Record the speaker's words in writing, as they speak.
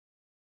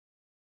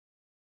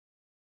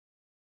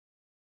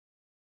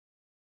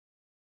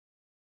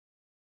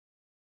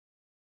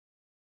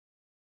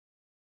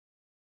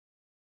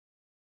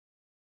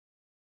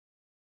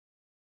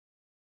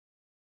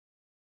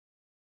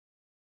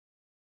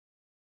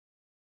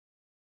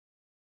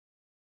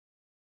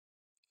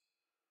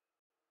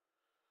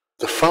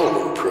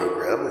following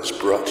program is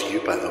brought to you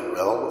by the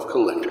Realm of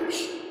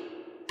Collectors.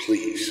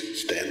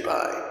 Please stand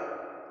by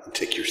and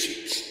take your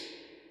seats.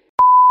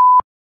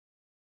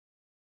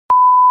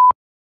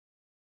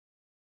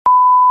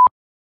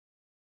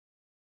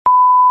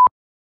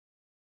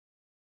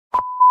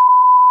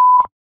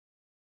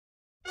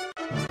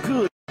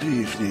 Good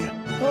evening,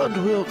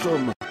 and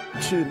welcome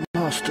to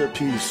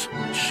Masterpiece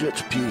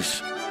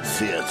Shitpiece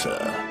Theater.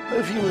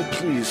 If you would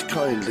please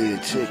kindly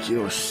take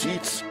your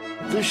seats,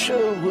 the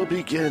show will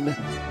begin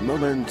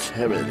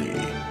momentarily.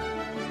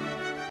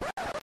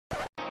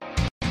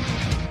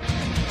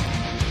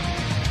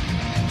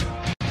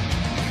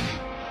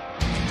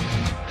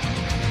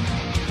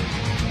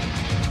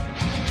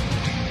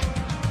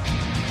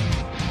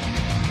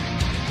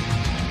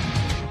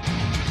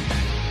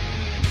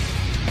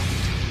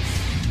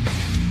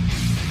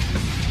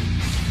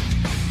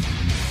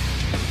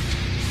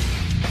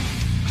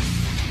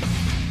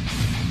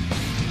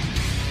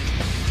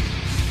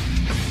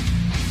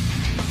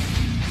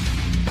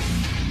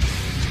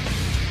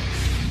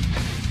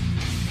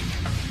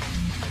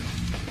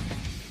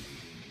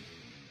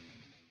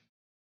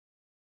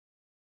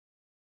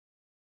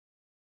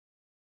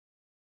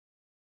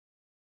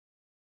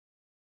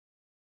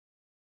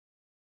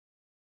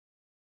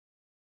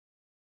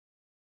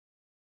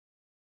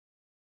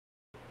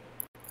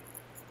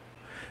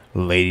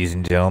 Ladies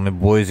and gentlemen,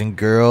 boys and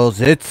girls,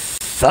 it's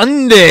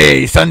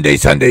Sunday! Sunday!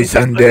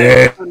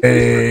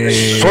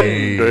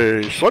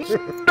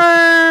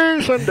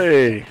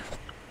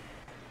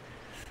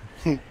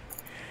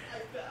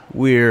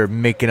 We're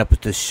making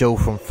up the show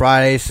from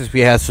Friday since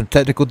we had some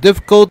technical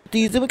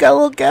difficulties, and we got a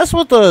little guest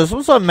with us.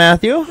 What's up,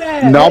 Matthew?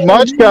 Not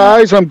much,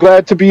 guys. I'm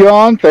glad to be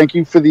on. Thank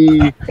you for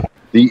the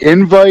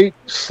invite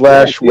 /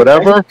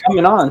 whatever.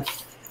 Coming on.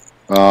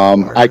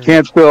 I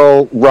can't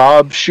fill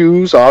Rob's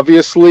shoes,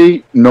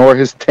 obviously, nor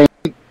his taint,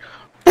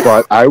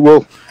 but I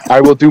will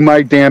do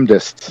my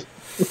damnedest.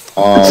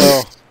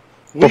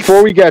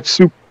 Before we get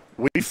super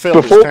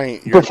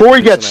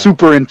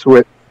into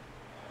it.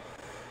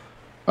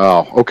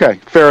 Oh, okay,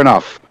 fair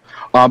enough.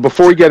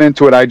 Before we get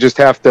into it, I just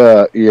have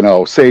to,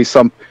 say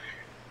some.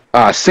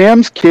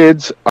 Sam's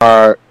kids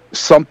are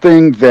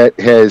something that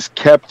has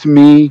kept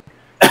me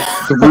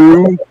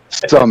through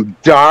some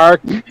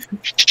dark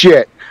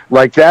shit.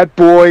 Like, that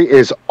boy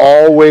is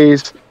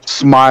always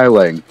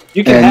smiling.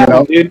 You can have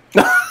him, dude.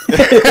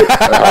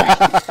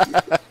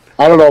 I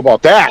don't know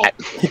about that.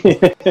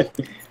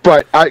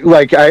 But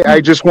I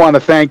just want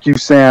to thank you,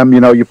 Sam.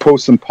 You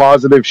post some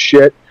positive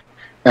shit,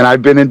 and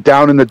I've been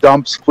down in the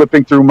dumps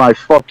flipping through my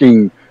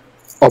fucking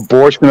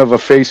abortion of a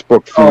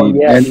Facebook feed. Oh,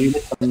 yeah, dude.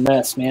 It's a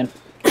mess, man.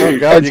 Oh,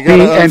 God,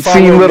 and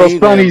seeing little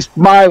Sonny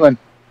smiling.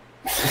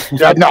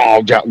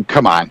 No,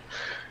 come on.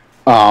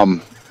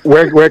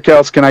 Where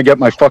else can I get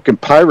my fucking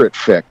pirate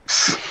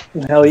fix?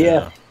 Hell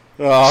yeah.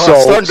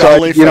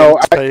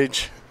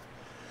 Page.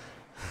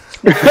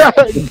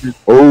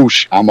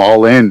 I'm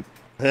all in.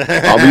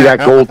 I'll be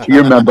that gold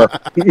tier member.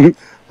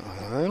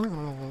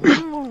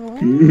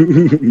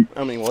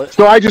 I mean, what?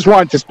 So I just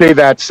wanted to say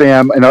that,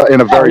 Sam, in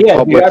a very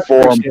public dude,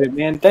 forum. Appreciate it,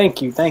 man.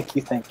 Thank you.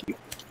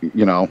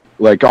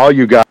 Like all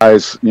you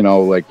guys,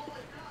 like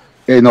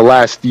in the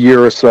last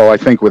year or so, I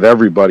think with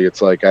everybody,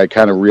 it's like I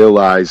kind of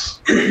realize,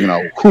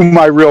 who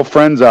my real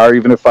friends are,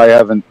 even if I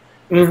haven't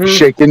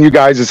shaken you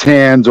guys'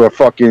 hands or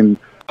fucking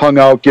hung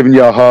out, giving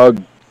you a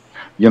hug.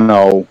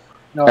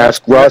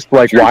 Ask Russ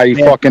why he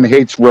fucking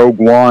hates Rogue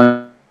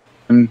One.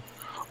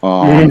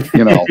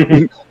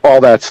 All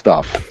that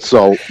stuff.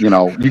 So,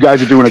 you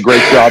guys are doing a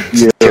great job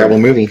here. Terrible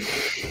movie.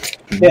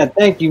 Yeah,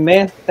 thank you,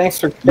 man. Thanks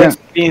for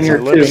being here,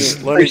 too. Let me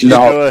just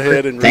go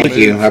ahead and thank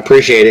you. I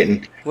appreciate it.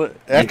 And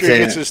after he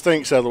gets his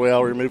thinks out of the way,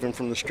 I'll remove him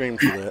from the stream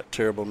for that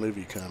terrible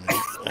movie comment.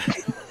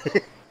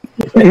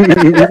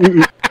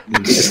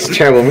 It's just a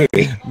terrible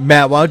movie.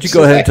 Matt, why don't you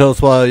go ahead and tell us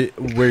where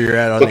you're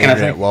at on the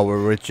internet while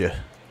we're with you?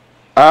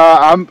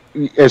 I'm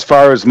as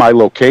far as my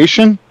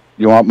location.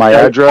 You want my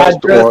address or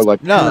credit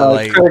card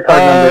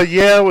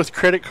number. With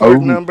credit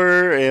card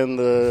number and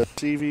the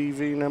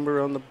CVV number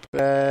on the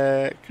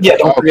back. Yeah,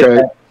 don't forget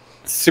that.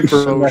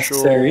 Super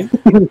necessary.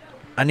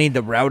 I need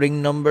the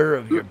routing number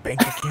of your bank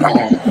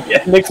account.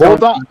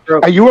 Hold on.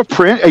 Are you a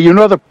prince? Are you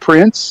another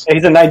prince? Yeah,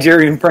 he's a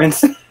Nigerian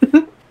prince.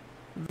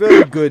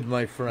 Very good,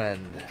 my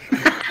friend.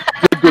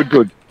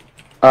 Good.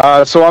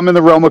 So I'm in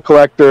the Realm of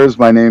Collectors.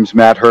 My name's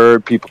Matt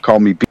Hurd. People call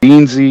me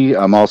Beansy.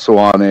 I'm also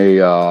on a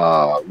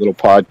little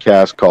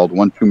podcast called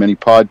One Too Many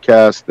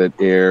Podcast that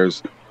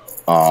airs.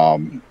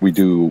 We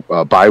do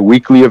a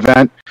bi-weekly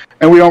event,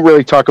 and we don't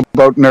really talk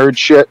about nerd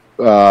shit.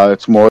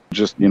 It's more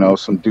just,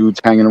 some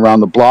dudes hanging around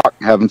the block,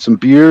 having some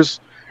beers,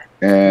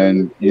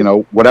 and,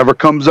 whatever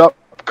comes up,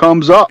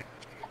 comes up.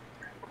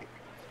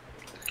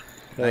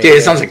 Dude,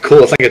 it sounds like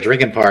cool. It's like a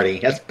drinking party.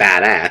 That's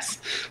badass.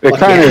 It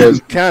kind of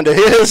is. Kind of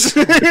is.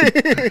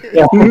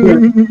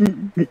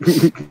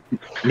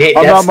 Nick,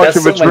 I'm not much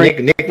of a drink.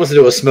 Nick wants to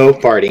do a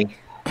smoke party.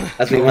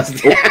 That's what he wants to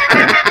do.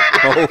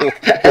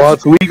 Well,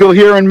 it's legal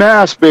here in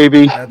Mass,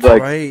 baby. That's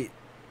right.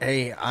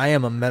 Hey, I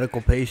am a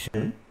medical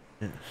patient.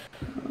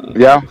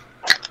 Yeah.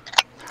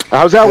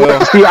 How's that?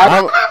 Well, See,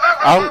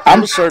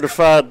 I'm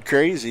certified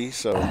crazy,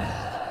 so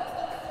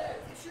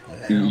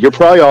you're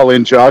probably all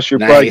in, Josh. You're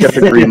probably Nice.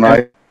 get the green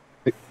light.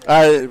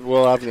 I've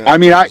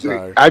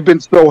I've been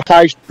so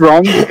high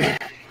strung.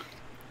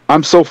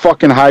 I'm so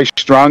fucking high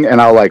strung, and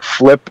I'll like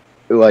flip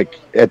like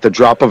at the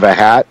drop of a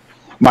hat.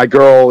 My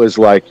girl is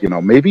like,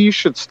 maybe you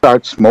should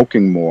start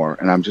smoking more,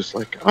 and I'm just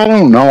like, I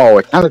don't know.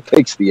 It kind of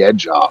takes the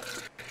edge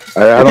off.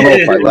 I don't know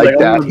if I like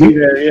I wanna be that.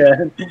 there, yeah.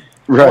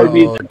 Right,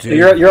 Oh,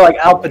 dude. You're like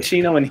Al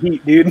Pacino in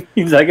Heat, dude.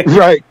 He's like,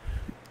 right.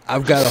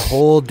 I've got a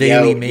whole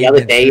daily the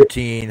other maintenance day-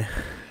 routine.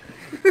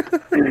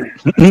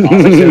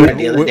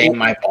 The other day,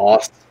 my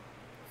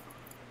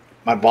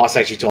boss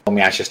actually told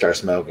me I should start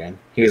smoking.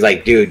 He was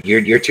like, "Dude,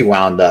 you're too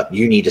wound up.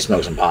 You need to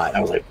smoke some pot." And I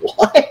was like,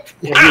 "What?"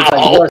 yeah, he's like,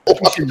 Wow.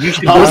 you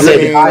should I was go like,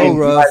 to die oh, and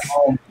Russ.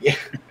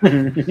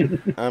 drive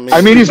home.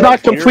 I mean, he's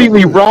not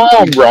completely wrong,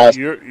 Russ.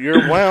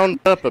 You're wound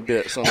up a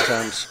bit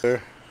sometimes,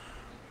 sir.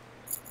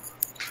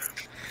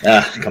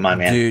 Come on,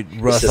 man. Dude,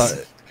 Russ, It's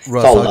just-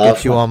 Russ, all I'll love.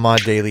 get you on my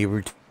daily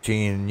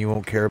routine, and you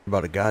won't care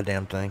about a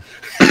goddamn thing.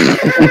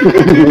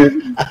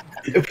 It'd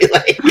be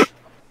like,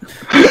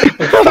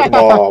 fuck them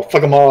all.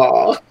 Fuck them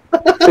all.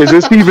 Is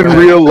this even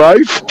real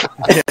life?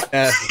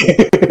 I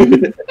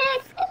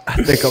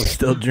think I'm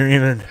still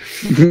dreaming.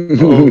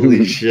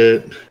 Holy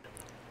shit.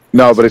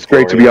 No, but it's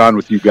great to be on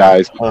with you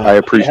guys. I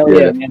appreciate Hell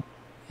yeah, it. man.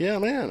 Yeah,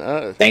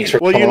 man. Thanks for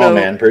well, coming on,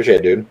 man. Appreciate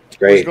it, dude. It's I was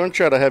great. going to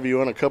try to have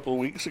you on a couple of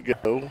weeks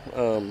ago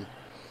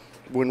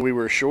when we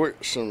were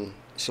short some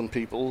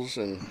peoples,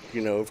 and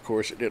of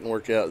course, it didn't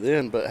work out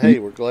then. But hey,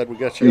 we're glad we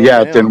got you. On Yeah,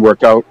 now. it didn't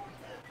work out.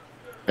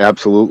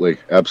 Absolutely.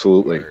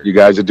 You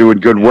guys are doing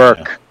good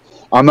work.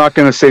 I'm not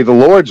going to say the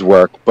Lord's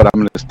work, but I'm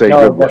going to say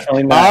No, good work.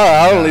 definitely not.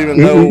 I don't even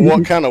know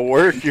what kind of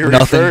work you're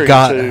Nothing referring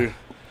God- to.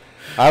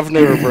 I've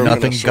never broken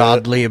Nothing a sweat.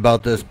 godly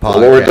about this The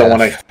podcast. Lord don't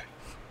want to.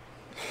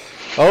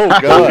 Oh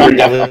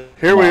God!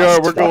 Here we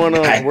are. We're going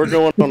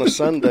on a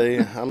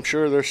Sunday. I'm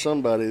sure there's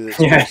somebody that's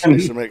going to say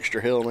some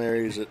extra Hail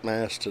Marys at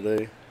Mass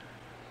today.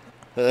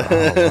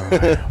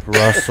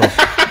 Russell.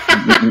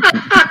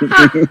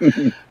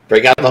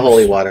 Break out the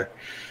holy water.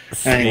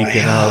 Speaking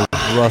Anyway. of,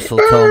 Russell,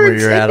 tell me where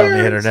you're at on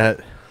the internet.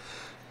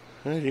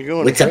 Hey, you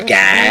going What's to up,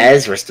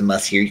 guys?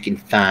 Rustamus here. You can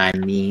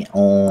find me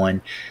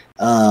on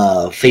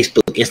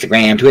Facebook,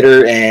 Instagram,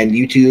 Twitter, and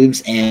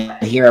YouTube's, and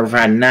here every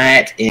Friday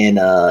night. And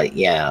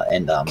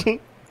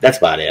that's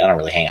about it. I don't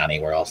really hang out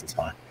anywhere else. It's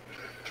fine.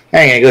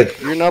 Hey, good.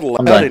 You're not I'm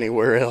allowed done.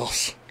 anywhere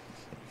else.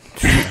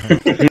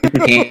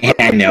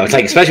 I know. It's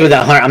like, especially with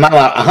 100. I'm not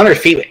allowed 100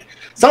 feet.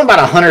 Something about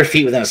 100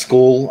 feet within a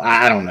school.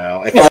 I don't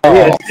know. It's, Oh,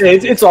 yeah,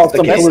 it's all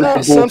some That's not political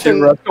bullshit,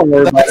 something- Russ. Don't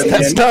worry about it,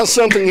 That's man. not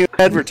something you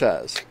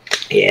advertise.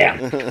 yeah.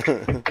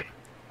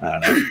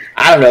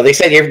 I don't know. They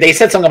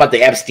said something about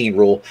the Epstein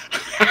rule.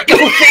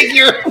 Go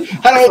figure. I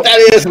don't know what that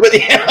is, but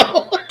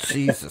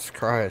Jesus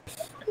Christ.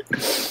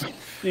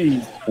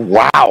 Jeez.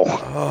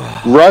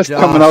 Wow. Russ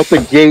Josh. coming out the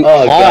gate.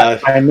 Oh hot.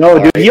 god. I know,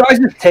 dude. He always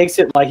just takes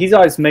it like he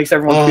always makes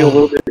everyone feel a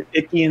little bit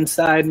icky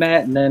inside,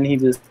 Matt, and then he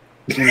just,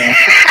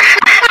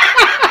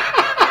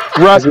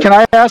 Russ, can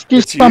I ask you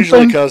It's usually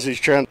something? because he's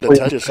trying to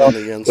touch us on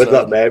the inside. What's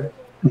up, babe?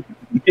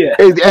 yeah.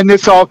 And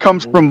this all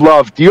comes from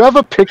love. Do you have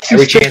a pixie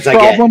Every stick chance I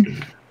get.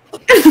 problem?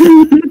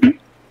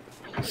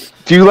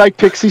 Do you like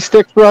pixie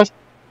sticks, Russ?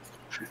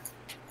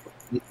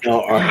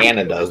 No, or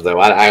Hannah does though.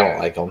 I don't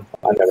like them.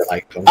 I never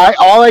liked them.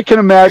 All I can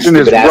imagine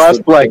is Stupid Russ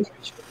ass- like,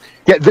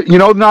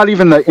 not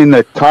even in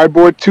the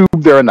cardboard tube.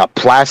 They're in the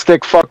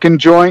plastic fucking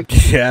joint.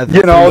 Yeah,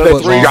 You know, the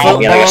foot three-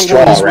 long. Yeah, like a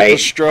straw, With right? the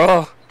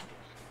straw.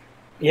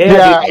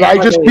 Yeah, dude, I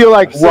just feel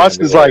like I'm Russ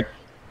sitting is there. like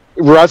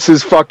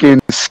fucking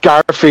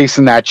Scarface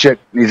and that shit.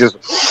 He's just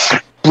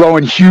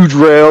blowing huge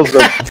rails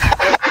of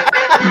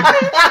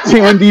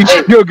candy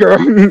sugar.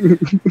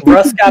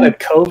 Russ got a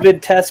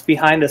COVID test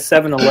behind a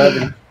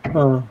 7-Eleven.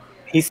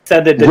 He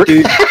said that the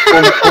dude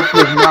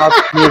opened his mouth.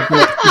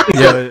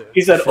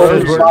 He said,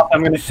 "Open his mouth. I'm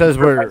going He to." says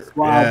we're,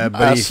 yeah,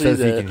 but I he see says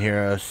he that. can hear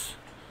us.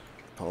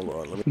 Hold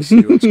on, let me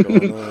see what's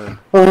going on.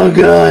 Oh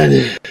god.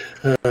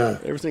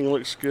 Everything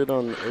looks good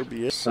on the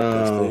OBS side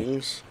of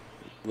things.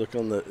 Look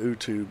on the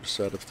YouTube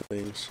side of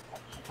things.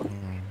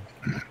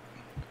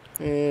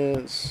 And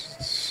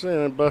it's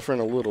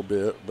buffering a little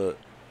bit, but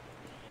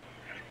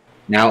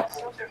Now,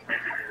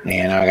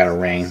 man, now I got a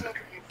ring.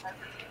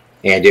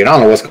 Yeah, dude, I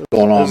don't know what's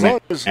going on, as man.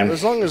 long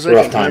as long as they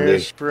Rough can time, hear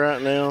dude. us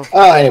right now,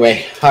 Oh,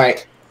 anyway, all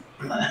right.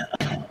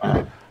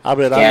 I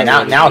bet. Yeah, I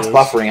know now what it's it is.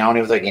 buffering. I don't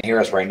even think they can hear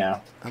us right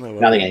now. I know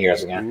Now they can hear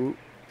us again. Ooh,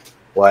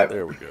 What?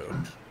 there we go.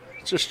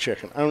 Just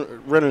checking.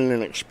 I'm running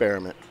an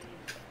experiment.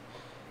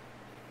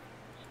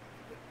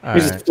 All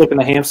He's right. just flipping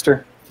a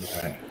hamster.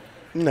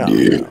 No,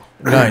 No,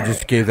 I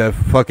just gave that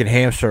fucking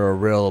hamster a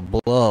real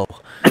blow.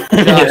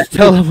 Josh,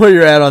 tell him where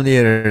you're at on the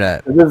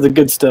internet. This is the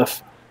good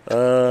stuff.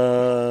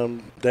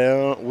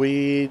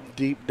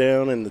 deep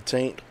down in the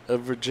taint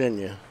of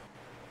Virginia.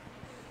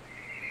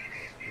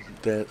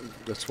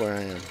 That's where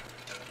I am.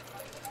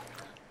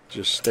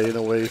 Just staying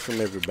away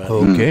from everybody.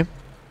 Okay.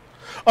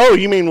 Oh,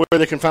 you mean where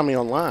they can find me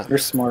online? You're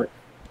smart.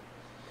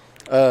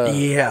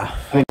 Yeah.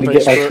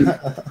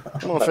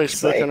 I'm on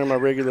Facebook under my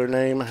regular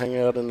name, hang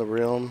out in the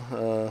realm,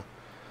 and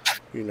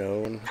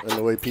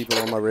the way people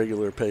on my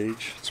regular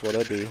page. That's what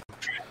I do.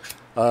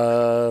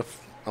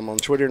 I'm on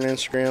Twitter and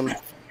Instagram.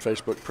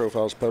 Facebook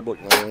profile's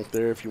public, my link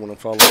there. If you want to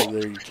follow me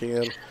there, you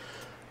can.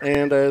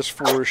 And as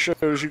for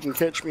shows, you can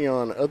catch me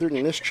on other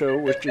than this show,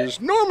 which is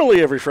normally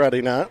every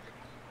Friday night,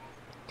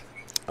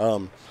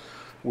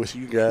 with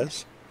you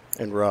guys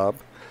and Rob.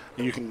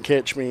 You can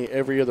catch me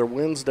every other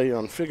Wednesday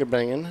on Figure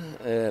Bangin'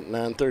 at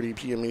 9:30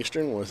 p.m.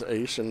 Eastern with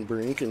Ace and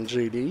Brink and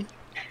JD.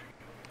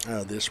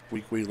 This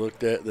week we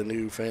looked at the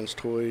new Fans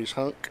Toys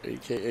Hunk,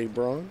 a.k.a.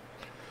 Braun.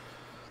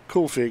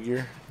 Cool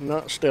figure.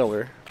 Not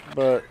stellar,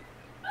 but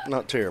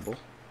not terrible.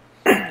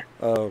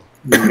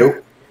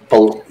 Nope.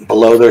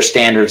 Below their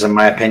standards, in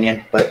my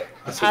opinion, but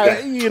that's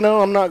okay.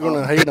 I'm not going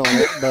to hate on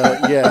it,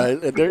 but yeah,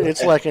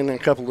 it's lacking in a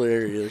couple of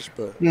areas,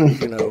 but,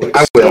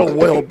 it's still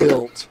well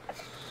built.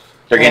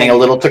 They're getting a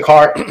little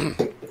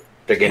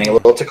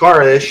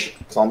Takara-ish.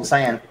 That's all I'm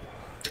saying.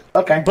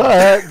 Okay.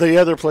 But the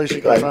other place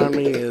you can find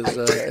me is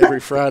every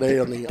Friday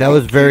on the... That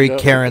was very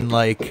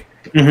Karen-like.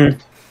 Mm-hmm.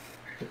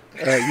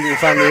 You can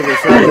find me every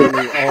Friday on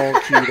the All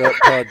Queued Up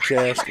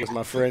podcast with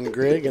my friend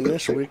Greg, and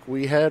this week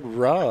we had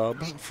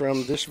Rob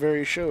from this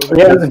very show. Who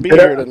couldn't be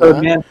here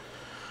tonight,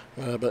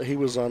 but he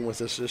was on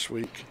with us this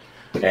week.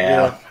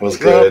 Yeah, it was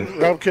good.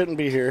 Rob couldn't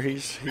be here.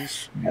 He's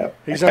under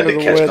the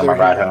weather. On my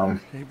ride home.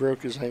 He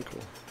broke his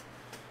ankle.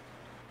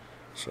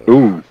 So,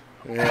 ooh.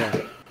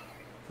 Yeah.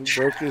 He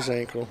broke his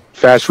ankle.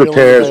 Fast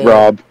repairs,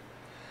 Rob.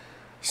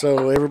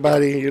 So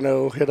everybody,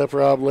 hit up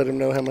Rob, let him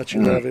know how much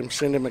you love him.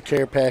 Send him a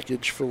care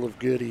package full of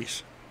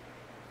goodies.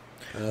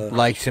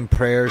 Likes and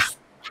prayers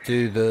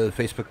to the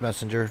Facebook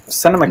Messenger.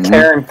 Send him a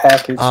Karen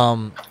package.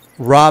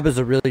 Rob is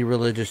a really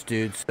religious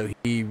dude, so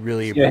he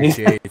really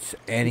appreciates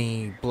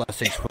any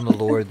blessings from the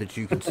Lord that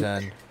you can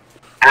send.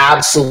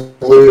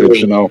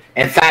 Absolutely.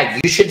 In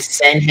fact, you should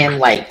send him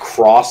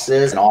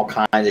crosses and all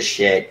kinds of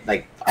shit,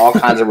 all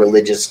kinds of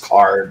religious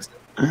cards.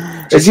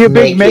 Is he a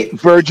big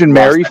Virgin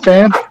Mary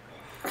fan?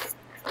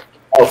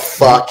 Oh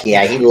fuck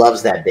yeah, he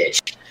loves that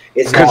bitch.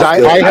 Because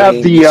I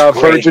have the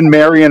Virgin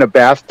Mary in a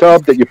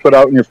bathtub that you put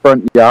out in your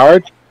front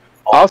yard.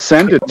 I'll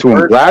send it to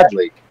him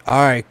gladly.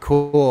 All right,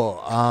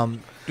 cool.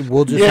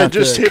 We'll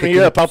just hit me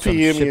up. I'll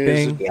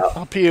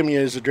PM you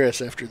his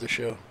address after the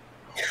show.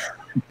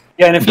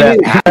 Yeah, and if you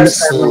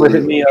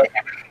hit me up.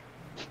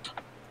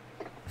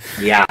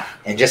 Yeah,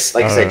 and just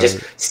I said,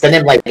 just send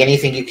him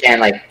anything you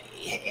can.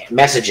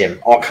 Message him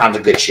all kinds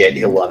of good shit.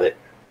 He'll love it.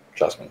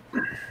 Trust me.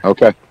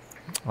 Okay.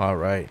 All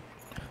right.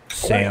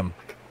 Sam.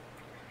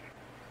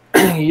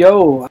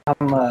 Yo,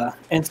 I'm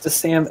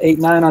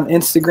InstaSam89 on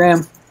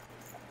Instagram.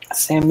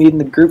 Sam meeting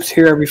the groups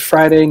here every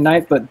Friday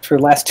night, but for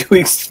the last 2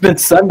 weeks it's been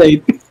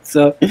Sunday.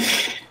 So,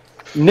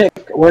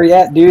 Nick, where you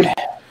at, dude?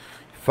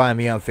 Find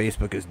me on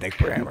Facebook as Nick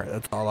Brammer.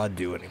 That's all I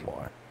do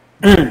anymore.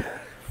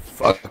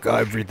 Fuck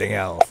everything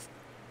else.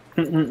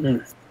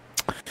 All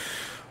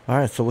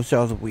right, so what's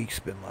y'all's week's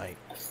been like?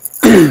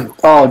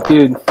 Oh,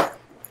 dude,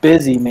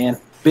 busy, man.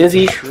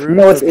 Busy.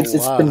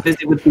 It's been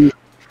busy with the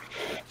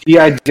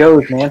G.I.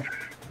 Joes, man.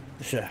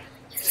 Sure.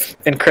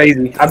 Been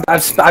crazy.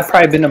 I've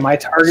probably been to my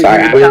Target.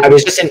 Sorry, I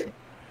was just in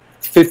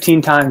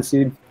 15 times,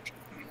 dude.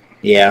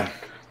 Yeah.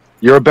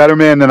 You're a better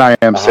man than I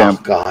am, Sam.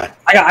 Oh God.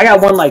 I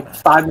got one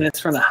 5 minutes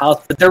from the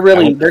house, but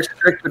they're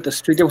strict with the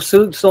street.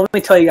 So let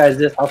me tell you guys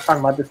this. I was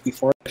talking about this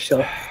before the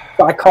show.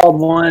 So I called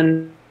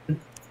one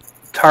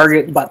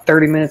Target about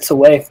 30 minutes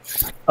away.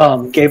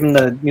 Gave them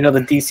the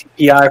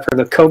DCPI for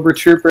the Cobra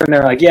Trooper, and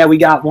they're like, yeah, we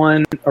got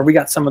one, or we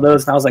got some of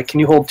those. And I was like, can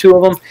you hold 2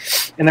 of them?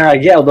 And they're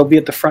like, yeah, they'll be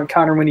at the front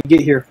counter when you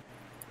get here.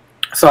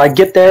 So I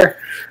get there,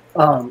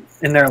 and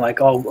they're like,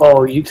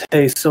 oh, you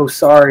say so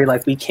sorry,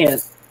 we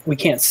can't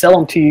sell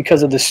them to you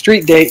because of the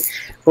street date,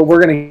 but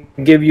we're going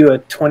to give you a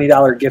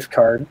 $20 gift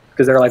card,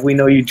 because they're like, we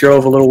know you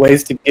drove a little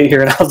ways to get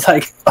here. And I was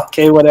like,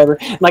 okay, whatever.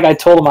 And I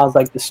told them, I was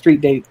like, the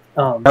street date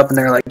up, and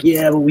they're like,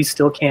 yeah, but we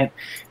still can't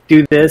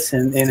do this.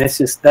 And it's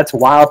just, that's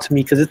wild to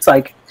me, because it's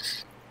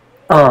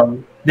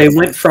they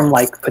went from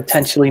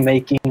potentially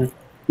making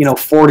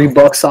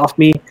 $40 off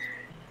me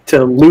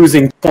to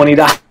losing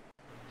 $20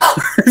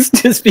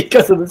 just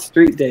because of the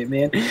street date,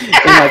 man. And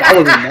I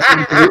was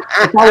mad.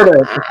 If I would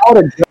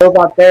have drove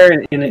out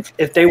there, and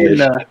if they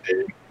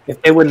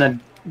wouldn't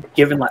have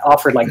given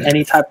offered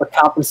any type of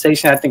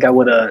compensation, I think I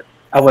would have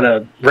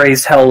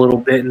raised hell a little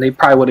bit, and they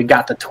probably would have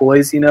got the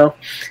toys,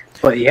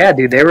 But yeah,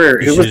 dude, they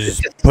were. You should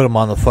just put them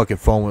on the fucking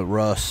phone with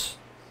Russ.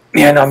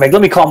 Yeah, no,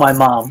 let me call my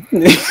mom.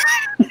 Hello.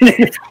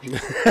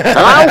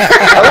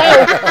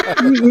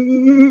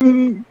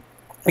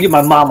 I get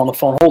my mom on the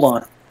phone. Hold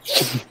on.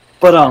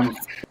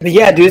 But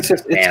yeah, dude,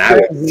 it's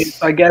crazy.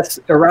 I guess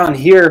around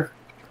here,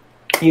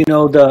 I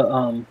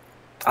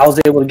was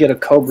able to get a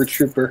Cobra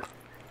Trooper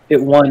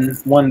at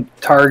one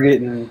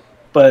Target,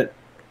 but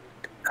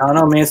I don't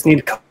know, man. It's need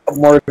a couple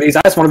more of these.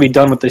 I just want to be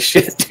done with this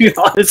shit, dude.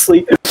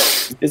 Honestly,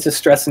 it's just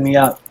stressing me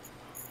out.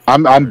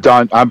 I'm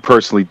done. I'm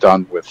personally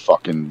done with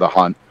fucking the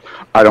hunt.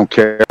 I don't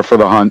care for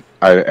the hunt.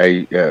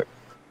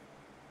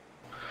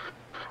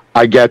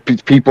 I get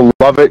people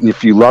love it, and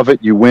if you love it,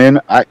 you win.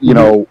 You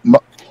know,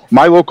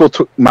 my local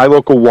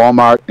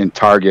Walmart and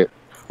Target.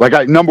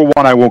 Like, number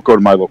one, I won't go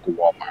to my local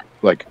Walmart.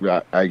 Like,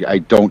 I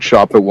don't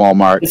shop at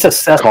Walmart. It's a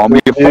cesspool, call me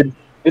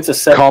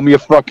Call me a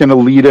fucking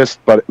elitist,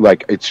 but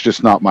like, it's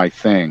just not my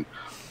thing.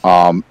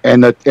 And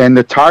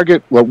the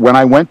Target, when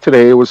I went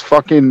today, it was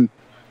fucking.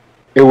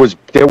 There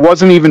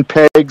wasn't even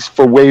pegs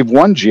for Wave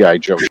 1 G.I.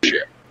 Joe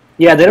shit.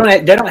 Yeah, they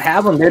don't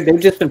have them. They've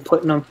just been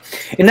putting them,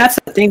 and that's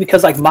the thing,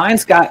 because like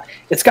mine's got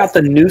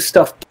the new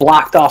stuff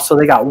blocked off, so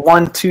they got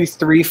 1, 2,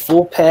 3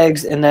 full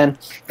pegs, and then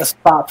a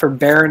spot for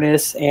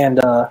Baroness and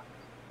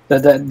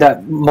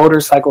that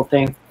motorcycle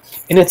thing,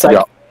 and it's like.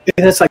 Yeah.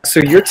 And it's like,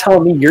 so you're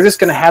telling me you're just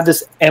going to have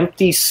this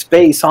empty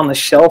space on the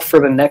shelf for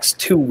the next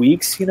 2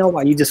 weeks, you know,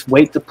 while you just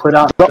wait to put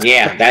out?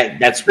 Yeah,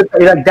 that's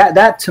like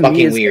that to fucking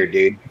me is weird,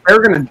 dude. They're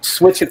going to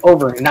switch it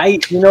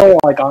overnight, you know,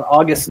 like on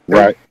August 3rd.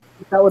 Right.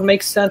 That would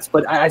make sense,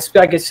 but I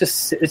feel like it's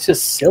just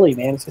silly,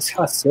 man. It's just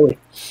kind of silly.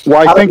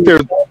 Well, I think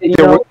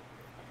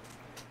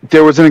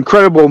there was an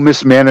incredible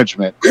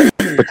mismanagement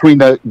between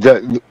the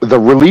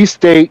release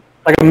date,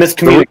 like a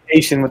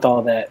miscommunication with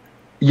all that.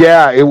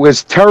 Yeah, it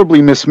was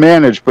terribly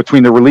mismanaged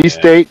between the release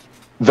date,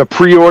 the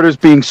pre-orders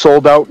being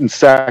sold out in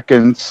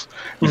seconds,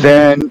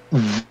 then,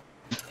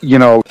 you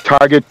know,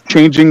 Target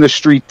changing the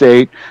street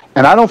date,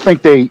 and I don't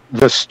think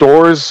the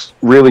stores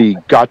really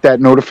got that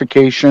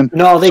notification.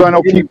 No, they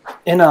didn't.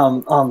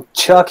 And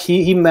Chuck,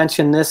 he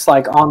mentioned this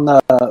like on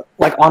their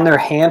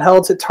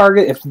handhelds at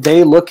Target. If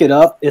they look it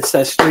up, it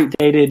says street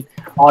dated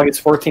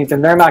August 14th,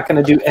 and they're not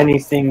going to do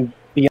anything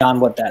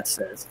beyond what that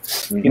says.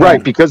 You know?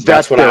 Right, because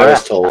that's what I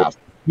was told.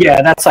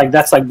 Yeah, that's like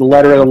the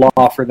letter of the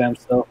law for them.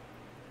 So,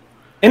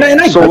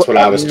 that's what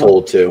I was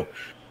told too.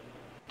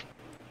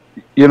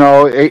 You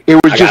know, it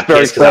was just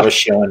very because I was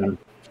showing them.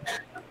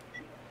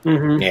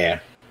 Mm-hmm. Yeah.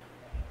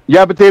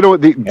 Yeah, but they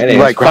don't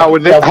like how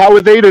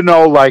would they to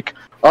know, like,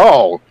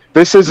 oh,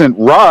 this isn't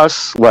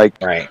Russ, like,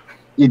 right.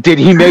 Did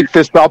he make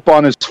this up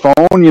on his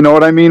phone? You know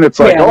what I mean? It's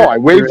like, I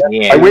waved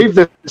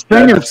this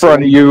thing in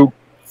front of you.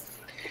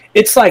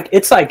 It's like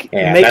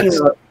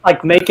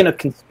making a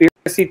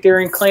conspiracy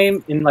theory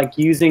claim and like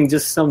using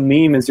just some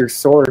meme as your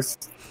source.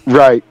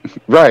 Right,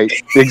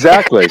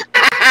 exactly.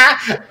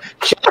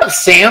 Shut up,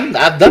 Sam.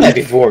 I've done that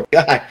before.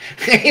 God.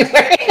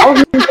 I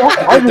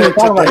was even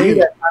talking about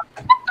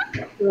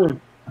you.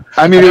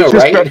 I mean, it's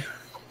just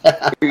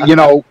you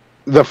know,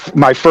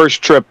 my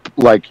first trip,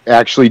 like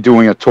actually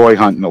doing a toy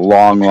hunt in a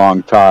long,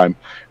 long time,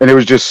 and it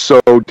was just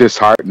so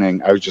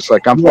disheartening. I was just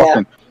like, I'm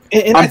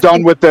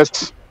done with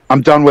this.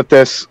 I'm done with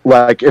this.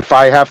 Like, if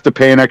I have to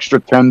pay an extra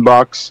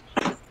 $10,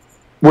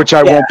 which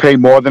I won't pay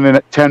more than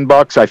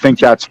 $10, I think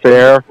that's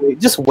fair.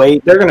 Just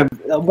wait. They're gonna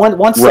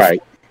once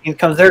it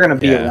comes, they're gonna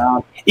be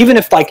around. Even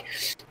if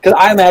because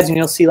I imagine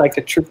you'll see like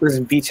the Troopers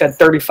and Beachhead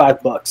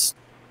 $35.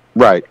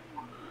 Right.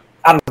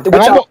 I don't know.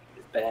 Which I don't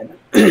think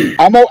is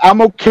bad.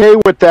 I'm okay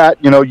with that.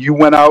 You know, you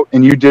went out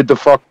and you did the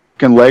fucking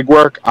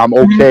legwork. I'm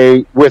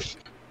okay with,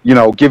 you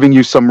know, giving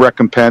you some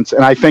recompense,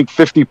 and I think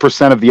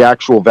 50% of the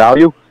actual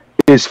value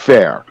is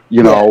fair,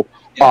 you know.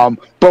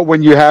 But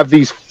when you have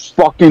these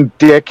fucking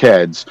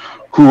dickheads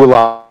who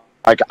are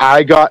like,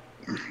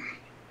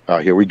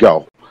 here we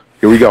go,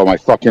 my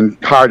fucking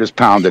heart is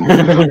pounding.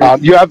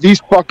 You have these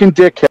fucking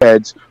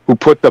dickheads who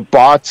put the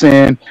bots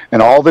in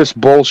and all this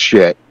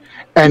bullshit,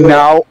 and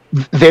now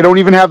they don't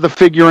even have the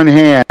figure in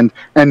hand,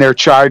 and they're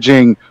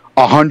charging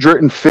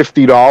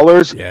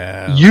 $150.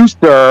 Yeah, you,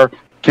 sir,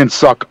 can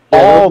suck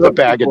all the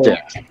bag of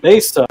dicks.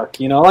 They suck,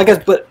 you know.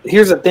 But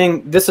here's the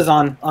thing: this is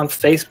on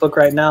Facebook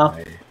right now.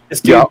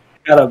 This dude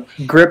got a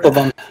grip of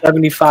them,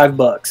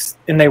 $75,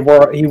 and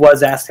he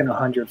was asking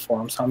 $100 for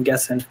them. So I'm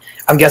guessing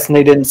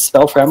they didn't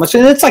sell for that much.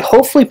 And it's like,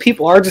 hopefully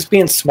people are just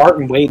being smart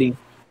and waiting.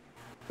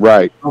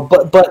 Right.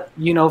 But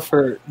you know,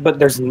 but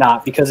there's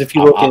not, because if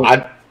you look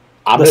at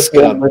I'm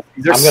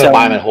gonna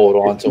buy them and hold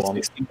on to them.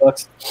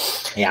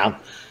 $60. Yeah.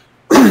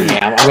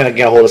 I'm gonna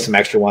get a hold of some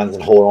extra ones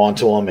and hold on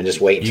to them and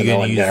just wait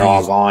until they're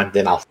all gone.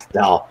 Then I'll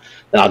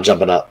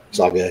jump it up. It's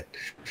all good.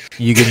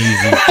 You can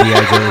use these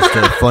G.I. Joes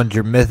to fund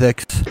your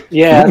mythics.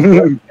 Yeah, that's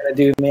what I'm gonna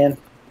do, man.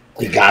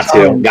 You got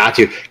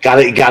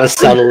to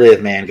sell to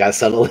live, man. Got to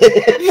sell to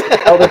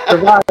live.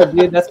 Survive,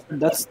 dude.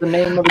 That's the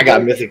name of it. I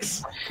got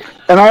mythics,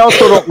 and I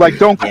also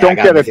don't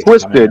get it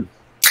twisted.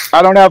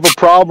 I don't have a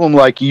problem.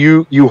 Like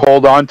you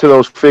hold on to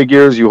those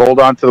figures. You hold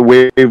on to the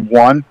Wave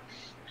 1.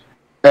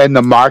 And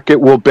the market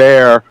will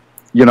bear,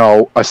 you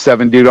know, a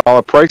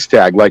 $70 price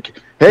tag.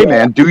 Like, hey,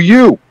 man, do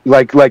you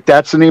like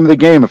that's the name of the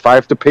game. If I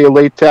have to pay a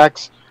late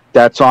tax,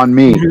 that's on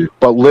me. Mm-hmm.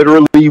 But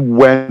literally,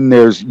 when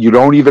you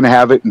don't even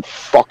have it in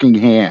fucking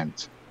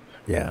hands,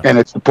 and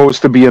it's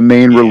supposed to be a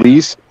main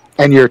release,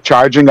 and you're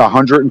charging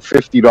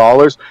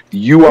 $150,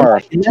 you are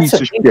a piece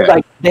of shit.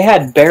 Like, they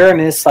had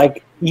Baroness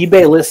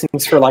eBay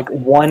listings for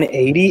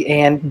 $180,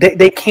 and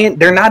they can't.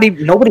 They're not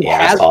even. Nobody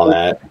has all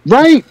that.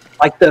 Right.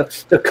 Like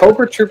the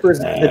Cobra Troopers,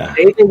 the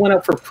day they went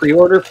up for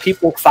pre-order,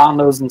 people found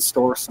those in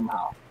stores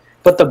somehow.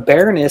 But the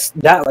Baroness,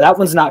 that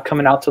one's not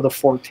coming out till the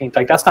 14th.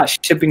 Like, that's not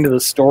shipping to the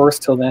stores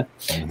till then.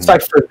 It's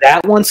like for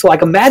that one. So,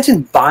 like,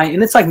 imagine buying,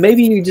 and it's like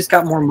maybe you just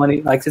got more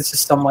money. Like, it's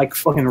just some like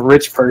fucking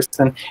rich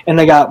person, and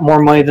they got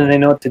more money than they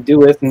know what to do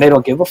with, and they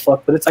don't give a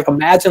fuck. But it's like,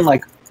 imagine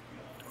like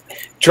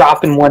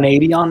dropping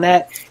 180 on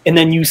that, and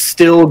then you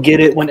still get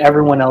it when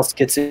everyone else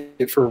gets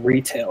it for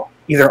retail,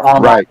 either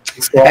online. Right.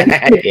 So,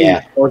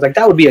 Yeah. Or like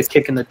that would be a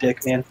kick in the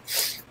dick, man.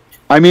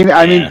 I mean,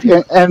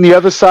 and the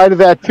other side of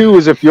that too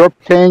is if you're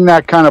paying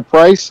that kind of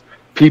price,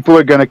 people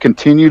are going to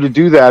continue to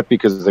do that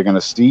because they're going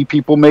to see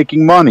people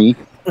making money,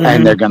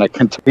 and they're going to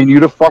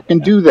continue to fucking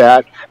do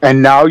that. And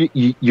now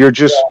you're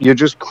just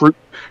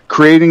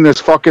creating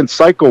this fucking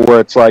cycle where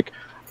it's like,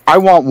 I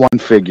want one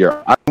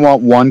figure, I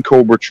want one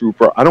Cobra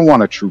Trooper, I don't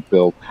want a troop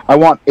build, I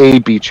want a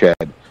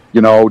Beachhead.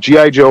 You know,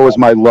 G.I. Joe is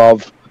my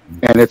love,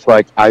 and it's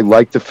like I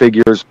like the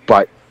figures,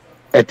 but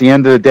at the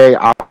end of the day,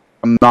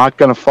 I'm not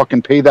going to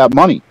fucking pay that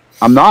money.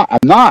 I'm not.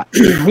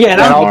 Yeah,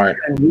 and I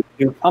don't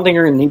think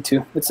you're gonna need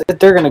to.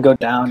 They're gonna go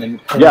down. And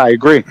yeah, I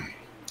agree.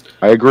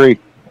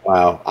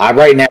 Wow.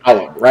 Right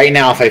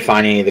now, if I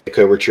find any of the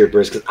Cobra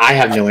Troopers, because I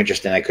have no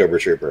interest in that Cobra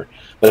Trooper,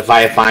 but if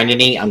I find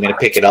any, I'm gonna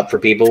pick it up for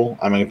people.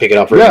 I'm gonna pick it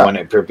up for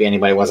anyone. For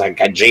anybody wants. I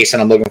got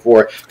Jason. I'm looking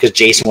for because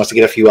Jason wants to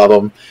get a few of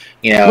them.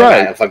 You know,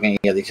 right. Fucking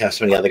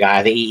some of the other guys.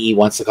 I think EE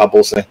wants a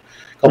couple. So a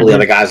couple of the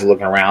other guys are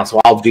looking around. So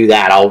I'll do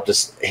that. I'll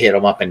just hit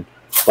them up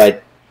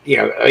but you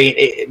know, I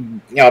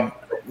mean,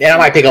 and I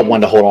might pick up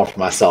one to hold on for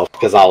myself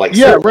because I'll like.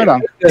 Yeah, right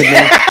on.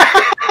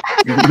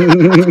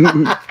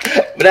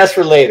 But that's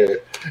for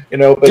later, you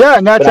know. But, yeah,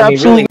 and that's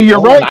absolutely really,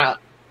 you're right.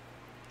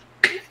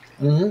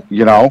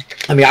 You know,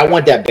 I mean, I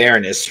want that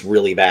Baroness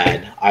really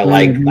bad. I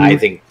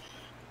think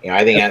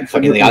that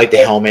fucking. I like the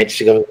helmet.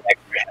 She goes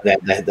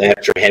the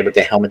extra head with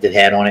the helmeted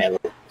head on it.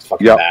 It's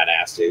fucking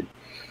badass, dude.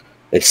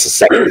 It's the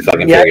second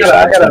fucking figure. So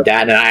I want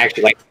that, and I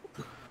actually like.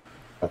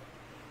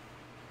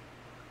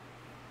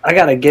 I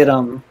gotta get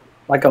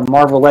like a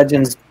Marvel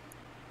Legends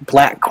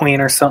Black Queen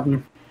or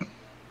something,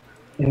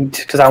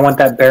 because I want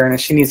that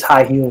Baroness. She needs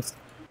high heels.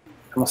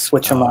 I'm gonna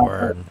switch them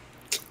out.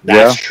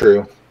 That's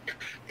true.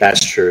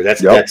 That's true.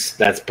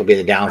 That's probably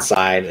the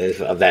downside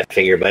of that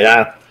figure, but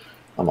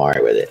I'm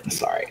alright with it.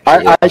 It's alright.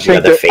 I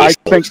think the face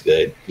looks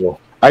good.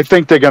 I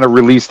think they're gonna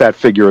release that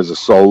figure as a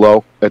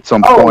solo at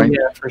some point.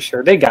 Yeah, for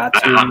sure. They got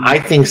to. I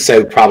think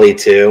so, probably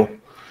too.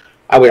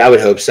 I would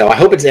hope so. I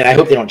hope they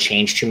don't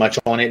change too much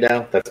on it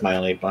though. That's my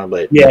only point.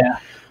 But yeah,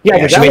 she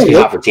makes me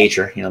hot for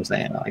teacher. You know what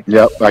I'm saying?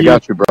 Like, I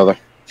got you, brother.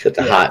 She's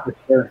got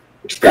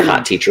the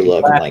hot teacher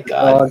look. I'm like,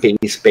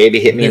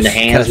 baby, hit me in the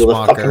hands with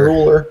a fucking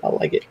ruler. I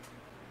like it.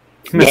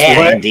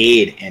 Yeah,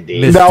 indeed.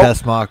 Miss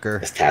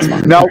Tessmacher.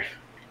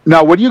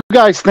 Now, what do you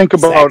guys think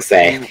about?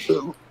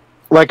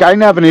 Like, I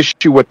didn't have an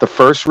issue with the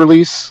first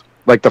release,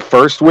 like the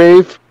first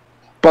wave,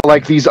 but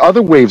like these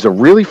other waves are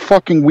really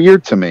fucking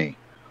weird to me.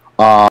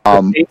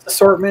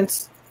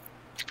 Assortments.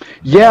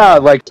 Yeah,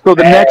 like so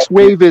the next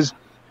wave is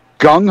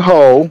Gung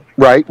Ho,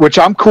 right? Which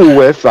I'm cool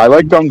with. I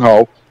like Gung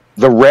Ho.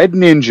 The Red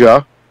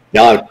Ninja.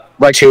 No,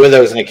 like 2 of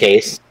those in a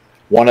case.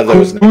 One of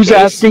those. Who's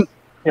asking?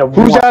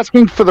 Who's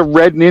asking for the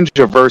Red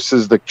Ninja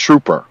versus the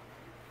Trooper?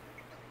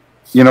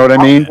 You know what I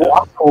mean?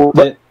 I'm cool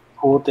with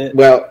it.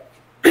 Well,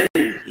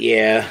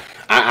 yeah.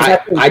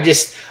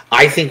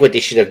 I think what they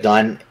should have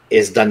done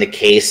is done the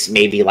case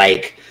maybe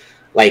like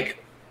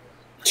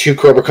 2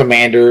 Cobra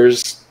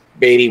Commanders,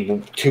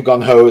 maybe 2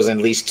 Gung Hos, and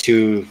at least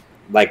 2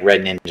 like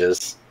Red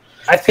Ninjas.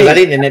 I think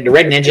the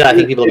Red Ninja. I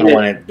think people are going to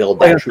want to build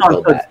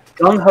that.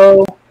 Gung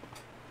Ho.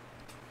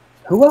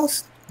 Who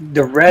else?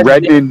 The Red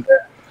Ninja.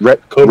 Red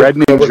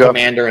Ninja, Cobra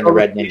Commander, and the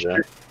Red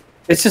Ninja.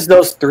 It's just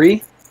those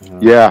 3.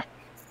 Yeah.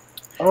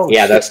 Oh,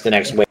 yeah, that's the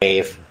next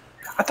wave.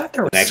 I thought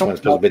there was the next one's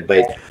supposed to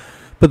be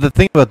But the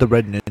thing about the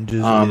Red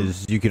Ninjas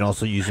is you can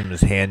also use them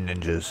as hand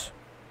ninjas.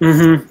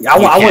 Mm-hmm. I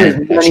want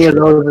as many of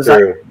those as I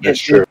can.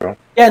 That's true.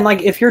 Yeah, and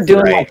like if you're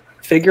doing like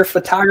figure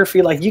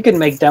photography, like you can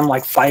make them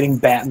like fighting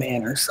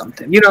Batman or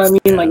something. You know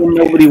what I mean? Like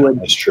nobody would.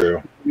 That's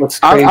true. What's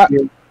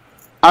crazy?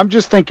 I'm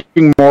just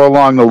thinking more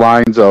along the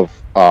lines of,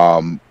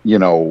 you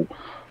know,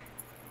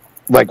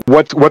 like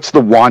what's the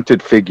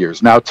wanted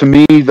figures? Now, to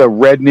me, the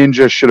Red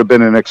Ninja should have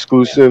been an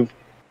exclusive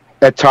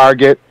at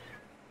Target,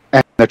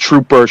 and the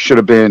Trooper should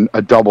have been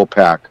a double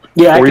pack,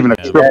 or even a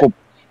triple.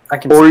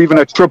 Or even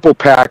a triple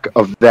pack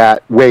of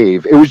that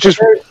wave. It was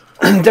just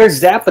there's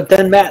that, but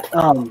then Matt,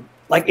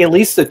 like at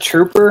least the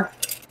Trooper,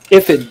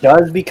 if it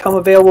does become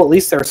available, at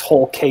least there's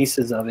whole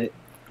cases of it.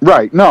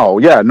 Right? No,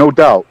 yeah, no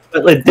doubt.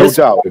 But like this,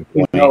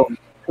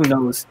 who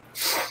knows?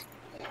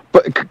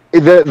 But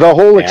the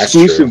whole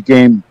exclusive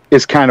game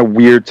is kind of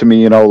weird to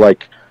me. You know,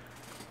 like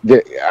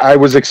I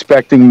was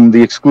expecting the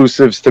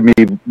exclusives to be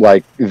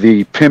like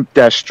the Pimp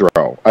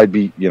Destro. I'd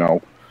be, you know,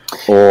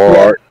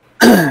 or.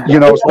 You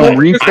know, some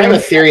I have a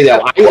theory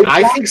though.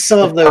 I think some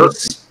of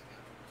those,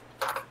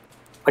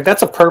 like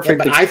that's a perfect.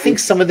 Yeah, but I think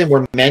some of them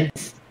were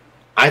meant.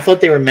 I thought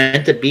they were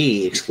meant to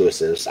be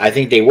exclusives. I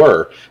think they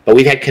were, but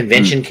we've had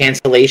convention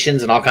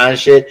cancellations and all kinds of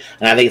shit,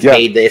 and I think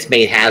it's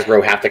made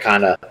Hasbro have to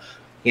kind of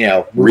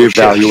move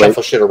shit, Reevaluate.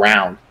 shuffle shit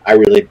around. I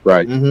really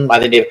Right. I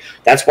think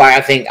that's why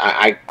I think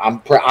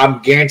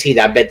I'm guaranteed.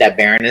 I bet that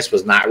Baroness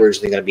was not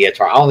originally going to be a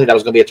Target. I don't think that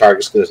was going to be a Target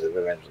exclusive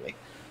eventually.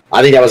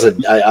 I think that was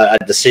a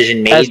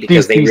decision made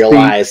because they SDCC.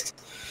 realized.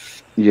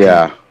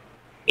 Yeah.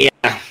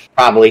 Yeah,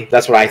 probably.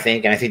 That's what I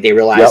think, and I think they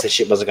realized that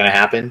shit wasn't going to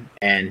happen,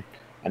 and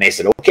they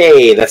said,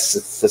 okay,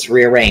 let's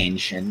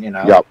rearrange, and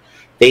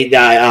they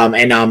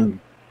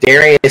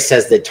Darius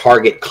says that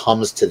Target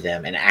comes to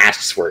them and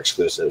asks for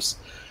exclusives.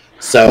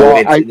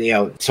 So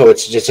so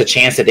it's just a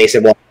chance that they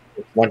said, well, if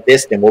you want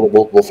this, then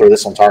we'll throw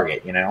this on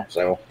Target,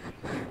 So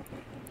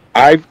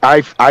I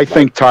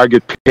think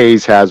Target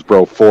pays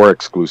Hasbro for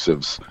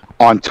exclusives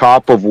on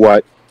top of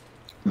what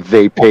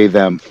they pay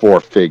them for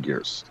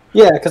figures.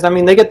 Yeah, because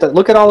they get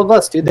look at all of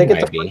us, dude. They get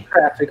the foot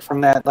traffic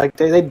from that. Like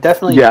they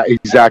definitely. Yeah,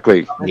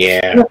 exactly.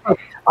 Yeah.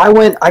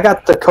 I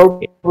got the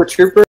Cobra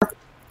Trooper,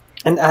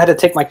 and I had to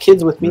take my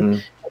kids with me. Mm-hmm.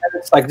 And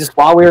it's like just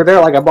while we were there,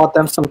 like I bought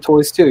them some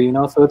toys too,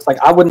 So it's like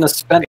I wouldn't have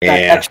spent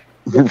that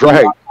extra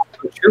right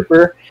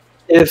Trooper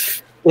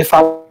if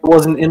I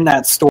wasn't in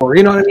that store.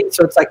 You know what I mean?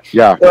 So it's like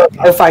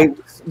if I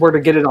were to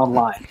get it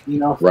online,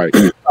 Right.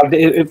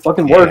 it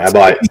fucking worked.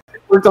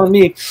 It worked on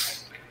me.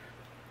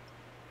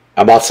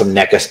 I bought some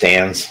NECA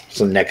stands,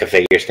 some NECA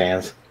figure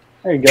stands.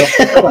 There you go.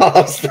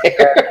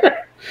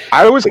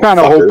 I was kind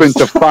of hoping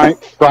to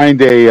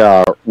find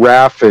a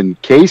Raph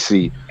and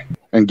Casey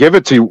and give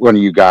it to one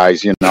of you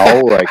guys, like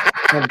no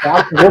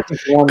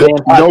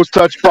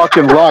such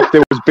fucking luck.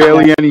 There was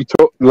barely any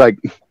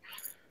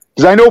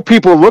because I know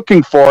people are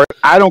looking for it.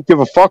 I don't give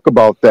a fuck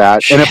about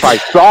that. And if I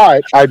saw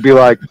it, I'd be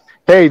like,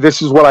 hey,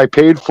 this is what I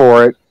paid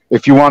for it.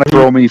 If you want to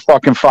throw me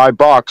fucking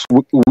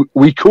 $5,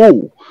 we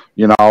cool.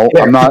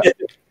 I'm not.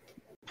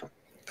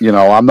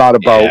 I'm not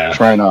about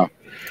trying to.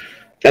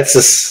 That's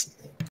the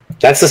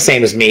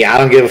same as me. I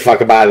don't give a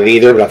fuck about it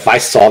either. But if I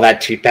saw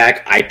that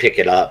 2-pack, I'd pick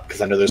it up because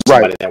I know there's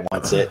somebody that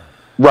wants it.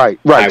 Right.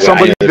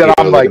 Somebody that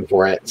I'm like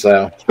for it.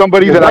 So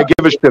somebody that I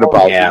give a shit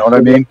about. You know what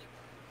I mean?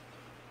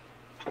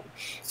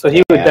 So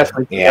he would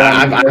definitely.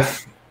 Yeah,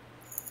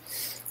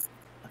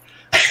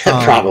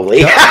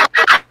 probably.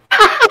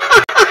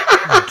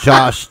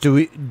 Josh, do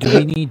we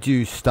need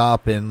to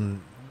stop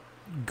and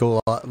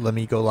let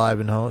me go live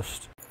and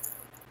host?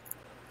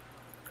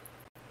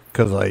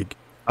 Because I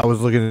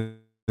was looking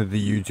at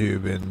the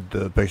YouTube and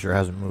the picture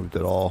hasn't moved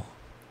at all.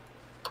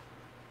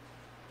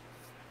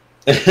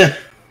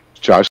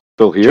 Josh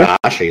still here?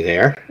 Josh, are you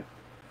there?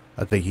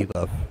 I think he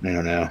left. I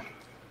don't know.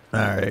 All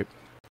right.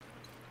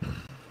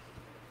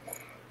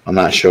 I'm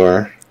not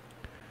sure.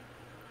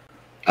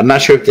 I'm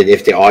not sure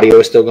if the audio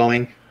is still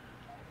going.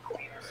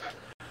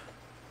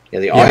 Yeah,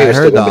 the audio is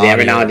still going, but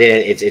every now and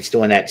then it's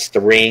doing the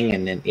ring,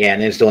 and then and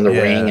then it's doing the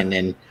ring,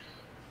 and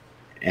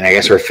I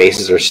guess our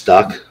faces are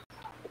stuck.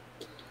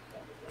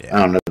 I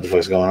don't know what the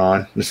fuck's going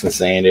on. It's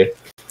insane, dude.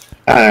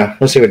 I don't know.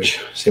 We'll see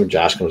when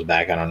Josh comes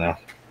back. I don't know.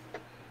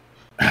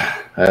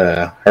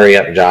 Hurry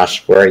up,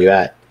 Josh. Where are you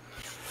at?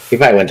 He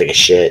probably went to take a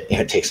shit.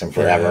 It takes him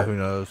forever. Yeah, who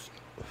knows?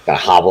 Gotta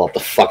hobble up the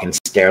fucking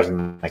stairs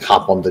and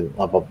hop up,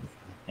 hop up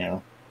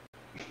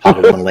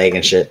one leg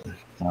and shit.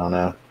 I don't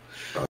know.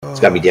 It's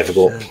gotta be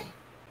difficult. Shit.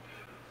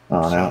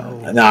 I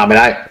don't know. No, I mean,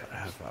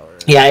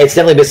 it's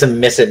definitely been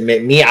some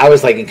me. I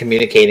was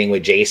communicating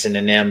with Jason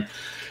and them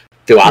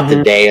throughout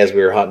the day as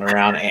we were hunting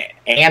around.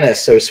 Anna's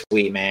so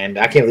sweet, man.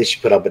 I can't believe she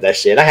put up with that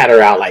shit. I had her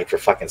out for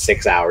fucking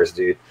 6 hours,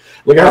 dude.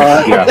 Look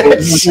at her.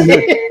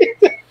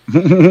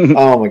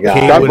 Oh my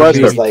god. God bless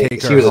her.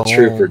 She was a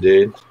trooper,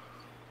 dude.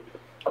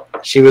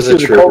 She was a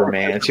trooper,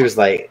 man. She was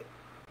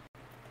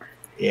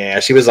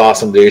she was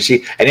awesome, dude.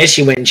 And then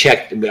she went and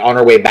checked on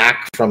her way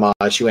back from.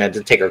 She went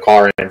to take her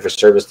car in for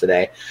service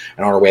today,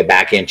 and on her way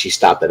back in, she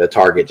stopped at a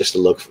Target just to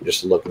look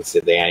and see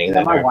if they had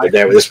anything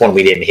there. But this one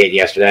we didn't hit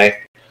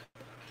yesterday.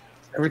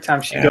 Every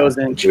time she goes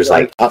in, she was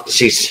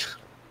she's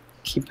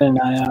keeping an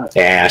eye out.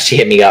 Yeah, she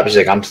hit me up. She's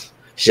like, I'm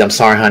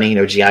sorry, honey.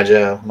 G.I.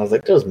 Joe. And I was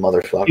like, those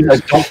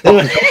motherfuckers.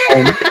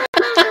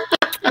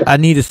 I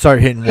need to start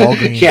hitting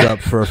Walgreens up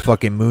for a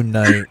fucking Moon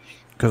Knight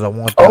because I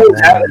want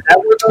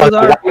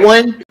that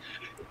one.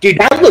 Dude,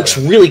 that looks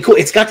really cool.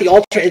 It's got the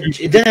alternate.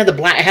 It doesn't have the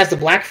black. It has the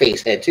black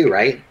face head too,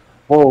 right?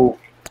 Whoa,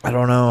 I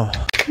don't know.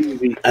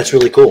 That's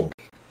really cool.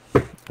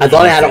 I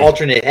thought it had an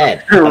alternate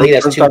head. I think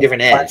it has two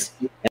different heads,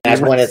 and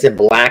that's one that's in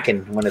black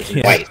and one that's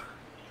in white.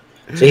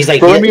 So he's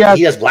like,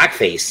 he has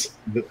blackface.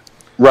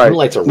 Right.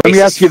 Let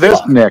me ask you this,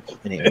 Nick.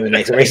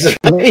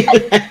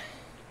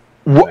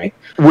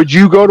 Would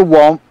you go to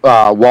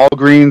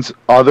Walgreens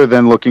other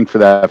than looking for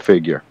that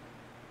figure?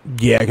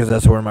 Yeah, because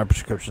that's where my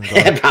prescriptions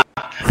are.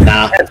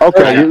 Nah.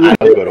 Okay. I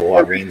don't go to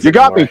Walgreens. You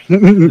got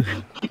anymore.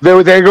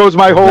 me. there goes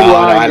my whole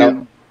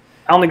line.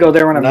 I only go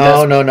there when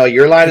I'm No.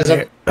 Your line is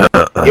up.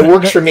 It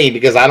works for me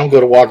because I don't go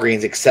to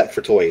Walgreens except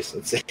for toys.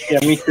 Yeah,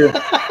 me too.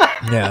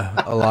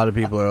 Yeah, a lot of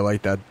people are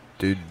like that,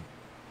 dude.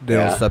 They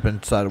don't step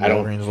inside of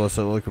Walgreens unless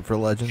they're looking for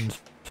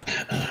legends.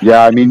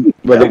 Yeah, I mean,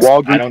 with the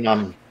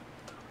Walgreens,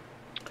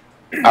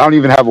 I don't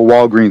even have a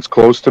Walgreens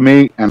close to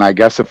me, and I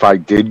guess if I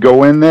did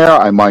go in there,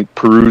 I might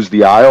peruse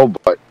the aisle,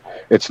 but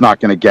it's not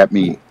going to get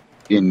me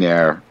in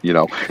there. You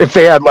know, if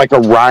they had like a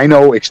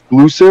Rhino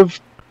exclusive,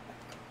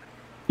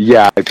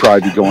 yeah, I'd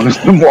probably be going to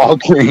some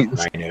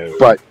Walgreens. Rhino.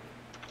 But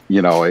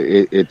you know,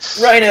 it's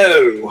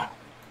Rhino.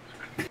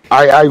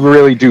 I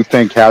really do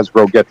think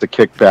Hasbro gets a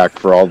kickback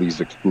for all these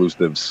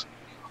exclusives.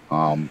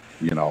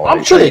 You know,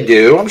 I'm sure they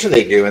do. I'm sure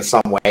they do in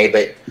some way,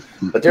 but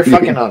they're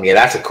fucking on me.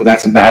 That's a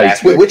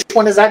badass. Wait, which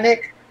one is that,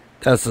 Nick?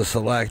 That's the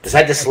Select. Is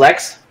that the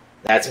Selects?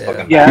 That's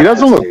fucking. Yeah. he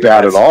doesn't look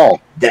bad at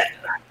all.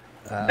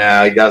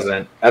 No, he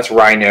doesn't. That's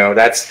Rhino.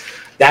 That's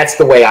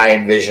the way I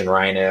envision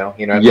Rhino.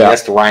 You know, what I mean? Yeah.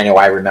 That's the Rhino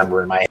I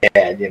remember in my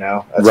head. You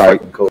know, that's Right.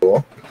 fucking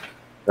cool.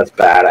 That's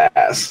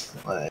badass.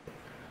 Like,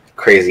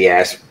 crazy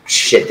ass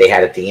shit they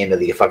had at the end of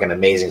the fucking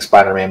Amazing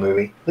Spider-Man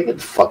movie. Get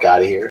the fuck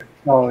out of here.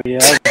 Oh yeah.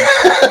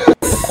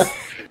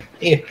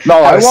 No,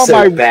 I was want so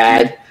my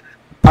bad.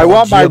 I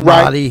want my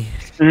Rhino.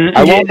 Giamatti.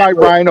 I want my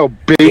Rhino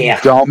big, Yeah.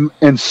 dumb,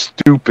 and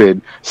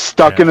stupid,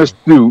 stuck in a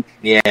suit,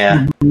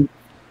 Yeah.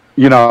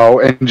 you know,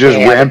 and just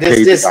Yeah,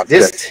 rampage. this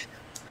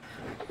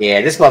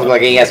motherfucker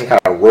like he has some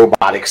kind of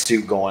robotic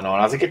suit going on.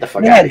 I was like, get the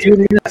fuck Yeah, out of here.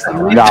 dude. That's not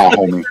right. No,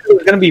 homie. It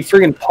was gonna be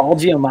freaking Paul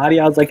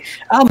Giamatti. I was like,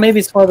 oh, maybe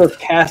it's one of those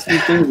casting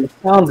things that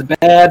sounds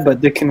bad,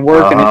 but it can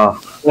work, and it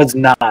was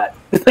not.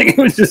 Like it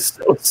was just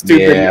so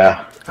stupid.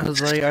 Yeah. I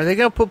was like, are they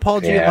gonna put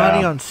Paul Yeah.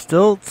 Giamatti on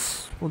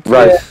stilts?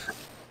 Right.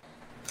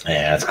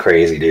 Yeah, that's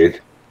crazy, dude.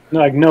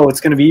 They're like, no, it's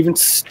gonna be even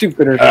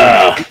stupider.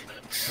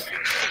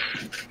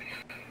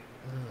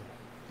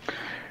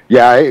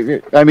 Yeah,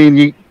 I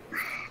mean,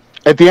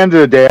 at the end of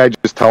the day, I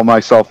just tell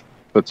myself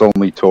it's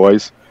only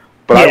toys.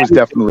 But I Yeah. was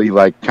definitely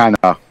like I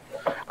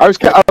was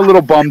a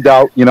little bummed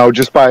out, you know,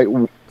 just by,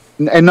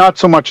 and not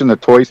so much in the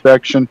toy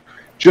section,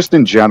 just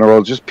in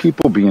general, just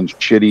people being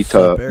shitty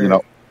to, you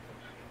know,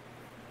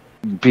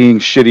 being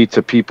shitty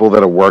to people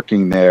that are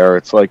working there.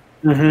 It's like,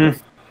 Mm-hmm.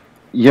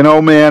 you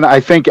know, man, I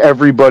think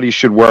everybody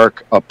should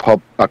work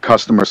a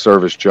customer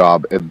service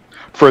job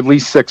for at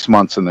least 6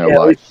 months in their At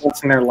life. least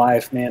once in their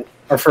life, man,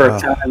 or for a Oh.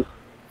 time,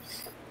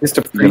 just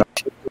to appreciate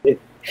it.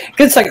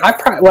 Because like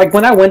like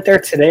when I went there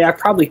today, I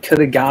probably could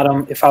have got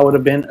them if I would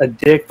have been a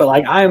dick, but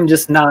like I am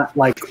just not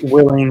like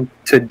willing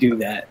to do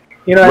that.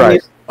 You know what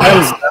Right. I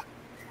mean?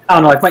 I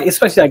don't know, like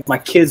especially like my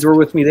kids were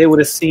with me, they would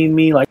have seen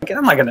me. Like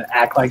I'm not gonna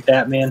act like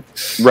that, man.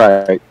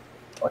 Right.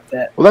 Like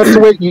that. Well, that's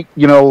the way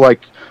you know,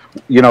 like,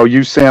 you know,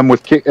 you, Sam,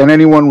 with and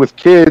anyone with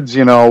kids,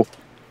 you know,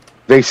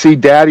 they see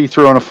Daddy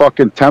throwing a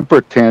fucking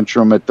temper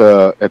tantrum at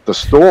the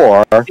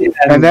store,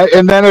 and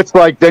then it's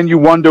like, then you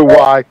wonder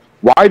why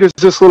does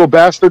this little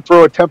bastard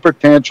throw a temper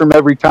tantrum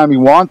every time he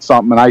wants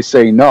something, and I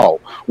say no.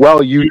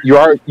 Well, you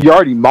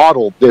already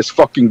modeled this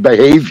fucking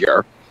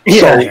behavior,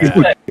 so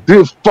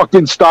just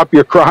fucking stop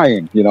your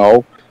crying, you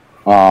know.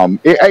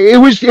 It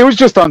was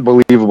just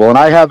unbelievable, and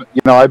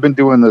I've been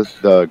doing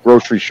the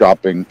grocery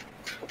shopping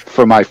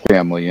for my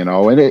family, you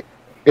know, and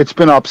it's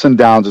been ups and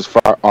downs as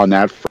far on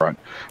that front.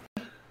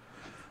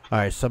 All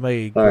right,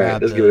 somebody All right,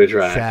 grab let's the give it a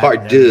try. chat Part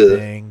and two.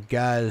 everything.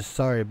 Guys,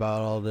 sorry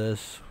about all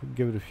this. We'll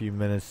give it a few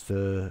minutes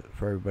for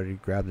everybody to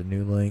grab the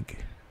new link.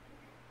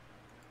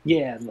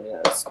 Yeah,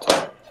 list.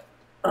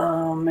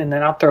 And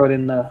then I'll throw it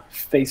in the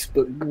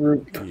Facebook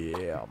group.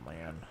 Yeah,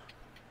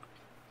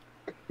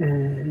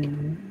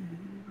 man.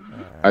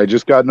 I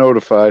just got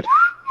notified.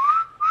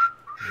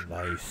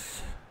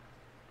 Nice.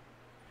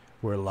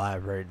 We're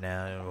live right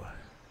now.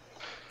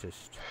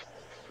 Just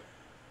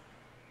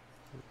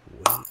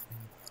wait.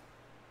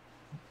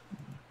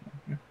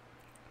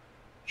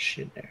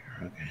 Shit there.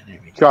 Okay, there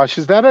we go. Josh,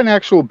 is that an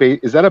actual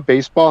is that a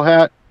baseball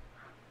hat?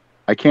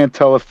 I can't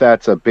tell if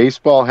that's a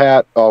baseball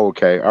hat. Oh,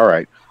 okay, all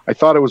right. I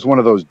thought it was one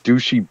of those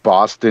douchey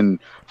Boston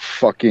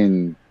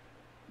fucking,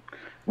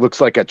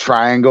 looks like a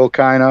triangle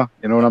kind of.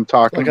 You know what I'm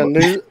talking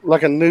about?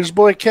 Like a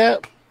newsboy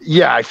cap.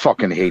 Yeah, I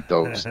fucking hate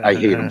those. I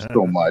hate them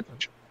so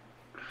much.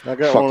 I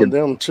got one Fucking- of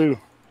them too.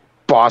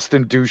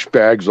 Boston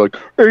douchebags like,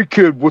 hey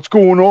kid, what's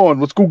going on?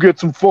 Let's go get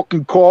some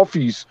fucking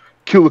coffees.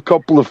 Kill a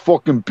couple of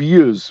fucking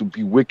beers. It'll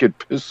be wicked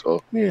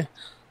pisser.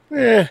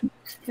 Yeah.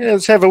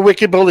 Let's have a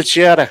wicked bullet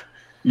shatter.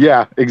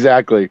 Yeah,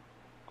 exactly.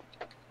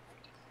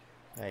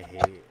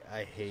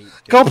 I hate.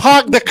 Go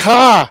park the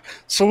car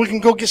so we can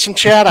go get some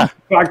chatter.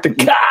 Like the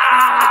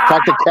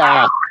Talk to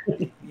Cal.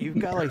 You've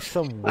got like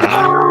some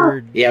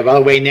weird. Yeah, by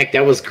the way, Nick,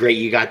 that was great.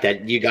 You got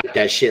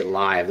that shit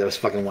live. That was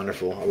fucking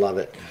wonderful. I love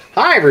it.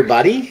 Hi,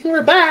 everybody.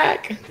 We're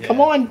back.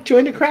 Come on,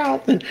 join the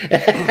crowd.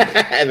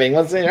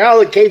 Everyone's in. Oh,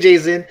 look,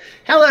 KJ's in.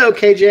 Hello,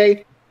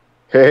 KJ.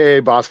 Hey,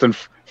 Boston,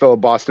 fellow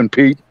Boston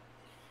Pete.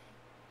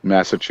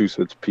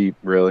 Massachusetts Pete,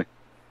 really?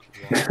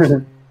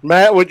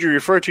 Matt, would you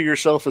refer to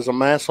yourself as a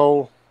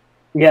masshole?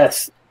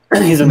 Yes,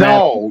 he's a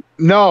man.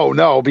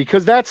 No,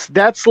 because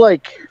that's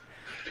like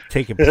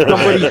Taking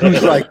somebody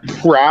who's like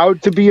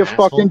proud to be a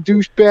fucking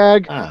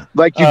douchebag. Ah.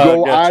 Like you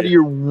go gotcha. out of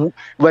your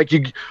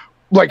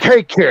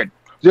hey kid,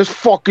 this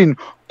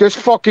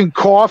fucking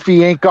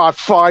coffee ain't got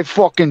 5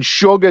 fucking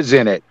sugars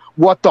in it.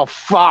 What the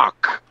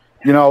fuck?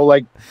 You know,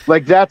 like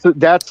that's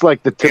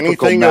like the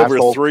typical Anything over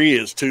masshole. 3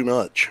 is too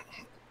much.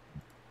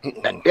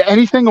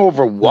 Anything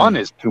over 1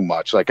 is too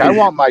much. Like I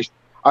want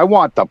I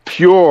want the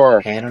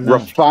pure, I don't know.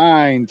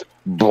 refined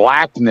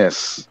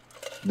blackness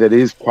that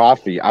is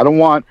coffee. I don't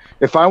want.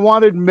 If I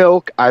wanted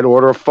milk, I'd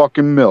order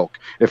fucking milk.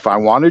 If I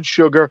wanted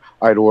sugar,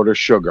 I'd order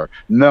sugar.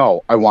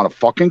 No, I want a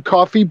fucking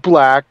coffee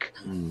black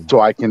so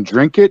I can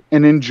drink it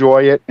and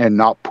enjoy it and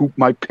not poop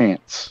my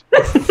pants.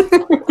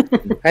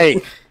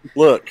 Hey,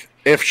 look,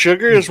 if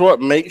sugar is what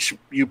makes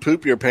you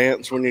poop your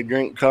pants when you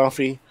drink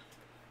coffee,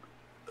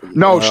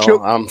 No,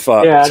 well, I'm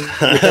fucked. Yeah,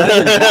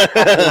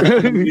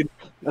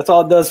 that's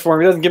all it does for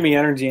me. It doesn't give me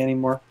energy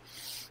anymore.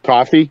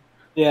 coffee.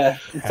 Yeah.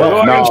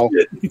 No.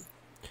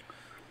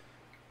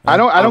 I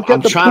don't get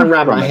I'm the trying to poop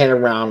wrap from my it. head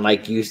around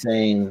like you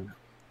saying,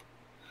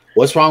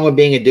 what's wrong with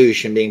being a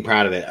douche and being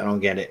proud of it? I don't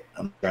get it.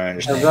 I'm trying to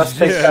understand. Russ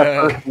takes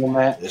that personal,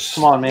 Matt.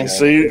 Come on, man.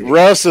 See,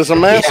 Russ is a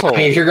Yeah, asshole. I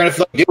mean, if you're gonna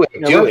do it,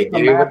 Yeah, do Russ it, is a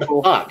dude. What the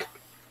asshole. fuck?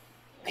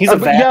 He's a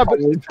Yeah, bad.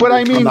 but I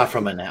I'm mean, not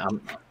from a now.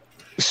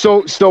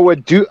 so a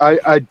douche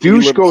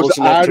You goes close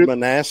enough out to of.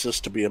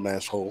 Manassas to be an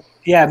asshole.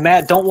 Yeah,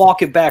 Matt, don't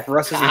walk it back.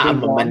 Russ is a I'm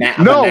big a one.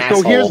 No,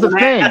 so here's the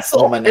thing.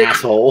 I'm an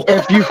asshole.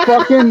 If you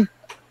fucking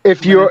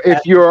if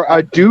you're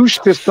a douche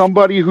to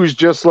somebody who's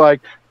just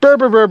like burr,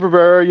 burr, burr, burr,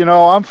 burr, you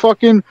know,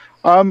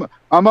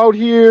 I'm out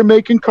here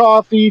making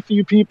coffee for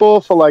you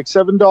people for like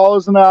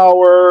 $7 an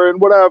hour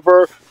and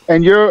whatever,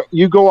 and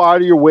you go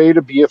out of your way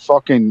to be a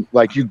fucking,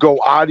 like, you go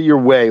out of your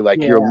way, like,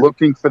 you're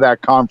looking for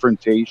that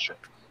confrontation.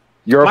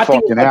 You're a thing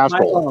is, fucking like,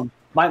 asshole.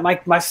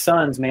 My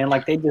sons, man,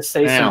 like they just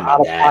say some Yeah, out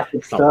of Dad, pocket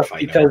it's not what stuff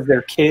I know. because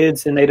they're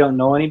kids and they don't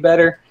know any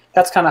better.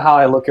 That's kind of how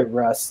I look at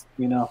Russ,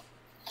 you know.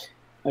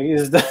 Like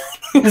he's the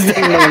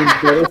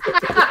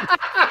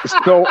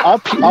So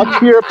up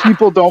here,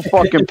 people don't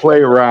fucking play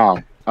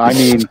around. I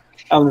mean,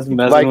 I'm just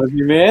messing Like- with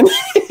you, man.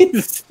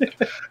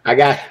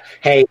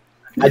 Hey,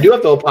 I do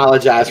have to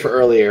apologize for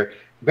earlier.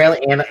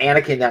 Apparently,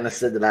 Anna came down and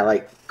said that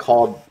I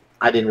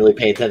I didn't really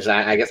pay attention.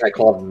 I guess I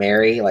called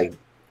Mary, like,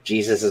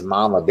 Jesus'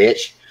 mom, a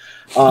bitch.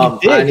 You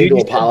did, I need dude.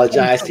 to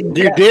apologize to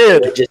You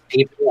did. just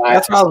people.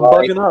 That's why I was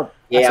sorry. bugging up.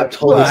 Yeah, I'm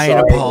totally I ain't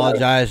sorry.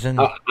 apologizing.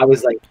 I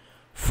was like,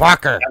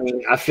 Fucker. I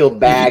mean, I feel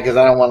bad because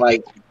I don't want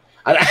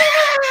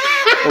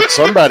Well,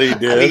 somebody I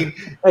did. mean,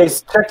 Hey,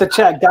 check the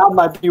chat. God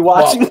might be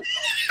watching.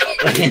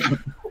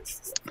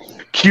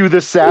 cue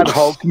the sad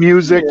Hulk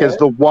music as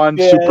the one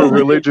super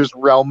religious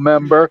realm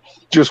member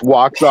just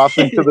walks off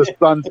into the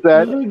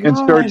sunset in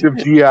search of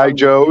G.I.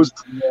 Joes.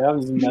 Yeah,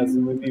 I'm just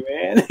messing with you,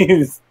 man.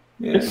 He's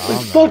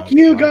fuck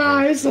you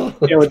guys.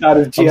 without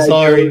his I'm GI Joe.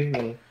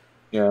 sorry.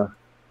 Yeah.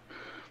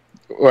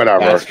 Whatever.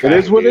 That's It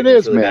trash, is what dude. it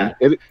is, It's really man.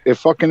 It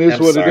fucking is I'm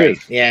what sorry. it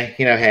is. Yeah,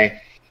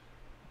 hey.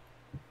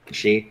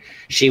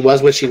 She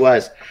was what she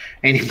was.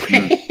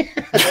 Anyway.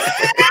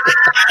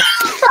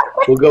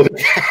 We'll go with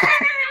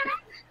that.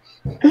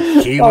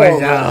 She was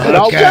a And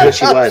I'll hooker. What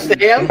she was.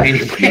 Anyway.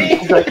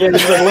 He's like, let me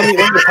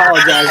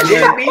apologize. I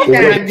didn't mean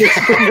that.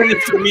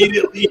 Just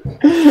immediately.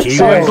 She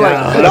Sounds was like,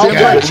 a and I'll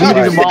hooker. start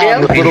leading them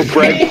on with little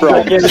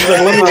breadcrumbs. Again, he's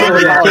like, let me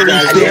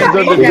apologize. Stands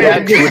under the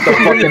desk with the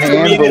fucking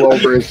anvil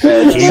over his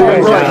head. She was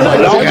a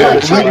And I'll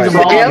start hooker. leading them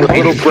on with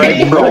little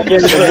breadcrumbs.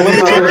 Again, he's like, let me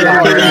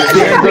apologize.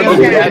 Stands under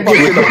the desk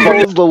with the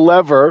pulls the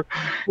lever.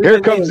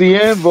 Here comes the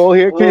anvil.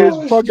 Here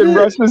comes fucking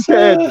Russ's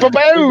head.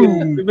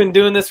 Ba-boom! We've been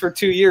doing this for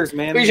 2 years,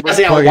 man. We should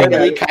say I'm a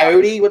Wile E.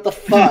 Coyote. What the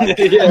fuck?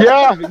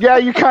 Yeah,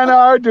 you kind of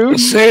are, dude.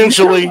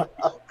 Essentially.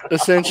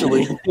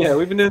 Yeah,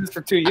 we've been doing this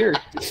for 2 years.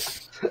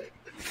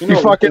 You He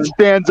know, fucking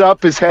stands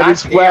up. His head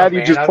is God flat. damn, He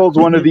man. just pulls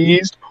one of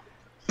these.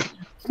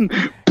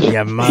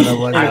 Your mother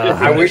was a I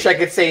hooker. wish I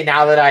could say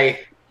now that I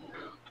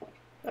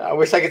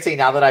wish I could say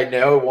now that I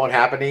know it won't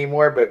happen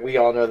anymore, but we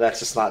all know that's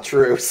just not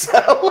true.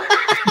 So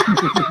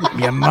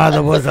Your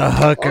mother was a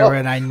hooker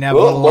and I never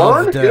well,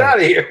 learn, loved get out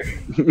her.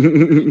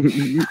 of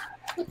here.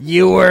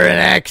 You were an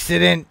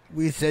accident.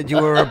 We said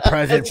you were a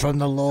present from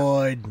the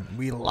Lord.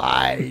 We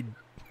lied.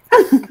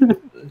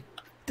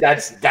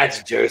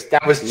 That's Joseph.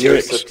 That was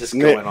Joseph just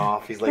going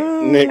off. He's like,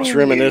 Nick's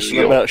reminiscing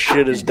you about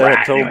shit his dad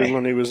rat, told anyway. him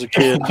when he was a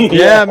kid.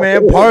 Yeah,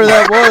 man. Part of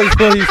that was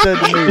what he said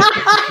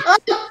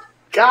to me.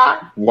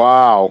 God,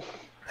 Wow.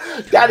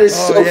 that is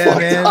Oh, so yeah, fucked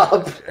man.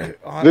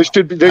 up. This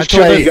should I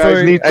told you you guys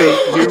story. need to.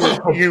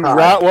 Hey, you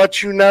write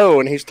what you know,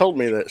 and he's told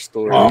me that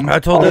story. I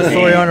told that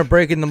story man. on a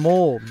Breaking the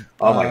Mold.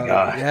 Oh, my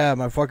God. Yeah,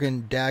 my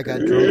fucking dad got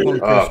drunk on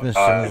Oh, Christmas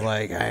God. and was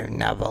like, "I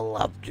never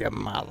loved your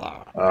mother."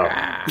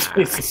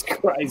 Jesus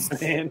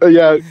Christ, man.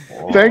 Yeah,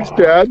 thanks,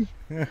 Dad.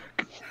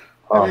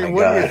 Oh I mean, my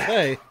what do you God,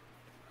 say?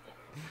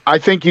 I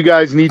think you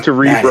guys need to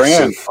that is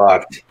so rebrand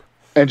fucked.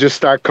 and just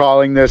start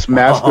calling this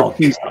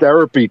Masterpiece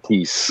Therapy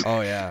Piece.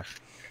 Oh yeah.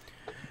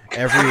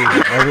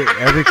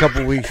 Every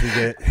couple weeks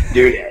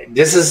Dude,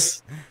 this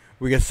is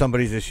we get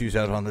somebody's issues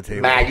out on the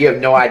table. Matt. You have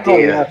no Oh,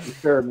 idea. yeah, for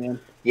sure, man.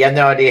 You have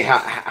no idea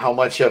how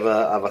much of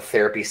a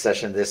therapy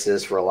session this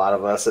is for a lot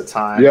of us at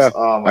times. Yeah,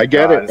 oh my I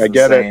get God, it. it's I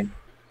get it. insane.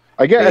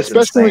 I get, It's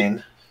especially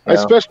insane. Yeah.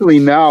 especially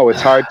now,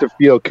 it's hard to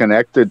feel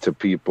connected to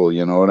people.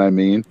 You know what I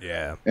mean?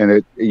 Yeah. And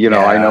it,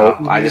 I know.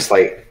 I just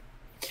like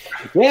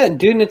Yeah,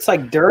 dude, and it's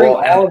like during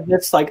Well, all of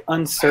this like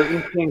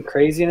uncertainty and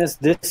craziness,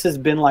 this has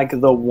been like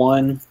the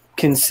one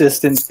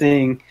consistent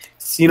thing.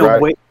 You know,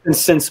 Right. waiting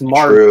since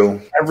March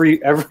True. every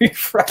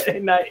Friday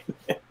night.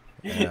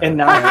 Yeah. And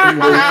now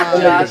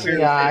Josh,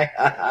 guy.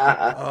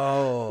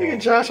 Oh. Look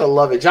at Josh. I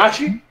love it. Josh,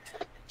 you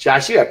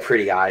have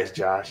pretty eyes,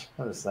 Josh.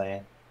 I'm just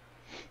saying.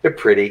 They're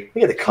pretty.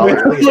 Look at the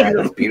color. Look at that.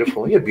 That's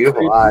beautiful. You have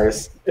beautiful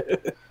eyes.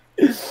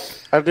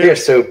 I They are do.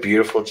 so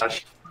beautiful,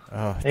 Josh.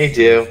 Oh, They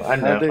do. I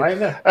know. do. I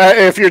know.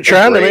 If you're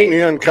trying to great. make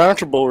me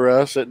uncomfortable,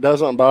 Russ, it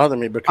doesn't bother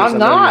me because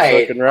I'm I know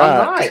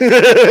not. you're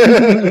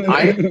fucking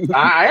I'm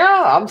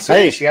right. I'm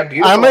serious. Hey, You have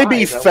beautiful I may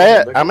be eyes.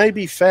 fat. I may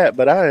be fat,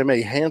 but I am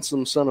a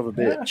handsome son of a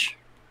bitch.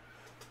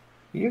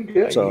 You're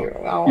good. So-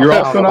 You're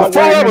also not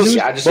Before I was,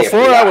 I just say before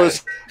pretty I eyes.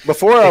 was,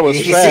 before I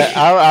was You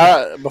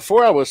fat, see?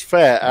 before I was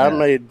fat, I Yeah.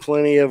 made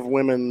plenty of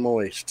women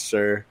moist,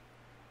 sir.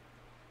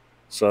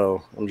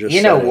 So I'm just.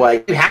 You know saying.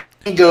 what? You had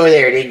to go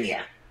there, didn't you?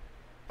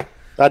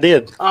 I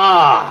did.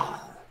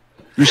 Ah.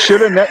 You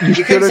should have. You You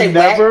should couldn't say have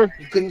never. wet.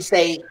 You couldn't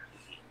say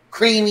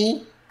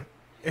creamy.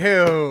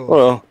 Ew.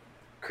 Well,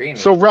 Creamy.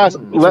 So Russ,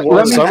 let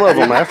me. some of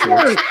them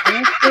afterwards.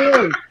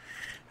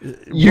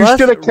 You Russ,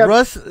 should have kept.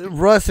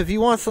 Russ, if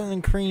you want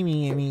something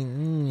creamy, I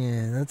mean,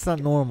 yeah, that's not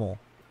normal.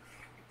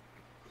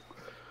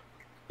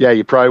 Yeah,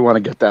 you probably want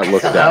to get that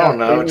looked I at. don't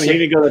know. you need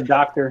to go to the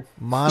doctor.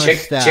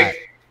 Monostat.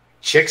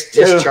 Chicks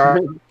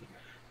discharge.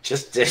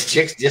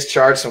 Chicks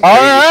discharge some All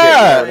crazy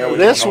right, shit. You know,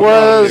 this going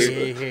on, was-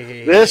 dude.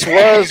 This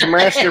was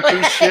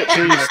Masterpiece Shit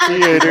Piece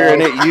Theater,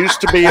 and it used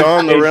to be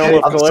on the Realm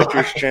of I'm sorry.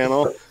 Collectors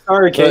channel.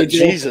 Sorry, But KJ.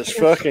 Jesus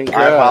fucking I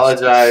Christ.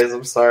 apologize.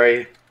 I'm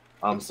sorry.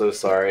 I'm so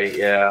sorry.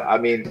 Yeah, I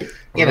mean, you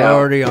We're know,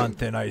 already on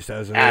thin ice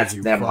as it that's is.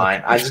 You never fuck.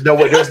 mind. I just know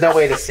there's no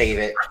way to save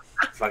it.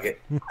 Fuck it.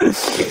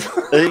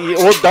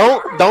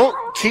 Well, don't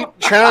keep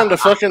trying to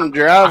fucking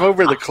drive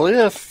over the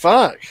cliff.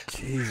 Fuck.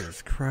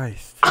 Jesus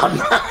Christ. I'm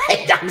not.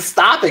 I'm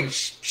stopping.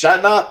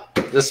 Shutting up.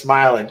 Just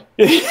smiling.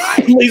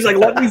 He's like,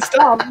 let me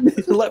stop.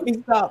 Let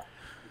me stop.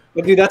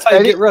 But dude, that's how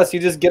you get Russ. You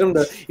just get him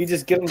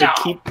to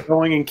keep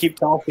going and keep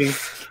talking.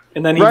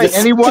 And then he Right, just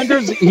and he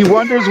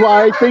wonders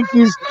why I think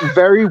he's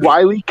very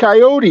Wile E.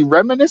 Coyote,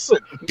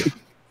 reminiscent.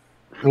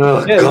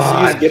 Oh, yeah,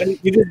 God.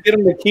 you just get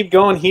him to keep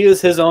going. He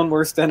is his own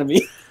worst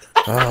enemy.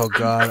 Oh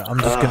God, I'm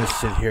just gonna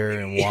sit here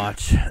and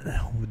watch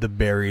the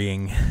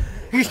burying.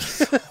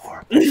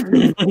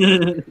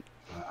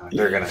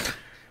 They're gonna.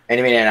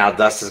 Any minute now,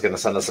 Dust is gonna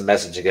send us a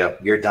message and go,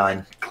 "You're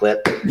done."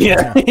 Clip.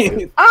 Yeah.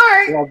 All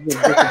right.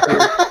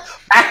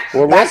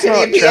 Well, Back let's to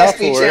not the try PSP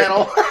for it.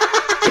 channel.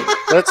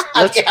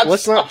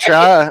 Let's not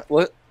try.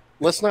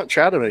 Let's not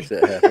try to make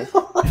that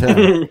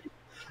happen.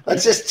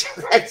 Let's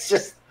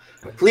just.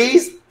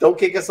 Please don't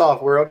kick us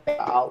off. We're okay.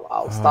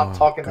 I'll stop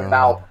talking God.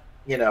 about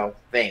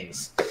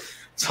things.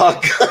 It's all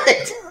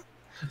good.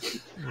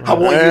 I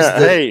won't use the.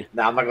 Hey,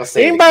 No, I'm not gonna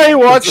say. it anybody again.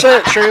 watch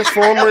that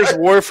Transformers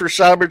War for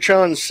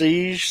Cybertron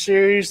Siege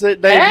series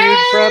that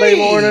debuted Friday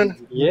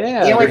morning?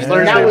 Yeah. You know what?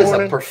 Yeah. That was a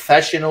Morning.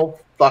 professional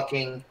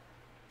fucking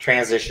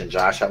transition,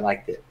 Josh. I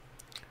liked it.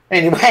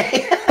 Anyway,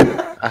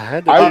 I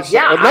had to. I- do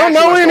yeah, something. I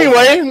actually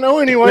watched No,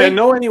 anyway. Yeah,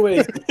 no,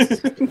 anyway.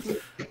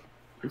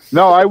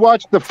 No, I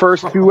watched the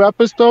first 2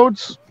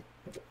 episodes.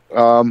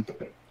 You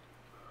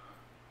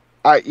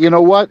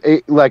know what?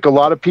 Like a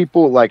lot of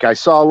people, like I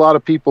saw a lot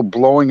of people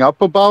blowing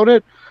up about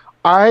it.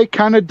 I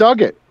kind of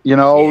dug it. You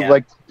know, Yeah.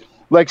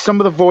 like some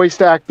of the voice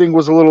acting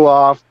was a little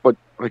off, but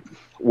like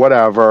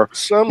whatever.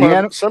 Some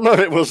Yeah. of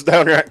it was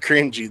downright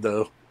cringy,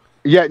 though.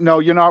 Yeah, no,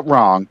 you're not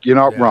wrong. You're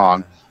not Yeah.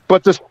 wrong.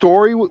 But the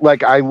story,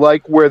 like I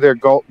like where they're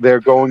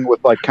going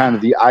with like kind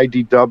of the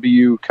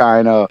IDW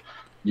kind of,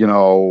 you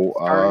know,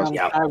 on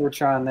yeah.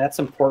 Cybertron, that's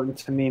important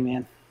to me,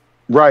 man.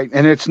 right.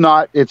 And it's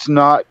not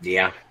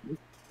yeah,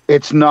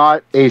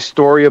 a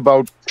story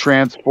about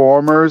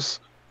Transformers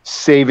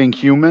saving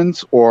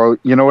humans, or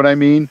you know what I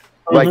mean?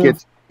 Like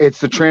Mhm. it's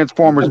the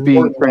Transformers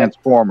being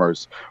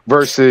Transformers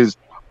versus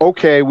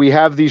okay, we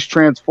have these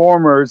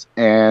Transformers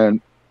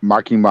and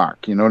Marky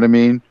Mark. You know what I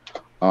mean?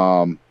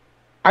 I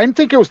didn't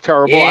think it was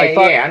terrible. yeah, I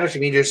thought I know what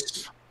you mean.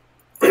 Just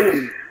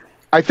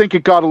I think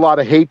it got a lot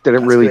of hate that it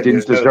That's really good.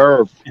 didn't There's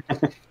deserve.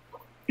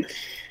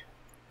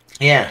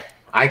 yeah,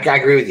 I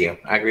agree with you.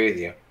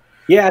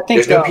 Yeah, I think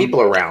There's no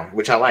people around,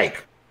 which I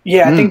like.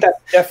 Yeah, I think that's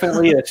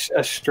definitely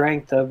a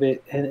strength of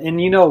it.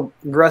 And you know,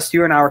 Russ,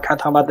 you and I were kind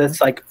of talking about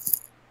this. Like,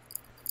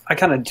 I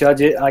kind of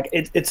judge it like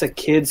it's a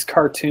kid's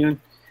cartoon,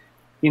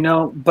 you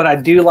know. But I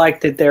do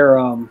like that they're.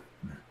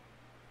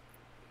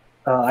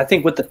 I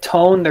think with the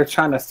tone, they're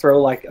trying to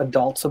throw like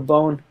adults a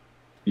bone.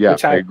 Yeah,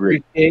 which I agree.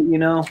 appreciate, you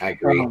know, I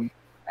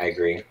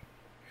agree.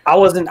 I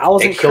wasn't.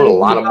 They killed a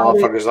lot of crazy about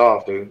it. motherfuckers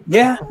off, dude.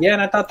 Yeah,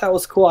 and I thought that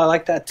was cool. I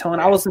like that tone.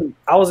 I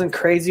wasn't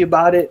crazy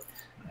about it.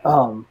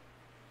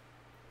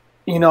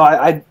 You know,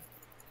 I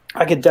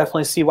could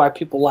definitely see why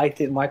people liked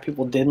it and why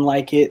people didn't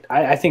like it.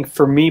 I think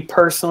for me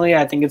personally,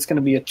 I think it's going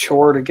to be a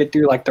chore to get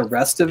through like the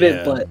rest of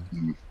it. Yeah.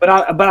 But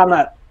I'm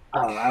not.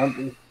 I don't know.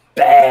 I'm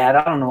bad.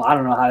 I don't know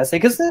how to say,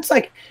 because it's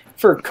like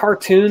for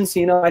cartoons,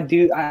 you know,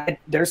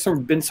 there's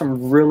been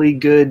some really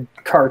good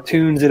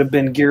cartoons that have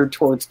been geared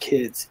towards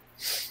kids.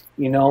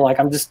 You know, like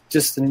I'm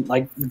just in,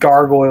 like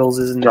Gargoyles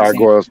is an example.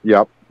 Gargoyles.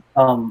 Yep.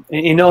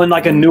 And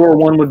like a newer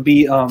one would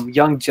be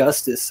Young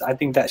Justice. I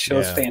think that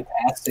show's Yeah.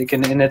 fantastic,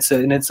 and it's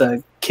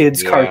a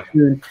kids Yeah.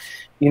 cartoon.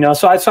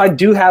 So I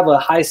do have a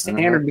high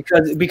standard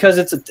because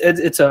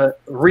it's a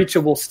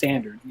reachable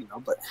standard.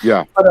 But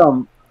Yeah.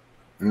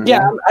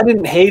 yeah, I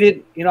didn't hate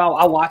it.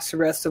 I watched the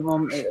rest of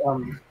them.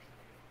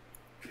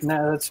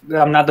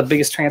 I'm not the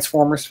biggest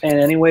Transformers fan,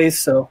 anyways,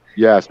 so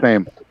Yeah,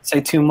 same.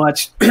 say too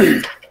much.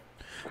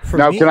 For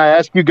Now, me, can I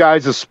ask you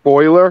guys a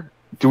spoiler?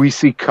 Do we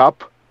see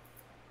Cup?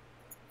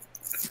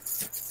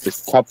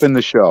 Is Cup in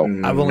the show? I've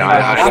only No,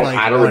 watched I don't- like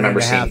I don't one remember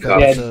and a seeing half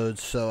Cup.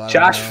 episodes, so I don't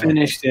Josh know.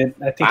 finished it.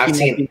 I think I've he might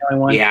seen- be the only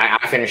one. Yeah,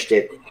 I finished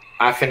it.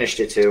 I finished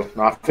it too.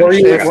 No, I Were finished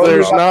you- it. If I got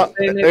there's it. not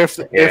Yeah.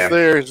 if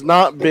there's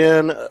not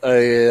been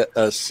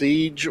a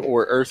Siege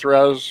or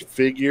Earthrise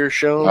figure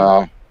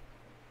shown,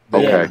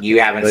 Okay. You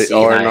haven't they seen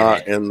are that not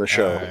yet. in the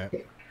show.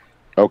 Alright.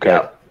 Okay.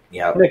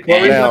 Yep. Nick,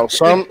 what were you- Now,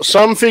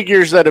 some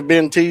figures that have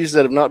been teased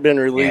that have not been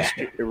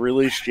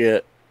released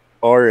yet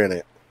are in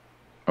it,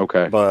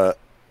 Okay. but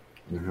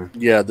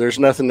yeah, there's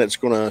nothing that's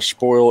going to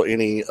spoil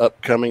any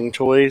upcoming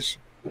toys,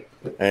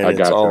 and I it's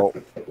gotcha. all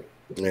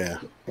yeah.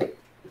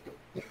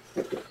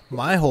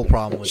 My whole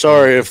problem with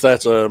Sorry if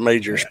that's a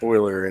major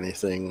spoiler or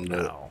anything. But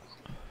No.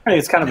 I think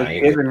it's kind of No, a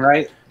you're given,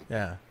 right?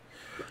 Yeah.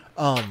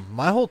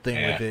 My whole thing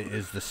Yeah. with it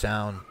is the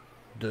sound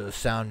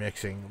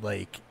mixing.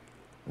 Like,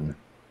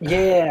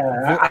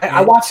 Yeah,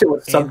 I watched it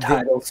with and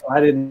subtitles, so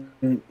I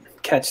didn't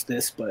catch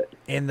this, but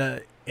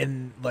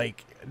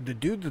like the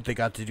dude that they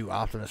got to do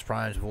Optimus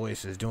Prime's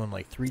voice is doing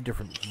like 3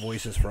 different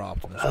voices for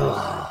Optimus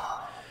Prime.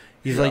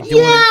 He's like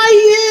doing, Yeah, he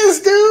is,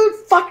 dude.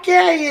 Fuck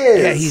yeah, he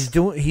is. yeah,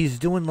 he's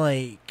doing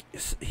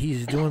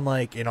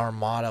like an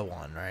Armada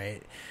one,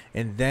 right?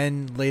 And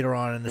then later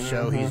on in the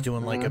show, he's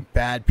doing like a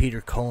bad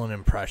Peter Cullen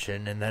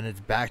impression, and then it's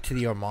back to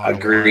the Armada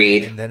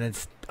Agreed. one, and then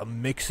it's a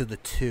mix of the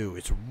two.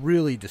 It's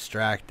really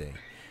distracting.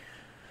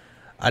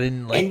 I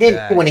didn't like And then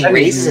that. when he I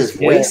raises his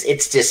didn't- voice,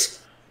 it's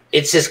just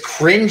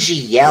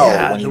cringy yell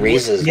Yeah, when he the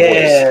raises his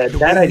yeah, voice.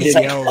 that I It's It's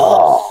did. like, yells.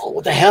 oh,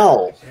 what the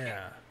hell? Yeah.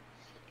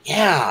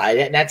 Yeah,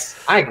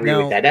 I agree Now,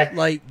 with that. That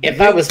like, if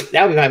that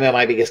would be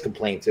my biggest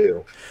complaint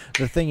too.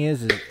 the thing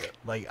is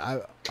like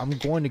I'm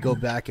going to go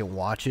back and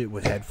watch it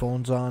with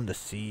headphones on to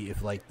see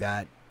if like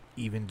that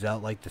evens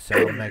out like the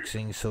sound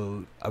mixing.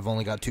 So I've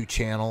only got 2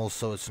 channels,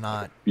 so it's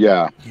not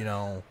Yeah.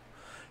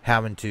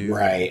 having to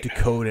Right.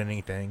 decode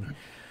anything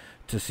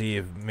to see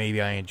if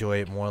maybe I enjoy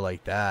it more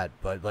like that.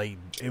 But like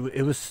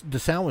it was the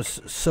sound was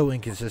so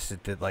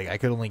inconsistent that like I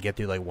could only get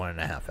through like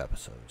 1.5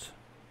 episodes.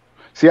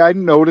 See, I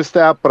noticed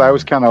that, but I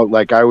was kind of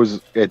like, it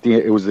was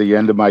the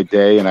end of my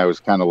day, and I was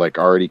kind of like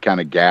already kind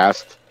of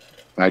gassed,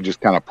 and I just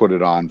kind of put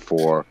it on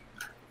for,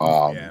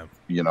 Yeah.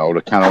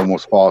 to kind of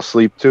almost fall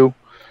asleep to,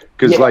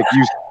 because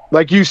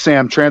like you,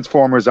 Sam,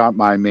 Transformers aren't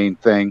my main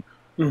thing.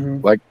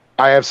 Mhm. Like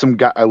I have some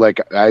guy,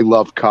 I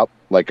love Cup,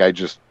 like I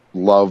just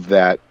love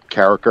that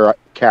character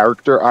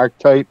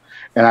archetype,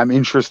 and I'm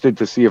interested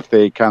to see if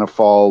they kind of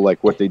follow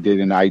like what they did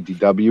in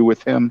IDW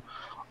with him.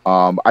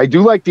 I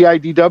do like the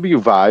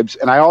IDW vibes,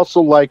 and I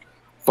also like,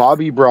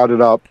 Bobby brought it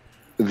up,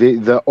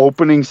 the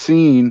opening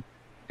scene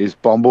is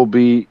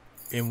Bumblebee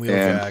In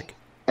Wheeljack.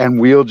 and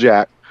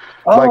Wheeljack.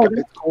 Oh, Like-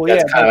 that's cool.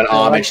 That's Yeah, kind of an that's,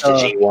 homage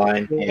like, to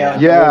G1. yeah.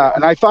 Yeah,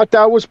 and I thought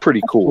that was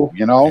pretty cool,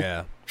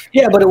 Yeah.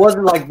 Yeah, but it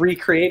wasn't like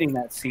recreating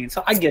that scene,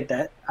 so I get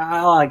that.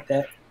 I like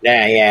that.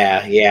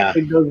 Yeah.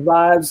 Like those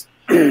vibes.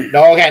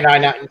 No, okay,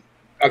 no.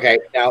 Okay,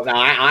 now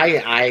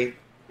I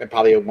am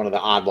probably one of the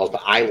oddballs,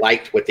 but I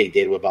liked what they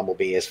did with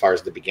Bumblebee as far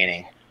as the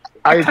beginning.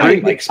 I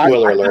agree. Like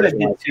spoiler I alert.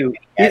 kinda did too.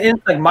 And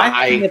it's like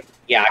my thing is,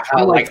 Yeah, I kind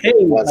I'm of like, liked hey, it.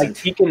 It like wasn't.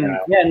 he can, you know,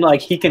 and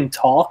like he can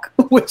talk,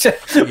 which I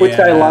Yeah.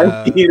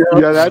 like,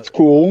 Yeah, that's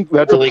cool.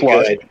 That's really a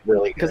plus. good,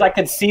 really good. because I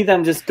could see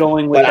them just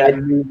going with But that I-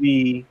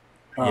 movie.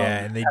 Yeah,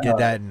 and they did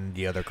that in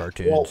the other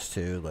cartoons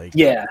too. Like,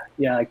 Yeah,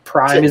 like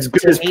Prime, as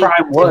good To as me- Prime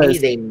to me, was.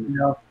 they You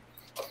know?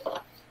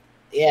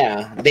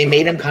 they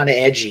made him kind of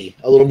edgy,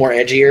 a little more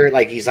edgier.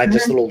 Like he's like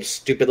this little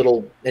stupid,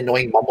 little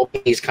annoying Bumblebee.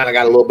 He's kind of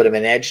got a little bit of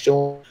an edge to him.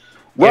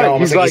 You Right, know,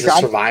 almost he's like he's a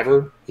like,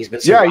 survivor. He's been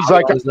Yeah, he's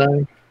like- on his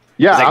own.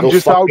 Yeah, He's like, I'm "Go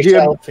just fuck out here.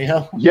 yourself," you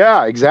know?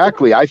 Yeah,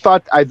 exactly. I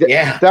thought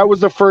Yeah. that was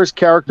the first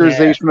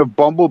characterization of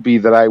Bumblebee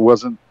that I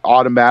wasn't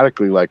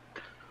automatically like,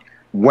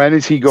 when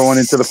is he going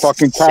into the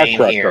fucking cat Same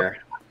cracker? here.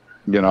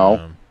 You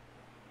know?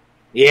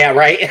 Yeah,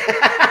 right.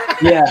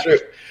 Yeah. True.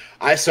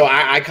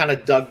 I kind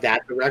of dug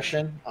that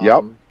direction.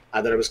 Yep.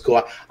 I thought it was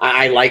cool.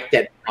 I like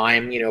that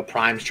Prime.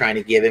 Prime's trying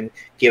to give him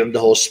the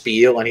whole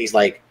spiel, and he's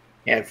like,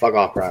 "Yeah, fuck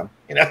off, Prime."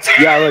 Yeah,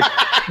 like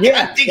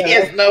I think he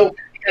has no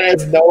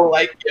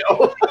like,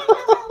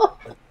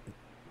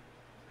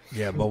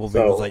 yeah, Bumblebee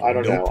So was like, I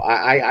don't nope. know.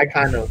 I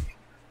kind of.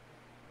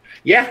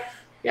 Yeah.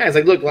 It's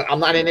like, look, I'm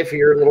not in it for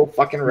your little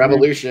fucking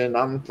revolution.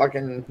 I'm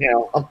fucking,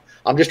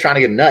 I'm just trying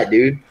to get a nut,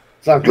 dude.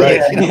 It's not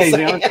good. Yeah, You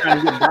know what I'm I'm trying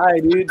to get by,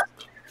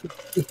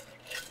 dude.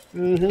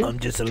 saying? I'm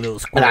just a little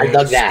And I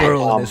dug that,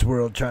 squirrel in this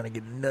world trying to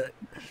get a nut.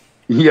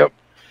 yep.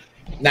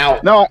 Now,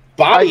 No,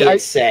 Bobby I-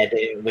 had said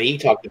when he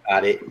talked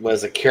about it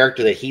was a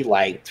character that he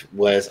liked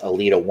was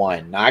Alita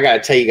 1. Now I got to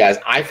tell you guys,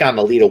 I found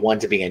Alita 1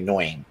 to be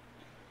annoying.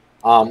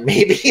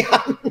 Maybe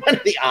I'm one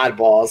of the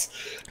oddballs,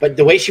 but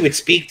the way she would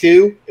speak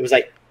to, it was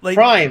like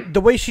Prime.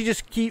 The way she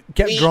just kept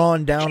We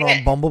drawing down on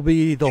can't.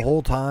 Bumblebee the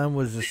whole time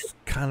was just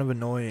kind of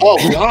annoying. Oh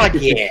God,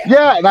 yeah.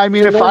 Yeah, and I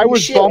mean, if I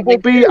was Shit,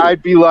 Bumblebee,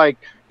 I'd be like,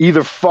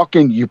 either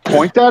fucking you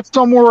point that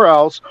somewhere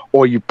else,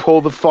 or you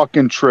pull the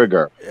fucking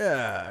trigger.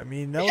 Yeah, I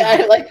mean, that was,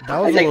 Yeah, like, that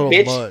was a like, little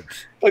bitch.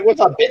 much. Like,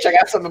 what's up, bitch? I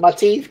got something in my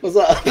teeth. What's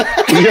up?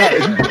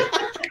 Yeah,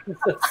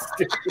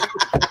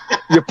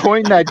 you're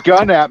pointing that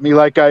gun at me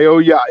like I owe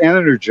you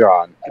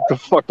Energon. Get the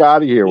fuck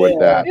out of here with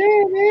that.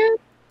 Yeah, man.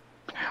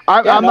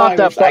 I'm not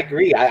that I far.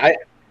 agree.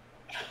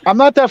 I'm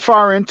not that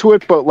far into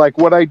it, but like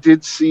what I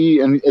did see,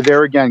 and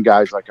there again,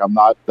 guys, like I'm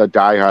not the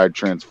diehard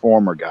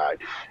Transformer guy.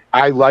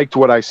 I liked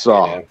what I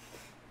saw. Yeah.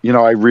 You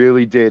know, I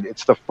really did.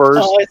 It's the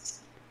first.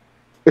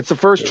 It's the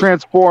first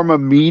Transformer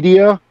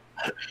media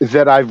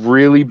that I've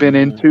really been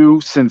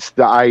into since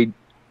the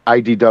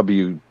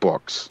IDW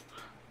books.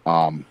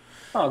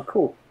 Oh,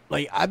 cool.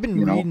 Like, I've been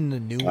reading the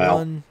new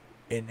one,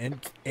 and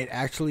it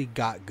actually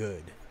got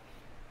good.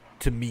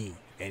 To me,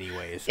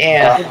 anyways.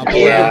 Yeah, Up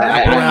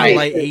yeah, around I-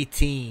 like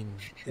 18.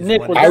 is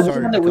Nick, when was it that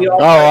started one to that we come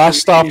all- out. Oh, I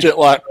stopped at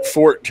like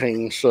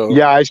 14. So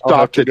Yeah, I I'll have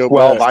stopped to at go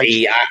 12. back.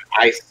 Yeah,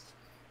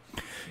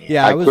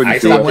 I I was couldn't the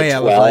do same it. way. I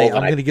was like, 12,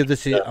 I'm and gonna give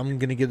this. I'm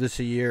gonna give this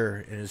a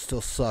year, and it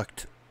still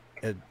sucked.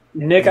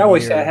 Nick, I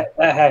wish Yeah.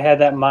 I had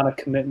that amount of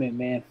commitment,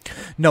 man.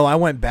 No, I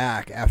went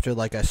back after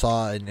like I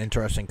saw an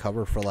interesting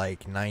cover for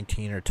like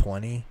 19 or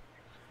 20,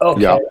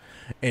 Okay. Yeah.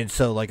 and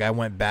so like I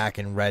went back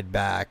and read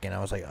back, and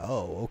I was like,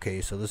 oh,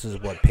 okay, so this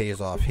is what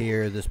pays off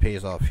here. This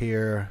pays off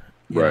here.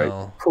 You Right.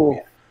 know?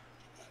 Cool.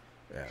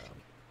 Yeah.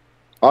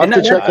 I'll have And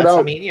to that- check it I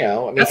out.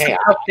 mean, That's hey, the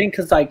tough thing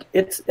because like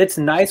it's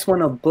nice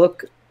when a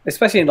book,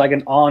 especially like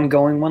an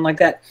ongoing one like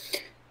that,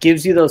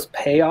 gives you those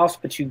payoffs,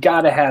 but you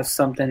got to have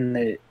something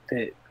that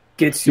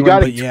gets you. You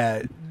gotta- But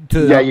yeah,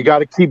 to, Yeah, you got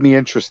to keep me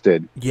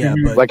interested. yeah,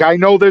 Mhm. but Like I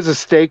know there's a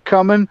steak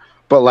coming,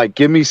 but like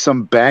give me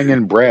some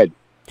banging bread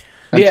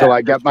until Yeah,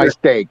 I get my sure,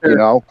 steak. sure. You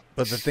know.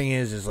 But the thing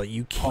is like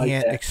you I like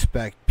can't that.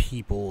 expect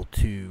people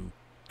to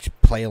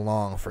play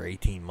along for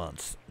 18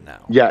 months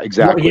now. Yeah,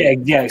 exactly.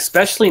 Yeah,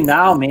 especially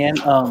now, man.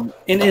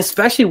 And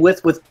especially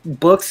with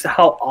books,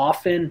 how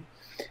often,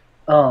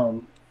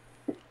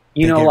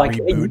 They know, get like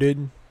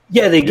rebooted.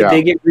 yeah, they Yeah.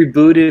 get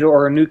rebooted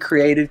or a new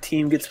creative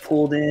team gets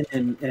pulled in,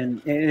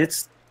 and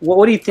it's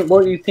what do you think?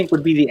 What do you think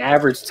would be the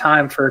average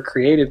time for a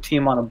creative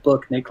team on a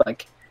book, Nick?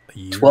 Like A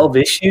year. 12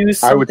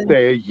 issues? I would something?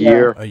 say a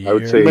year. A I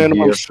would year. say a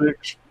Minimum year.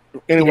 6,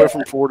 anywhere Yeah.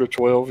 from 4 to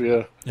 12.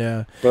 Yeah,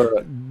 Yeah,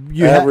 but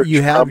you average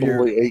you have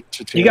probably your 8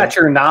 to 10. You got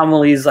your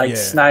anomalies like Yeah.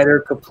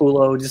 Snyder,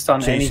 Capullo, just on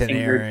Jason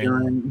anything you're Aaron.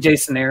 doing.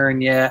 Jason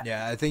Aaron, yeah.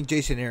 yeah. I think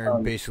Jason Aaron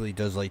Um, basically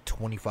does like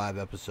 25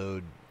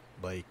 episode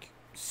like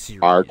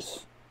series.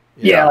 Arcs.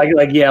 Yeah,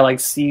 like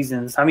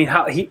seasons. I mean,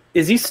 how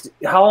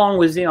long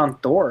was he on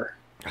Thor?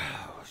 Oh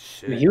I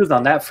shit. mean, he was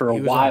on that for a He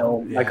was while.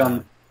 on- Like yeah.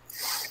 on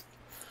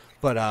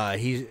But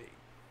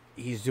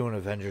he's doing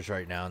Avengers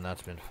right now, and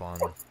that's been fun.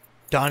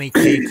 Donnie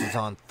Cates is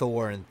on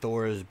Thor, and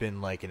Thor has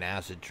been like an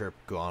acid trip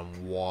gone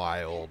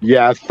wild.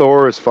 Yeah,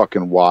 Thor is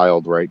fucking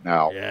wild right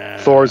now. Yeah.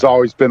 Thor's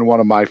always been one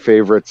of my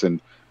favorites, and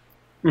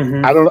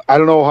Mhm. I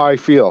don't know how I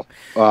feel.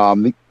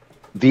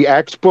 The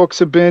X books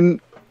have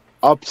been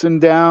ups and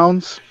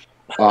downs.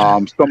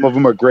 Some of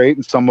them are great,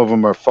 and some of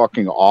them are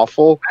fucking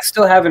awful. I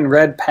still haven't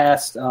read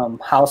past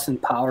House and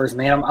Powers,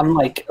 man. I'm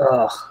like,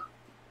 ugh.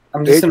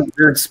 I'm just in a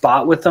weird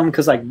spot with them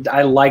because like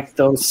I like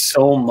those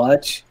so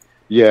much.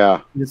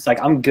 Yeah, It's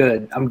like I'm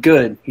good.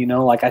 You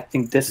know, like I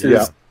think this is,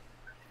 Yeah.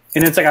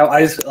 and it's like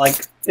I just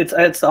like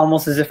it's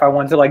almost as if I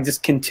want to like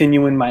just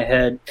continue in my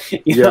head.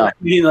 You know Yeah. what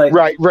I mean? Like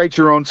write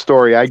your own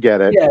story. I get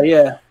it.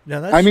 yeah.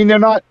 Now that's, I mean, they're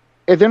not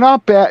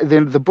bad.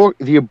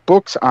 The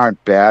books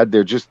aren't bad.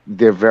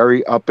 They're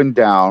very up and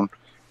down,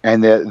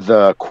 and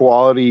the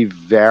quality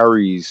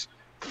varies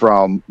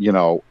from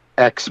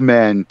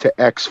X-Men to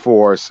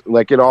X-Force,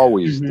 like it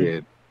always Mhm.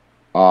 did.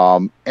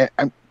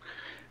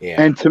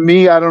 yeah. And to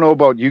me, I don't know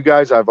about you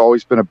guys, I've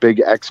always been a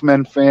big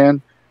X-Men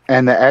fan,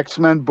 and the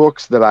X-Men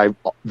books that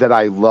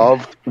I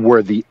loved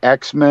were the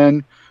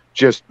X-Men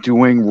just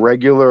doing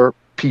regular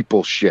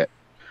people shit.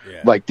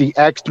 yeah. Like the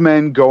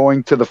X-Men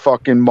going to the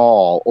fucking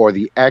mall, or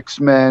the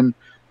X-Men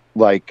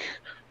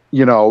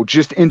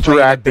just Playing a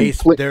interacting.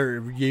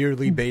 their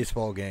yearly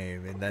baseball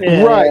game, and then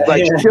Yeah. Right,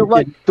 like yeah. shit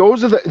like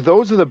those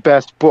are the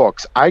best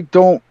books.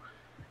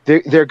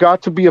 There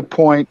got to be a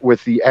point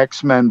with the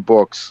X-Men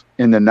books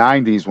in the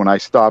 90s when I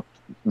stopped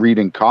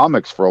reading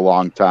comics for a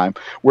long time,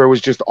 where it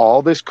was just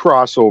all this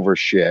crossover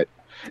shit.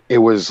 It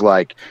was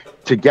like,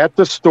 to get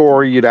the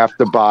story, you'd have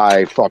to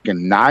buy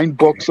fucking 9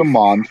 books a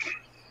month,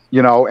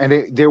 and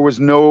it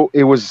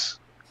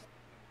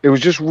was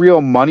just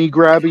real money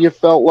grabby, it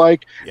felt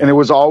like. Yeah. And it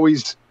was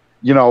always,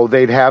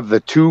 they'd have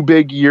the 2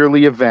 big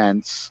yearly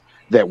events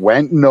that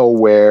went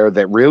nowhere,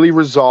 that really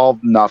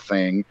resolved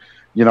nothing.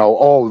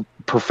 Oh,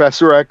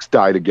 Professor X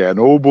died again.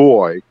 Oh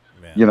boy.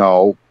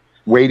 man.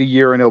 Wait a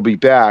year and he'll be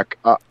back.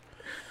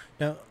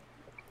 Now,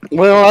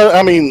 Well,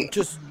 I mean,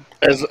 just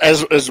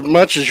as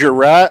much as you're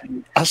right,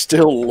 I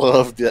still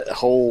love that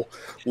whole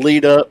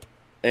lead up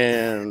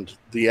and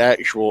the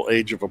actual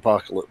Age of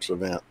Apocalypse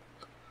event.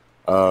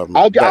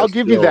 I'll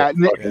give you that.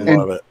 And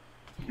love it.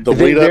 The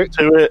lead up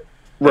to it,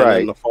 right?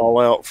 And the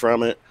fallout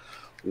from it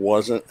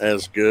wasn't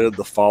as good.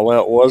 The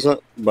fallout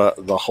wasn't,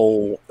 but the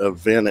whole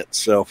event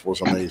itself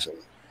was amazing.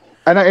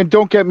 And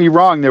don't get me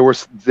wrong, there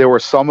were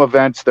some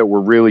events that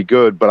were really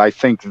good, but I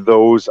think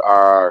those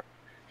are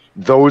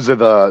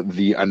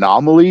the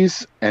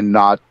anomalies and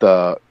not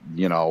the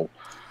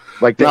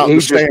like the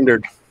Age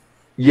standard.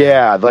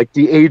 Yeah, like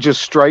the Age of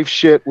Strife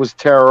shit was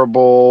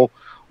terrible.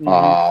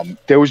 Mm-hmm.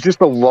 There was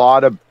just a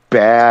lot of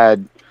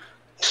bad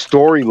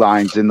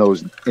storylines in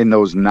those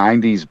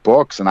 90s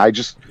books, and I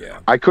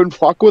couldn't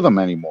fuck with them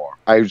anymore.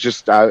 I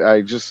just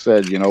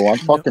said, I'm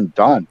fucking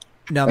done.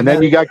 Now, and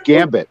then you got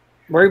Gambit.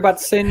 What are you about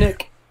to say,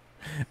 Nick?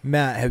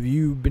 Matt, have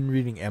you been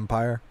reading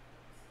Empire?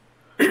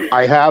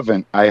 I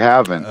haven't.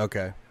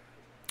 Okay.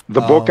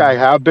 The book I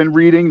have been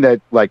reading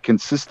that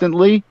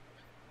consistently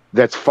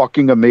that's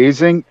fucking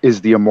amazing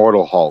is The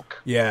Immortal Hulk.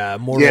 Yeah,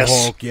 Immortal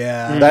Hulk,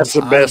 yeah. That's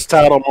the best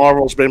title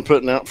Marvel's been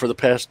putting out for the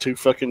past 2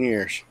 fucking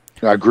years.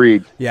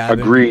 Agreed. Yeah,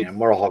 agreed.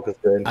 Immortal Hulk is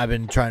good. I've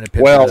been trying to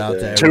pitch it out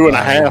to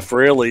 2.5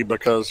 really,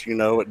 because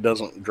it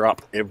doesn't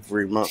drop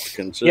every month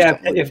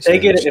consistently. Yeah, if they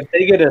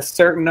get a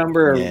certain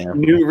number of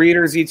new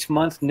readers each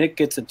month, Nick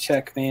gets a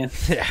check, man.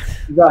 Yeah,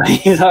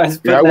 he's always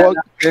well,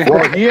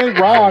 he ain't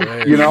wrong.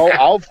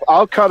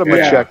 I'll cut him a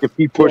check if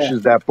he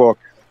pushes that book,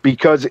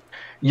 because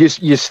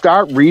you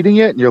start reading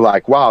it and you're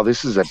like, wow,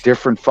 this is a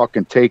different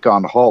fucking take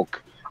on Hulk.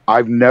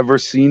 I've never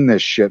seen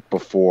this shit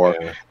before.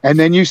 Yeah. And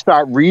then you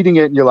start reading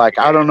it and you're like,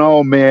 I don't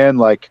know, man.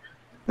 Like,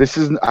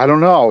 I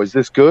don't know. Is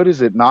this good?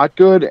 Is it not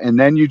good? And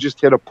then you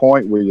just hit a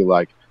point where you're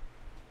like,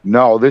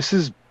 no, this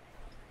is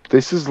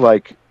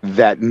like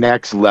that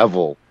next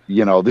level.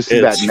 This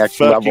is that next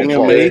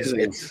level.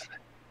 Amazing.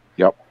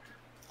 Yep.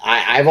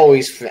 I've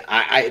always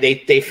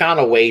they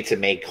found a way to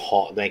make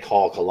Hulk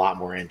a lot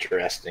more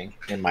interesting,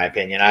 in my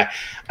opinion. I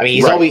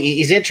mean,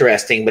 he's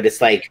interesting, but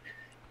it's like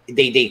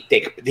they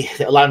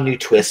a lot of new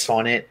twists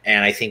on it,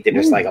 and I think that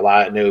there's like a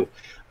lot of new,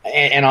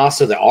 and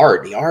also the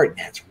art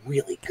that's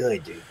really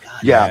good, dude.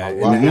 God, yeah,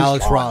 and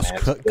Alex Ross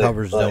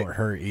covers don't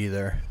hurt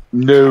either.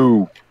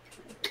 No,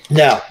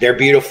 they're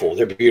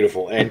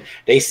beautiful. And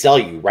they sell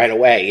you right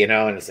away,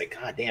 and it's like,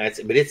 God damn,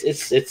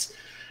 it's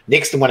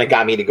Nick's the one that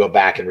got me to go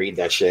back and read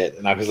that shit,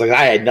 and I was like,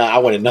 I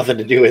wanted nothing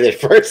to do with it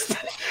first,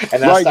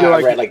 and that's how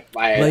I read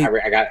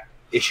I got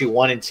issue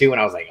 1 and 2, and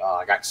I was like, oh,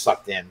 I got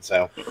sucked in.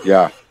 So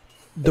yeah.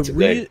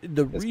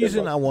 The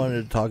reason I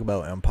wanted to talk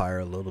about Empire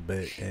a little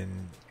bit,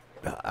 and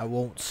I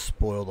won't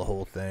spoil the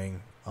whole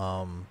thing.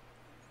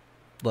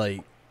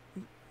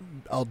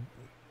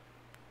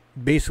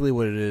 Basically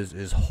what it is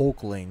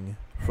Hulkling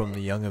from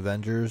the Young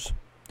Avengers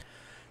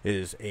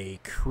is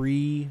a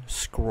Kree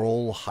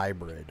Skrull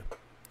hybrid.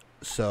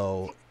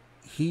 So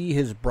he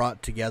has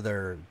brought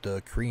together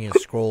the Kree and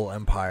Skrull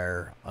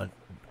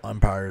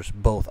empires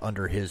both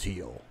under his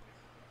heel.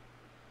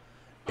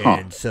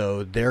 And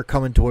so they're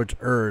coming towards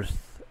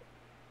Earth,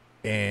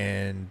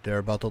 and they're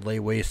about to lay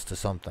waste to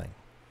something.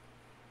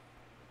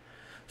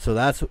 So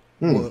that's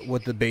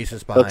what the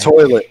basis behind a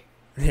toilet.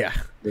 Yeah,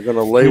 they're going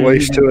to lay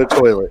waste to a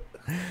toilet.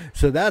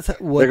 So that's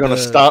what they're going to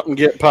stop and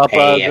get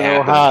Popeyes in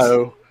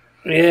Ohio.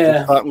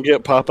 Yeah, stop and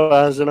get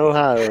Popeyes in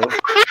Ohio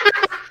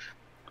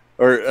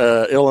or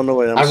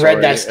Illinois. I've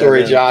read that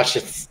story, Josh.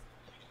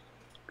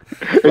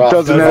 It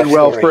doesn't end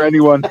well for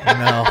anyone.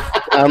 No.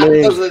 I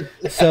mean,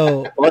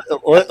 so let's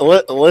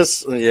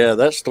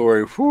that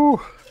story.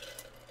 Whew.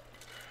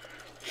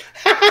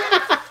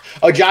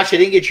 Oh, Josh, I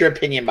didn't get your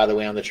opinion, by the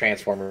way, on the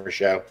Transformers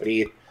show. What do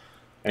you?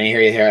 I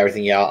didn't hear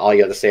everything all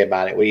you have to say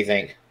about it. What do you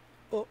think?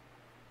 I'm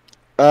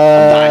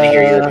dying to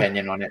hear your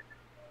opinion on it.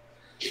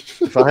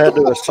 If I had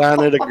to assign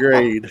it a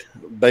grade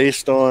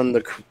based on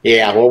the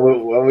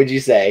what would you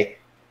say?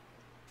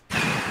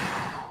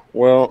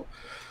 Well,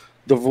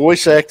 the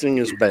voice acting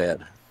is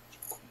bad.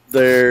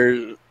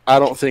 I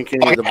don't think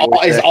any of the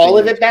voice is all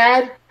of it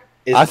bad?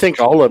 I think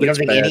all of it's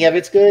bad. You don't think any of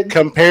it's good?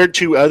 Compared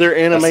to other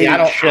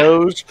animated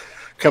shows,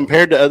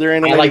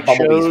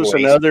 shows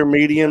and other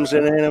mediums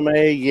in anime,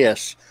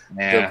 yes.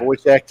 The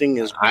voice acting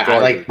is I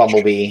like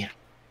Bumblebee.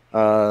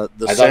 The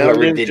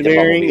sound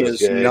engineering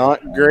is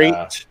not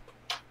great.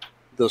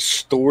 The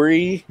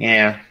story,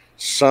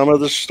 some of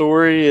the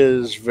story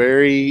is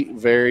very,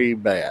 very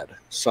bad.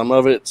 Some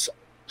of it's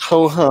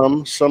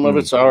ho-hum, some of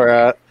it's all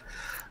right.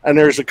 And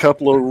there's a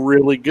couple of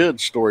really good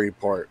story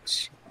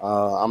parts.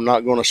 I'm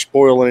not going to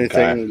spoil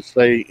anything and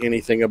say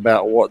anything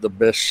about what the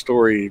best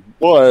story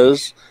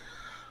was,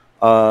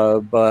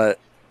 but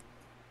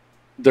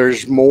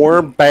there's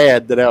more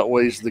bad that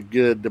outweighs the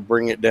good to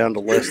bring it down to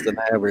less than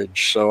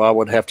average. So I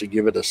would have to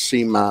give it a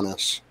C-.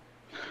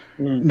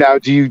 Now,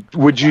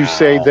 would you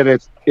say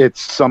that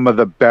it's some of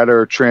the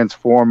better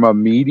Transformers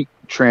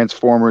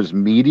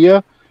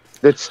media?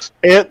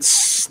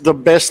 It's the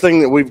best thing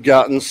that we've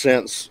gotten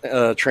since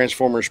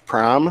Transformers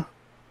Prime.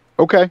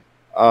 Okay.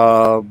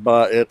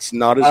 but it's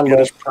not as I good love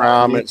as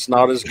Prime. Prime. It's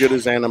not as good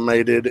as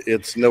Animated.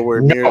 It's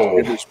nowhere near No.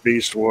 as good as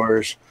Beast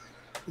Wars.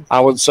 I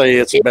would say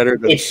it's better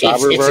than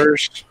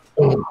Cyberverse,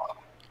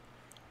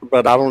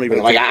 but I don't even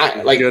Like, think it's I-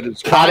 as like, good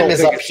as Prime I don't is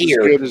think up it's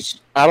here. As good as,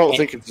 I don't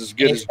think it's as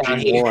good as It's down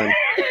here. G1.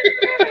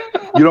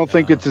 You don't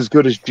think it's as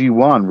good as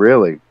G1,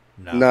 really?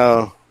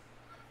 No.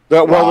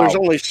 Well, Wow. there's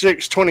only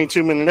 6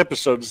 22-minute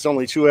episodes. It's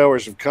only 2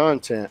 hours of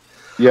content.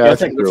 Yeah, I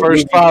that's think the true.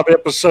 first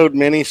 5-episode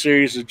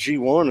miniseries of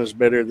G1 is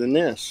better than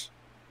this.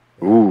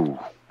 Ooh.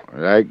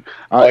 Right.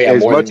 Oh, yeah,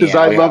 As more much than- as yeah,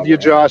 I oh, yeah, love you, yeah.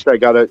 Josh, I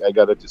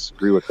gotta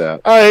disagree with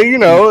that.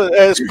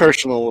 That's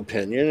personal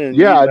opinion, and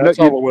Yeah, that's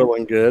no, all well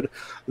and good.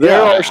 There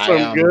Yeah, are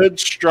some good,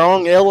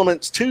 strong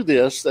elements to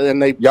this,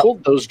 and they Yep.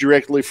 pulled those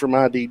directly from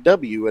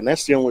IDW, and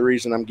that's the only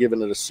reason I'm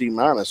giving it a C-,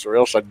 or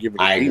else I'd give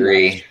it a I B-.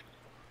 agree.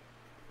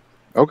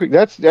 Okay,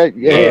 that's that.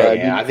 Yeah, Yeah, I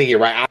mean, I think you're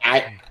right.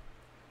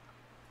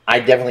 I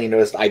definitely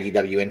noticed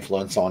IDW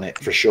influence on it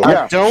for sure.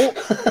 Yeah.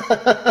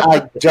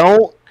 I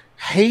don't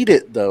hate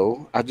it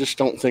though. I just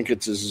don't think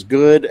it's as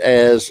good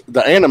as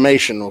the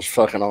animation was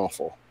fucking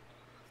awful.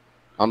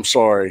 I'm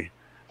sorry.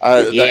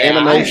 The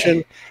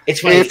animation.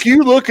 It's funny. If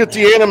you look at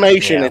the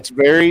animation, Yeah. it's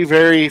very,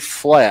 very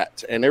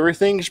flat, and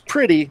everything's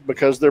pretty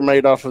because they're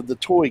made off of the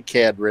toy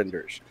CAD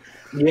renders.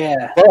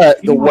 Yeah.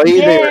 But the way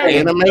they're Yeah.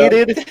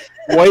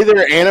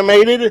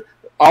 animated,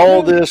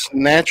 all this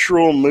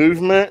natural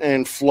movement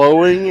and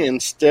flowing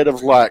instead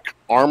of like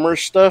armor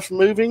stuff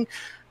moving,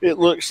 it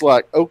looks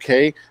like,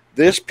 okay,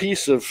 this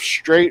piece of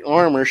straight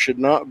armor should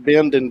not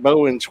bend and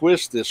bow and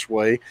twist this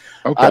way.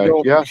 okay, I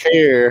don't yeah.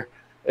 care.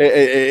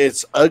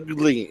 It's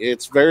ugly.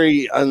 It's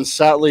very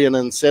unsightly and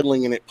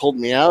unsettling, and it pulled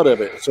me out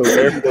of it. So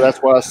therefore, that's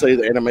why I say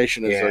the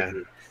animation is Yeah.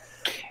 ugly.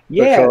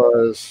 Yeah.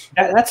 Because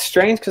That's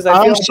strange because I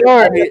I'm feel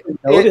sorry, like I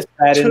never noticed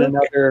that in took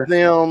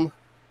another.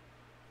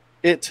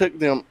 it took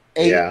them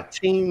Yeah.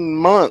 18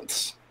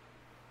 months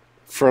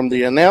from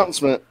the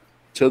announcement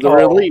to the Oh.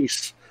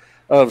 release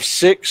of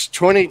 6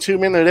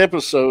 22-minute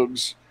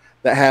episodes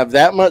that have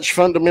that much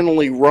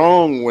fundamentally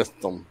wrong with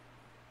them.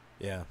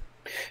 Yeah.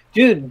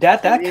 Dude,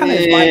 that kind of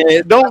is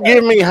my. Don't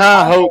give me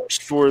high hopes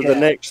for the Yeah.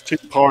 next 2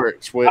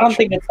 parts. Which I don't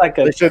think it's like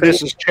a. they said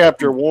this is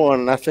chapter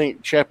 1, and I think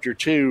chapter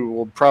 2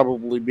 will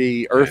probably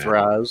be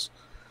Earthrise,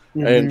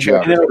 Mhm. and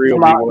chapter it'll 3 will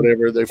come be out-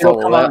 whatever they it'll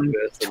follow come that out in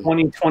with. And-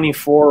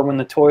 2024 when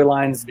the toy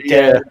line's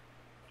Yeah. dead.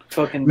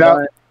 Fucking Now-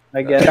 done,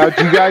 I guess. Now,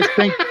 do you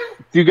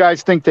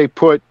guys think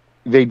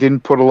they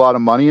didn't put a lot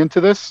of money into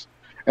this,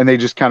 and they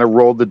just kind of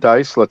rolled the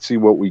dice? Let's see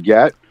what we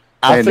get.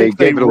 I And think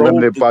they gave it a rolled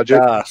limited the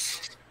budget?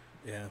 dice.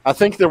 Yeah. I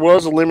think there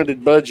was a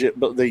limited budget,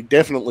 but they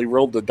definitely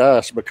rolled the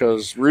dice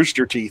because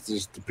Rooster Teeth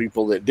is the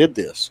people that did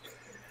this.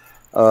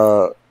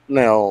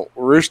 Now,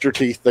 Rooster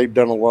Teeth, they've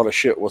done a lot of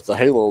shit with the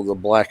Halo, the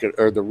black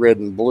or the red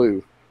and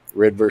blue,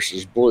 red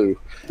versus blue.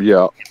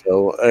 Yeah,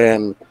 So,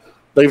 and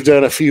they've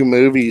done a few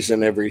movies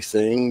and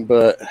everything,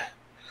 but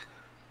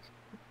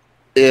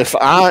if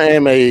I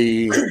am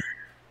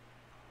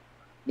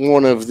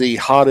one of the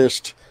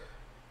hottest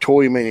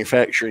toy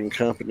manufacturing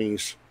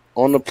companies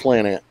on the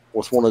planet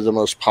with one of the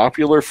most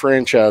popular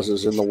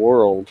franchises in the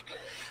world,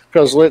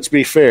 because let's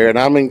be fair, and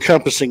I'm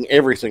encompassing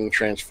everything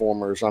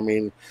Transformers. I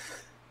mean,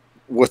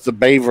 with the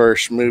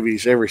Bayverse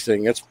movies,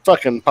 everything, it's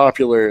fucking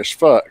popular as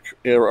fuck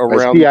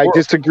around the I world.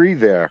 disagree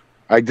there.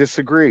 I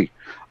disagree.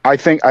 I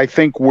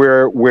think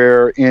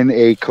we're in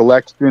a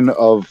collection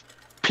of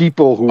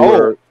people who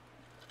are.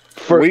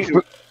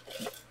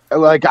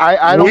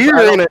 I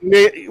don't.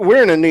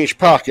 We're in a niche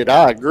pocket.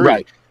 I agree,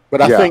 Right.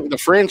 but I Yeah. think the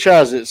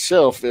franchise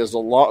itself is a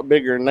lot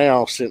bigger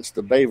now since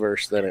the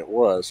Bayverse than it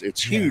was.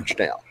 It's huge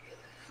now.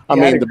 I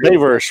Yeah, mean, I'd the agree.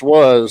 Bayverse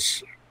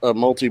was a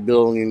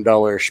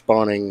multi-billion-dollar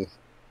spawning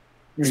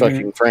Mhm.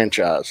 fucking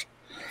franchise.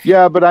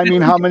 Yeah, but I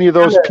mean, how many of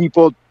those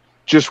people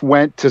just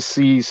went to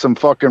see some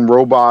fucking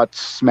robots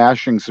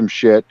smashing some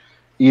shit,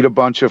 eat a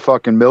bunch of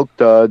fucking milk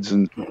duds,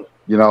 and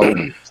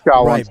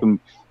scowl on Right. some,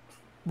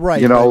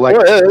 Right. like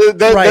Well,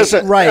 that Right,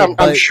 doesn't, right, I'm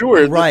but-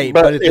 sure, right,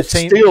 but but at the it's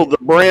same- still the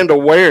brand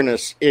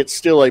awareness. It's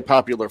still a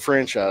popular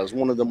franchise,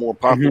 one of the more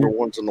popular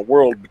ones in the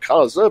world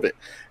because of it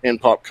in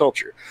pop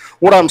culture.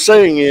 What I'm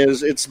saying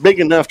is, it's big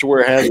enough to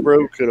where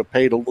Hasbro could have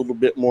paid a little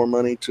bit more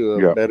money to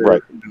a Yeah, better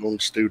right. known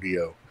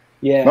studio.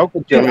 Yeah. Nope.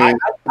 But dude, I mean,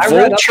 I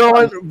read up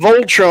on-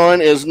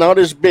 Voltron is not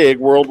as big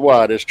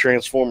worldwide as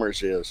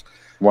Transformers is.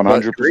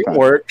 100%.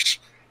 But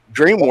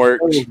DreamWorks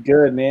It was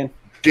good, man.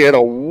 did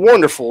a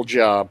wonderful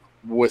job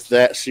with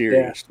that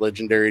series,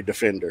 Legendary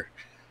Defender.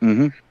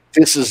 Hmm.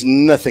 This is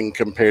nothing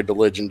compared to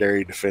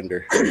Legendary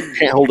Defender.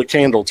 Can't hold a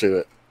candle to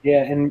it.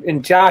 Yeah,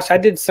 and Josh, I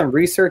did some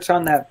research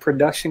on that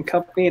production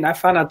company, and I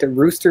found out that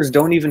roosters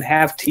don't even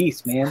have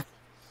teeth, man.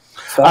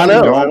 So I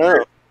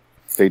know.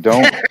 They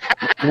don't.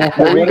 What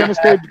were you gonna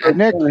say,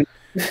 Nick?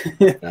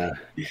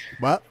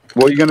 What?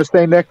 What were you gonna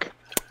say, Nick?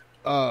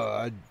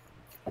 I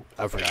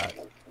forgot.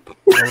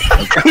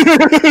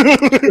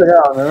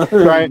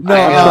 Trying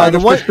the to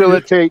one-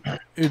 facilitate.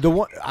 The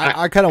one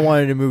I kind of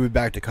wanted to move it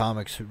back to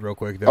comics real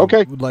quick though.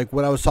 Okay. Like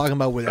what I was talking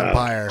about with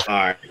Empire,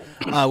 All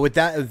right. with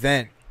that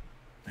event,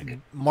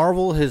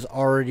 Marvel has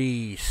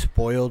already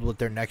spoiled what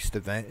their next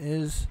event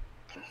is,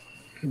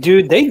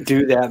 Dude, they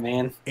do that,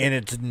 man. and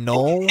it's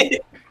Null.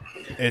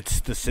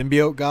 It's the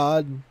symbiote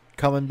god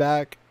coming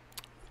back,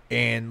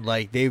 and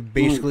like they've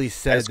basically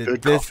said that's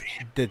that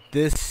good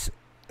this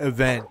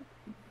event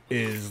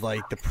is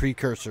like the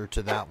precursor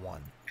to that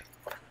one.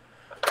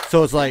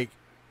 So it's like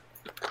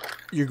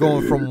you're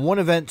going from one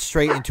event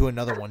straight into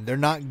another one. They're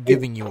not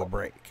giving you a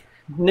break.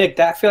 Nick,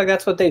 I feel like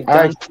that's what they've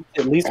done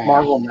at least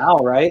Marvel now,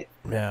 right?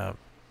 Yeah.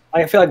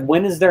 I feel like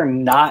when is there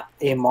not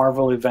a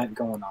Marvel event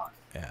going on?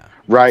 Yeah.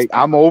 Right.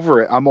 I'm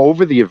over it. I'm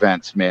over the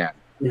events, man.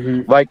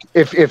 Mm-hmm. Like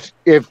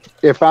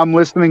if I'm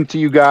listening to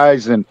you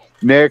guys and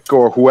Nick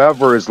or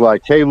whoever is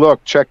like, hey,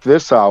 look, check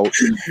this out.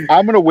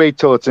 I'm gonna wait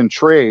till it's in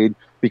trade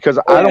because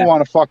I don't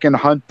want to fucking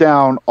hunt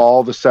down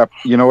all the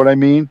you know what I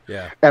mean?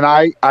 Yeah. And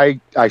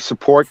I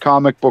support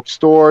comic book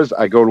stores.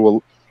 I go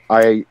to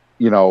I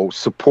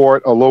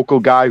support a local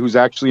guy who's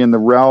actually in the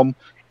realm.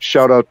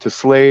 Shout out to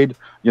Slade.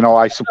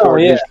 I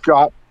support his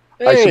shop.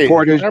 I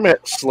support his. I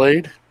met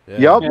Slade.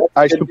 Yeah. Yep,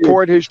 I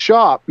support his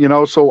shop,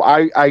 so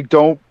I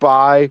don't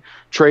buy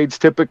trades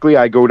typically.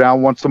 I go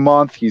down once a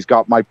month. He's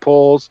got my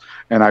pulls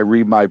and I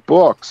read my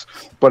books.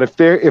 But if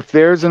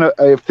there's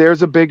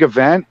a big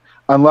event,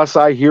 unless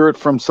I hear it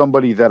from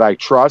somebody that I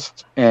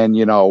trust and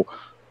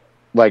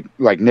like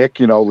Nick,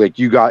 like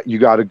you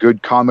got a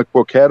good comic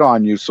book head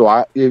on you.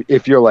 So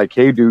if you're like,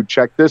 hey dude,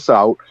 check this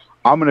out,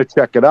 I'm going to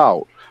check it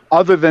out.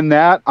 Other than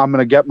that, I'm going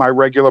to get my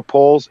regular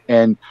pulls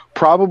and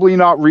probably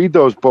not read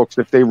those books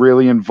if they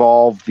really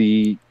involve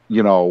the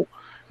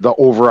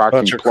overarching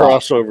Bunch of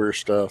plot. crossover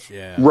stuff.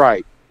 Yeah.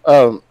 Right.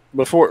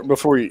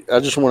 Before you, I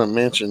just want to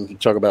mention, you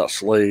talk about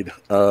Slade.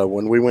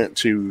 When we went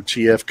to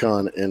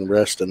TFCon in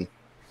Reston,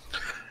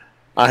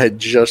 I had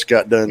just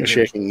got done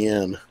checking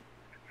in.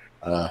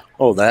 That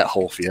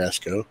whole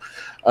fiasco.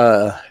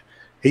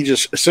 He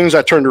just, as soon as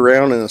I turned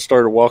around and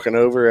started walking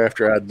over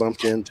after I'd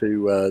bumped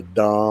into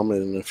Dom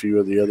and a few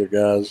of the other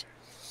guys,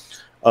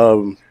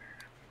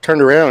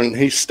 turned around and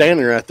he's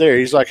standing right there.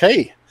 He's like,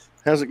 hey,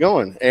 how's it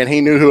going? And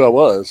he knew who I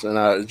was. And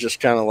I just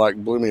kind of like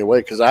blew me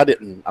away because I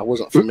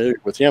wasn't familiar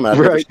with him. I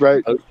didn't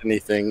post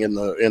anything in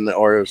the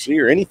ROC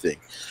or anything.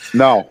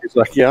 No. He's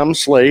like, yeah, I'm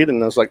Slade.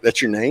 And I was like, that's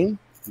your name?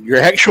 Your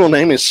actual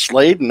name is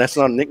Slade and that's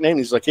not a nickname?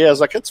 He's like, yeah. I was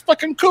like, it's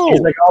fucking cool.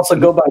 He's like, also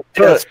go by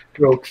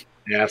Deathstroke.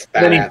 Yeah,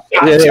 Yeah.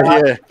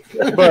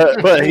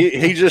 But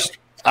he just,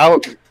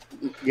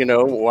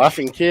 wife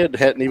and kid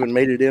hadn't even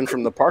made it in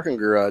from the parking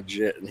garage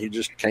yet, and he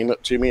just came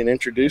up to me and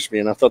introduced me,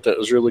 and I thought that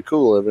was really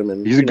cool of him.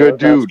 And he's a good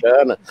dude.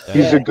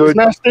 He's a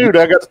nice dude.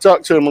 I got to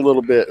talk to him a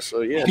little bit,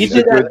 so yeah, he's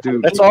a good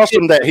dude. That's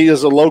awesome that he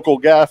is a local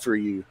guy for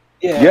you.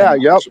 Yeah.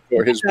 Yep.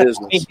 For his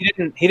business.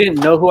 He didn't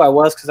know who I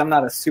was because I'm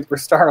not a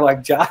superstar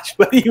like Josh,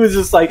 but he was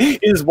just like, he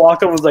just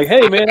walked up and was like,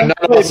 hey man,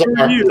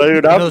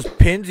 dude, Those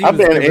pins. I've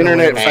been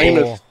internet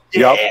famous.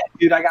 Yeah,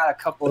 dude, I got a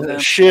couple of them.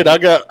 Shit, I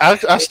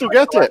still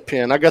got that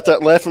pin. I got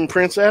that Laughing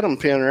Prince Adam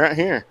pin right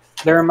here.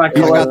 They're in my I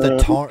got collection.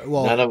 the Tarn.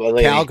 Well,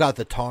 Cal got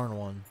the Tarn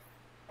one.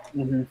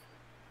 Mm-hmm.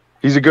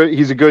 He's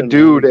a good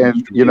dude,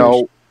 and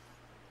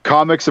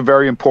comics are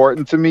very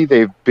important to me.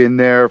 They've been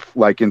there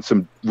like in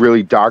some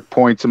really dark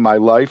points in my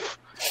life,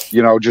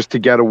 just to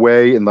get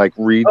away and like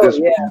read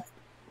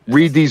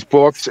these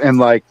books and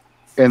like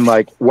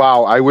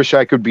wow, I wish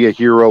I could be a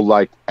hero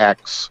like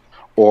X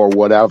or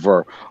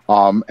whatever.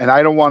 And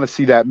I don't want to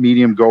see that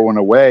medium going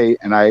away,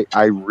 and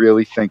I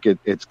really think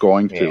it's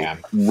going to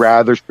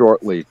rather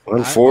shortly.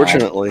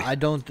 Unfortunately, I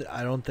don't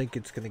think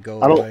it's going to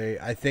go away.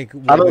 I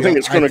don't think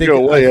it's going to go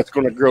away. It's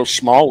going to grow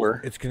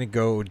smaller. It's going to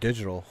go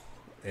digital,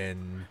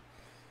 and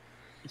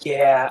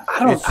I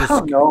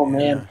don't know,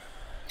 man.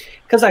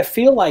 Because I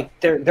feel like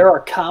there are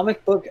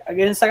comic book.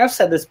 Again, it's like I've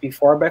said this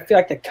before, but I feel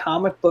like the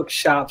comic book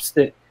shops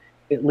that,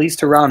 at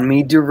least around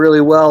me, do really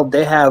well.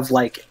 They have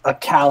like a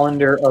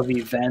calendar of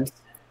events.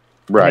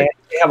 Right.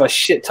 They have a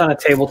shit ton of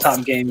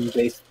tabletop gaming,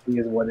 basically,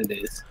 is what it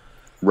is.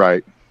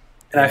 Right.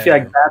 And I feel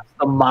like that's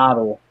the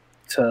model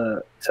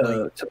to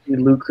be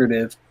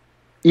lucrative.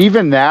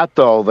 Even that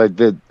though,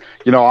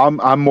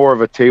 I'm more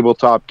of a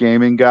tabletop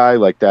gaming guy.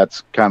 Like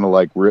that's kind of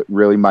like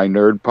really my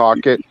nerd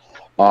pocket.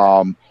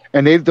 And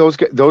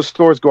those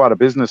stores go out of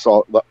business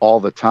all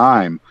the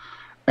time.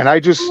 And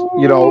I just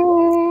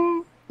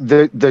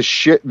the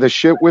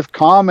shit with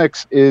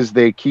comics is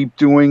they keep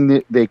between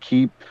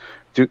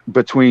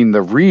the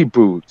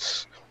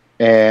reboots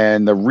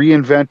and the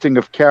reinventing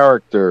of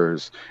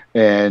characters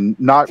and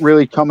not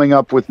really coming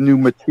up with new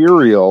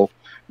material.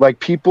 Like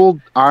people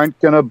aren't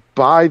gonna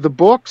buy the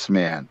books,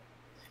 man.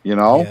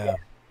 And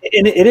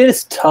it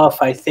is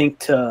tough, I think,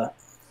 to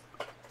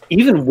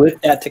even with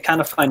that to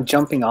kind of find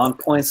jumping on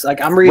points. Like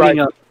I'm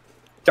reading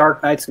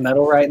Dark Knight's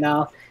Metal right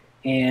now,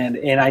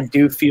 and I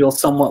do feel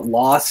somewhat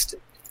lost.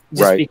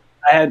 Just because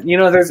I had,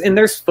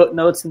 there's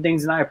footnotes and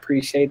things, and I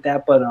appreciate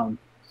that, but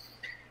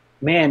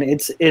man,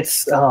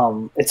 it's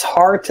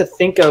hard to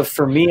think of,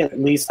 for me at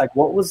least, like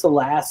what was the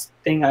last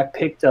thing I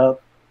picked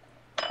up,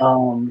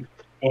 and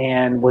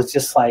was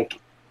just like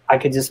I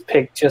could just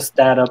pick just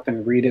that up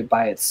and read it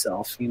by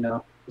itself,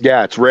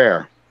 Yeah, it's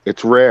rare.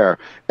 It's rare.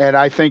 And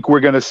I think we're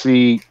going to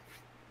see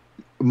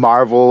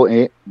Marvel,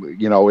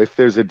 if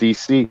there's a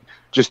DC,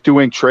 just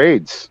doing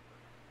trades.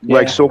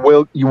 Yeah.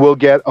 So you will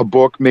get a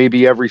book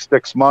maybe every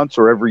 6 months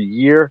or every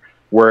year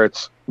where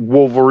it's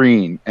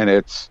Wolverine and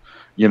it's,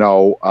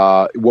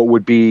 what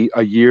would be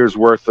a year's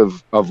worth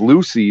of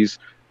Lucy's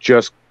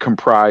just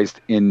comprised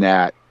in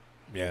that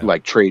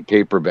trade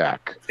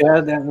paperback.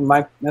 Yeah,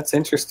 that's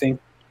interesting.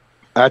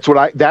 That's what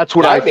I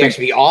That'd think.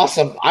 be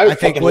awesome. I would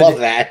fucking love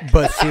that.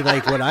 But see,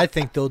 like what I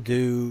think they'll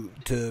do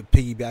to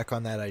piggyback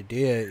on that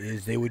idea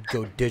is they would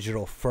go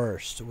digital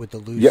first with the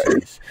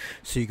Lucy's.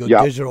 So you go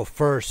digital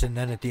first, and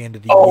then at the end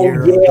of the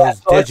year,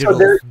 those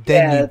digitals,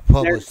 then you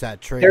publish that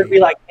trade. There'd be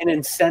like an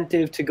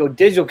incentive to go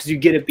digital because you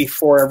get it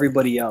before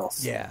everybody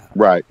else. Yeah.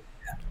 Right.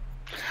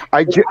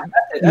 That's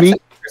an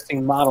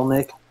interesting model,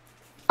 Nick.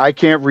 I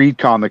can't read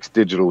comics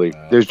digitally.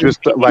 There's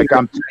just like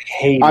I'm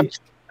hate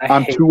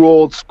too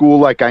old school.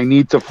 Like I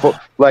need to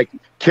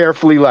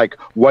carefully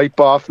wipe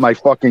off my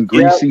fucking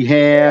greasy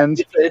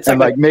hands it's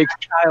and like a make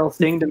child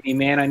thing to me,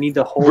 man. I need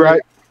to hold right.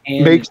 it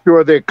and Make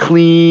sure they're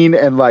clean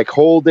and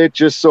hold it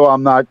just so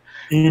I'm not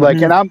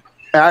And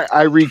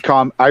I read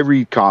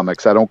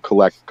comics. I don't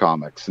collect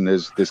comics, and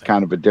there's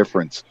kind of a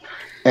difference.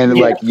 And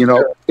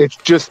it's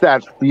just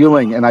that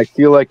feeling, and I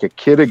feel like a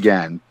kid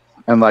again,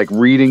 and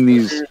reading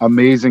these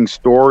amazing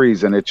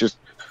stories, and it just.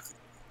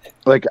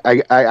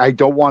 I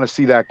don't want to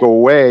see that go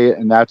away,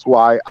 and that's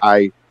why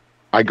I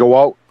go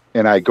out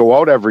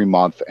every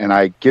month and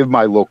I give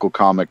my local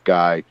comic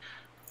guy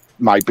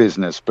my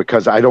business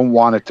because I don't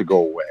want it to go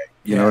away.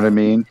 You know what I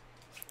mean?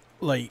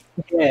 for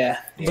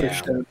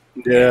sure.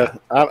 Yeah,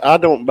 I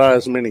don't buy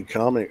as many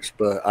comics,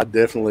 but I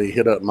definitely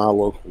hit up my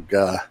local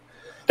guy.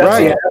 That's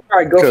where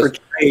I go for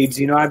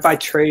trades. I buy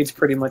trades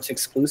pretty much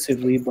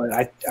exclusively, but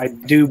I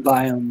do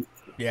buy them.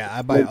 Yeah,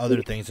 I buy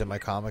other things in my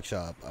comic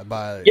shop. I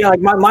buy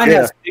mine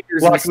has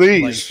figures like and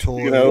these,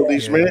 toys,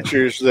 these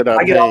miniatures that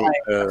I get paint.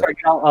 I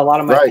get a lot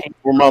of my paint.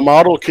 For my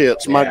model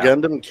kits, my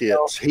Gundam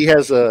kits. He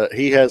has a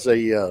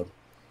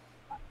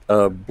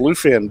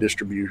Bluefin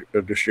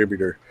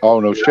distributor. Oh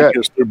no shit!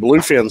 It's through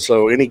Bluefin,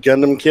 so any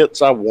Gundam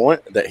kits I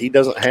want that he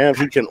doesn't have,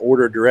 he can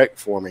order direct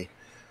for me.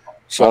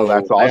 So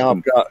that's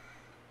awesome.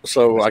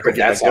 I can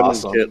get the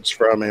Gundam kits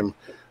from him.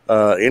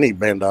 Any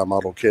Bandai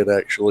model kit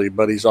actually,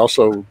 but he's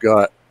also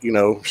got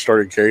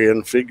started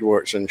carrying figure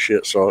arts and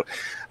shit, so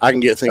I can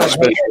get things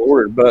special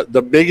ordered. But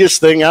the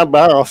biggest thing I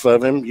buy off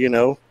of him,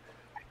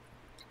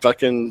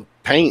 fucking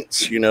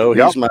paints.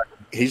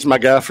 He's my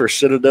guy for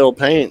Citadel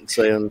paints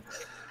and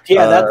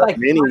that's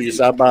minis.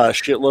 I buy a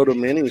shitload of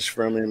minis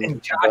from him.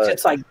 And Josh,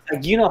 it's like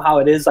how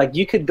it is.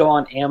 You could go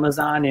on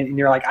Amazon and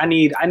you're like, I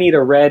need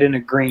a red and a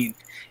green.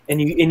 And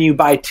you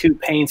buy 2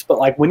 paints,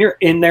 but when you're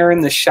in there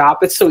in the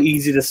shop, it's so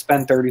easy to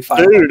spend $35.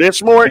 Dude,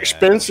 it's more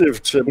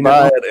expensive to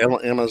buy it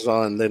on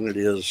Amazon than it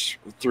is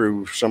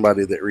through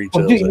somebody that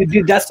retails it.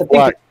 Dude, that's the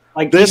thing.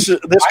 This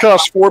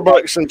costs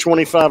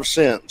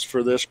 $4.25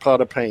 for this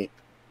pot of paint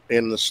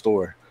in the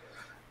store.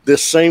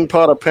 This same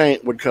pot of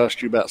paint would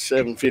cost you about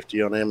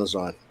 $7.50 on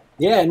Amazon.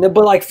 Yeah,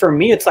 but for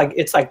me, it's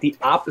the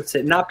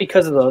opposite. Not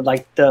because of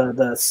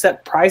the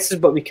set prices,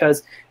 but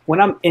because when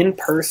I'm in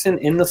person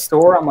in the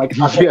store, I'm like,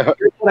 here's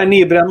what I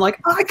need. But I'm like,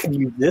 I could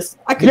use this.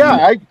 I could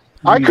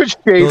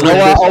shave.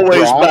 I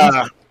always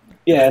buy.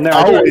 Yeah, and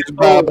I always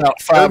buy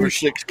about 5 or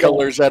 6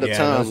 colors at a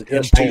time.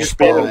 Just to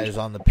spend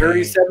on the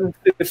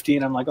 $37.50,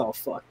 and I'm like, oh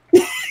fuck.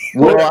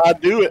 Well, I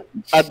do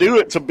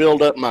it to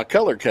build up my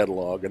color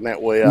catalog, and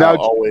that way I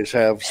always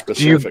have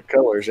specific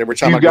colors. Every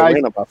time I go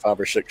in, I buy 5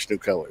 or 6 new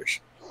colors.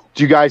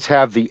 Do you guys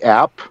have the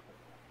app?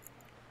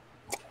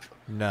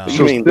 No.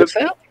 You mean this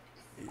app?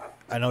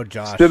 I know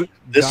Josh.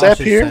 This app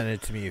here sent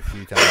it to me a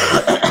few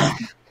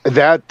times.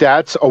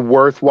 That's a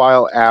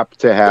worthwhile app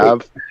to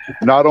have,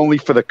 not only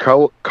for the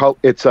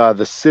it's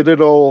the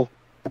Citadel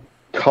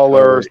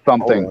color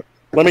something.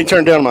 Let me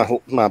turn down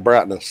my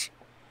brightness.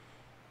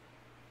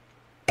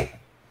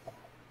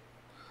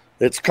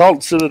 It's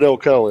called Citadel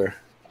Color,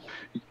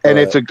 and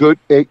it's a good.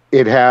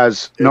 It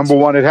has number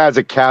one. It has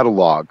a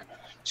catalog,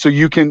 so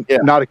you can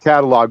not a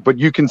catalog, but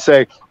you can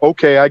say,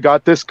 okay, I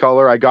got this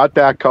color, I got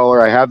that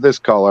color, I have this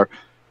color.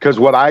 Because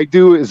what I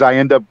do is I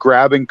end up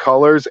grabbing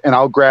colors, and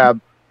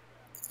and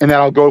then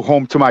I'll go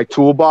home to my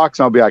toolbox,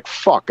 and I'll be like,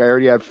 fuck, I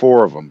already had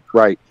 4 of them.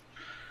 Right.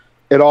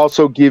 It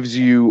also gives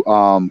you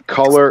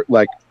color,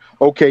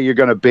 okay, you're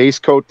going to base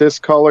coat this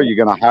color, you're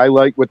going to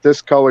highlight with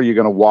this color, you're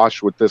going to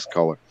wash with this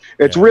color.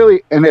 It's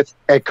really, and it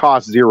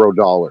costs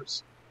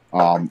 $0.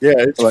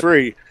 It's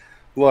free.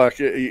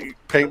 You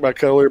paint by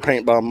color,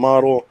 paint by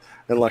model,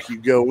 and you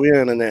go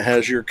in, and it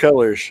has your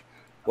colors,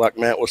 like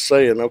Matt was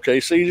saying. Okay,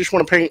 so you just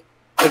want to paint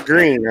a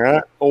green,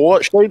 right? Well,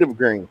 what shade of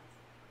green?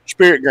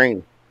 Spirit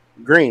green,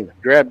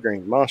 drab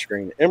green, moss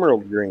green,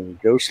 emerald green,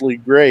 ghostly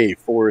gray,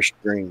 forest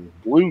green,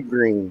 blue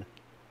green,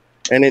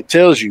 and it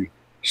tells you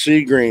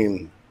sea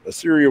green,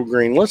 ethereal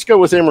green. Let's go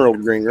with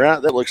emerald green,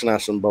 right? That looks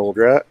nice and bold,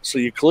 right? So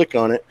you click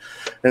on it,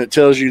 and it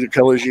tells you the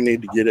colors you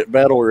need to get it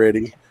battle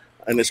ready,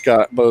 and it's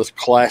got both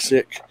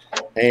classic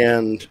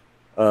and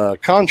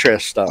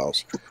contrast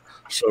styles.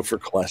 So for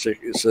classic,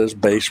 it says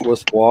base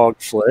with log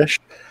flesh,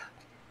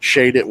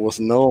 shade it with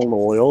Nuln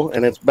oil,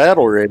 and it's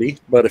battle ready.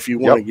 But if you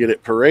want to get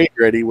it parade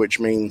ready, which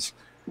means,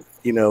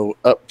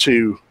 up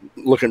to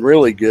looking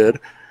really good,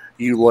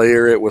 you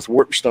layer it with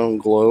Warpstone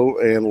Glow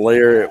and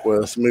layer it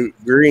with Moot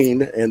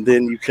Green, and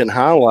then you can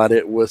highlight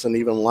it with an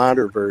even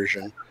lighter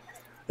version.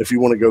 If you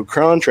want to go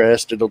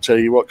contrast, it'll tell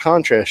you what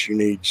contrast you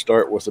need.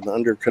 Start with an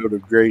undercoat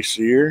of Gray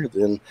Seer,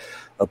 then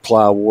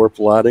apply Warp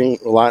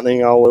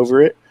Lightning all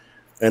over it.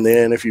 And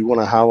then if you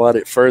want to highlight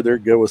it further,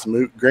 go with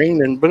Moot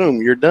Green, and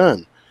boom, you're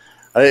done.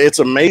 It's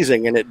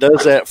amazing, and it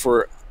does that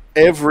for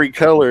every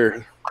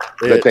color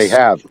that they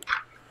have.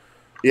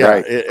 Yeah,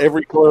 right.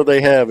 Every color they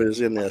have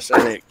is in this,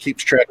 and it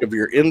keeps track of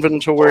your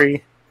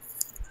inventory,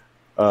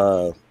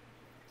 all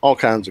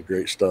kinds of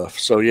great stuff.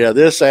 So, yeah,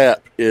 this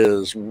app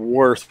is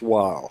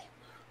worthwhile.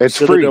 It's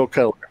Citadel free.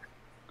 Color.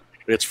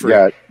 It's free.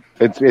 Yeah,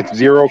 it's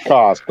zero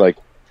cost. Like,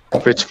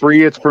 if it's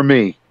free, it's for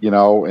me,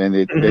 and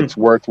it's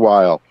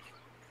worthwhile.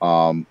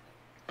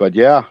 But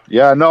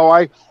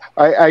no,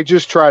 I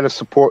just try to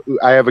support.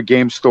 I have a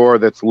game store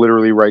that's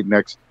literally right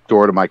next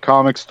door to my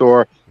comic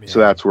store, so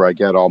that's where I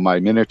get all my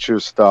miniature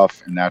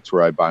stuff, and that's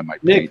where I buy my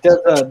Nick,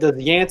 paints. does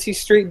Yancey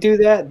Street do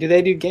that? Do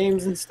they do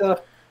games and stuff?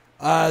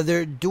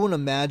 They're doing a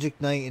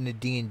Magic night and a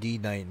D&D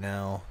night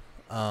now,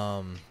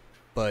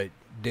 but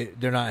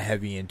they're not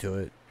heavy into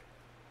it.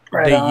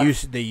 Right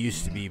They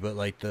used to be, but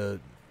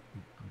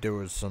there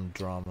was some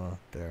drama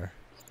there.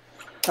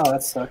 Oh,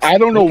 that sucks. I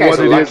don't know what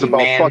it is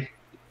about.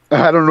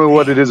 I don't know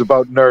what it is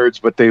about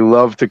nerds, but they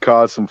love to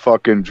cause some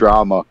fucking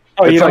drama.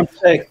 Oh, you don't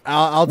say.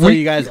 I'll tell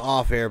you guys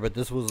off air, but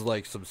this was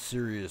some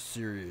serious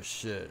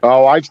shit.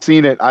 Oh, I've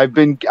seen it. I've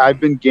been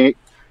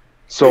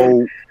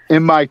So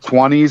in my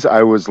 20s,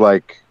 I was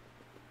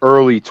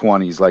early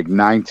 20s,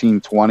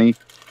 19, 20.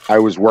 I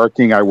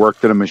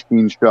worked at a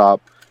machine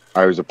shop.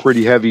 I was a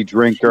pretty heavy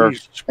drinker.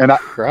 Jesus and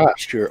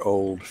Christ, you're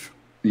old.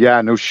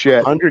 Yeah, no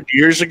shit. 100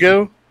 years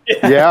ago?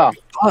 Yeah.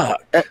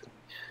 Fuck.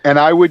 And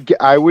I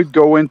would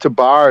go into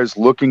bars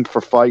looking for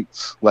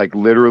fights,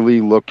 literally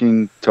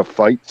looking to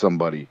fight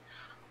somebody.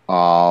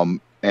 And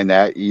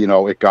that,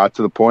 it got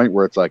to the point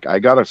where it's I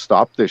got to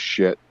stop this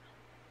shit.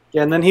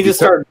 Yeah, and then he just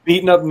started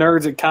beating up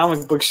nerds at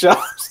comic book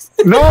shops.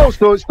 No,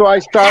 so I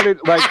started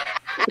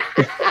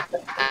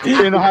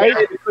in high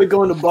school,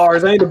 going to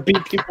bars. I need to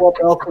beat people up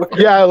elsewhere.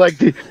 Yeah,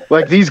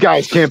 these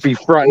guys can't be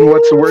fronting.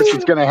 What's the worst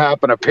that's going to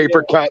happen? A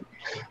paper cut.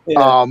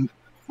 Yeah.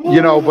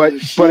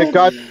 But it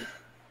got,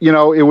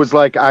 it was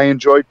I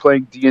enjoyed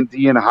playing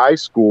D&D in high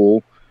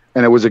school,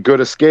 and it was a good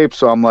escape.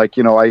 So I'm I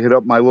hit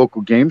up my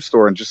local game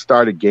store and just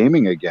started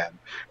gaming again.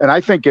 And I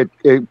think it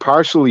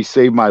partially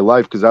saved my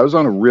life because I was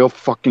on a real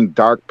fucking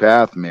dark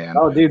path, man.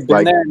 Oh, dude,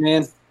 been there,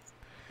 man.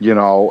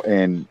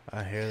 And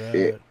I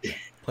hear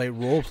that.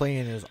 Role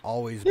playing is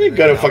always. You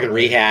go to fucking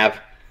rehab.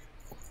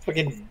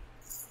 That'd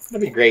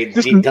be great.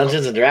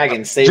 Dungeons and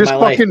Dragons saved my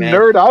life, man.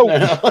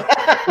 Just fucking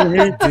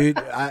nerd out,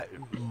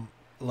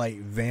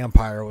 dude.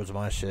 Vampire was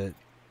my shit.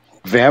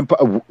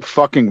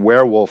 Fucking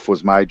werewolf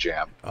was my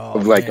jam.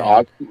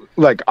 Oh,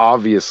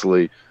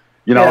 obviously,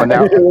 and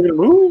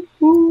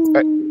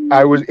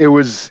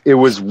it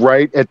was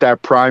right at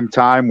that prime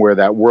time where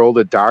that World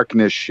of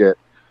Darkness shit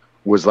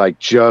was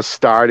just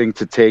starting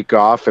to take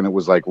off, and it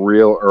was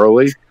real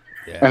early.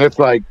 Yeah. And it's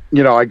I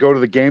go to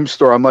the game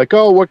store. I'm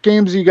oh, what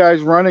games are you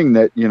guys running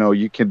that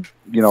you can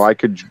I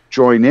could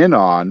join in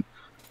on?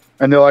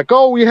 And they're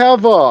oh, we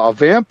have a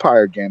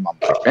vampire game. I'm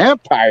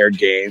vampire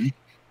game?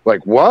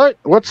 What?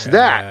 What's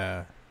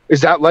that?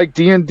 Is that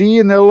D&D?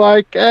 And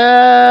they're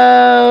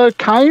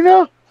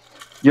kinda.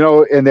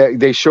 And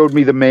they showed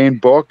me the main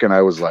book, and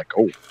I was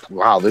oh,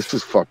 wow, this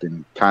is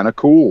fucking kind of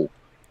cool.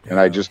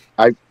 Yeah.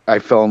 And I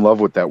fell in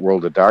love with that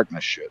World of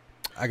Darkness shit.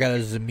 I got a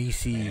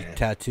Zamisi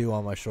tattoo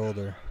on my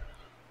shoulder.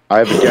 I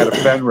have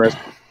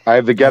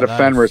the Get a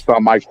Fenris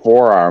on my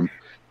forearm.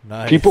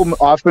 Nice. People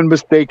often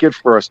mistake it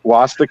for a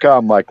swastika.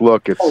 I'm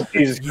look, it's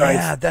Jesus Christ.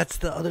 Yeah, that's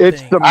the other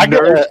it's thing. I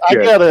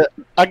got a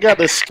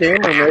scammer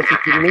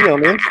messaging me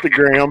on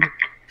Instagram.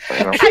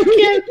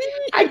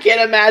 I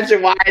can't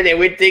imagine why they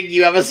would think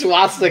you have a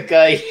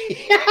swastika. Yeah.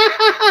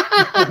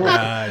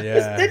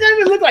 That doesn't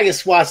even look like a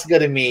swastika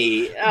to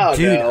me. Oh,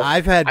 dude, no.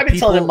 I've been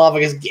telling them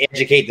motherfuckers to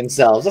educate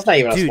themselves. That's not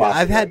even a swastika.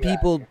 I've had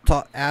people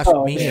ask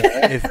me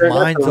if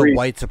mine's a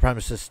white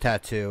supremacist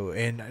tattoo,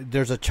 and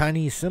there's a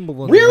Chinese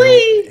symbol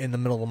in the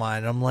middle of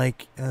mine. I'm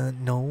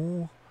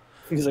no.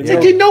 He's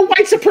no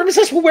white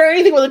supremacist will wear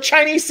anything with a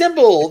Chinese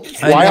symbol.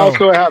 I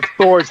also have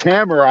Thor's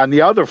hammer on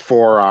the other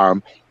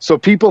forearm. So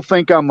people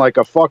think I'm a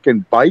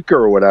fucking biker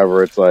or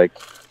whatever. It's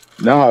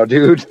no,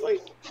 dude.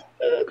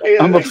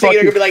 I'm a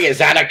fucking... They're gonna be is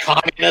that a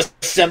communist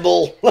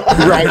symbol?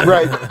 Right.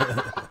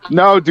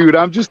 No, dude,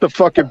 I'm just a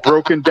fucking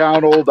broken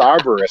down old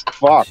arborist.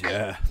 Fuck.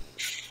 Yeah.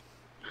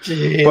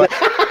 But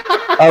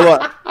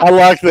I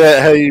like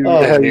that how you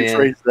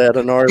phrase that,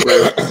 an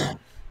arborist.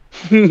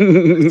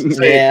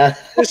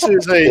 This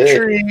is a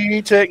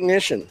tree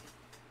technician.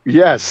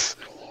 Yes.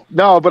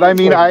 No, but I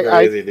mean,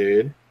 crazy,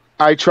 dude.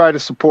 I try to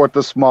support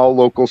the small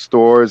local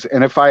stores,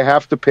 and if I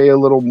have to pay a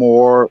little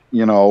more,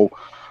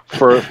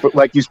 for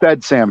like you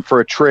said, Sam, for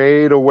a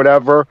trade or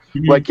whatever,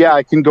 like, yeah,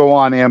 I can go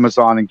on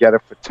Amazon and get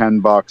it for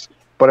 $10.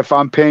 But if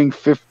I'm paying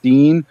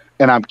 15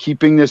 and I'm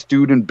keeping this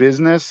dude in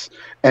business,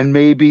 and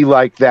maybe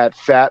like that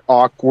fat,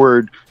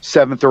 awkward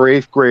 7th or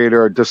 8th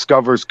grader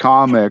discovers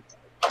comics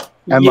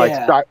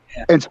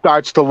and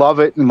starts to love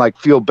it and like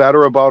feel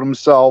better about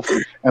himself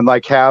and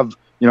like have,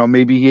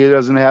 maybe he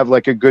doesn't have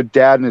like a good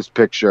dad in his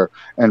picture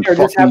and or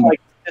just have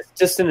like it's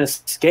just an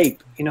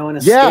escape, an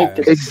escape. Yeah,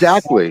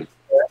 exactly.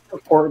 That's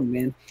important,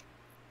 man.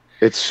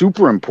 It's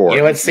super important.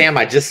 You know what, Sam?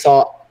 I just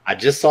saw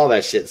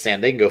that shit,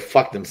 Sam. They can go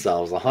fuck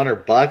themselves.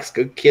 $100.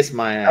 Go kiss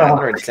my ass.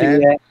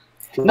 110. Yeah.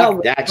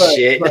 Fuck that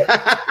shit.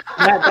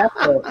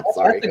 That's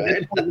Sorry, a go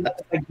ahead. good point.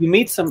 Like you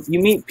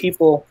meet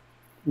people,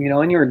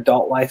 in your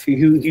adult life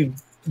who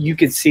you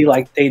could see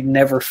like they'd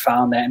never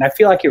found that, and I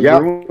feel like it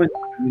ruins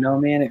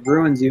you, man. It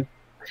ruins you.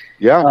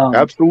 Yeah,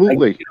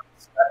 absolutely.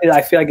 Like,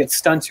 I feel like it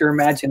stunts your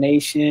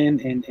imagination,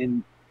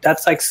 and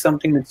that's like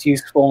something that's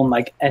useful in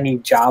like any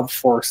job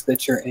force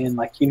that you're in.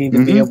 Like you need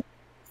to be able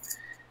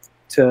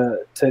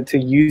to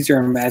use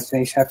your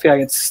imagination. I feel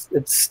like it's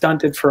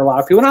stunted for a lot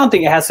of people. And I don't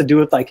think it has to do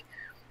with like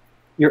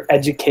your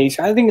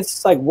education. I think it's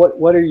just like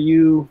what are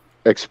you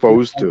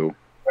exposed to?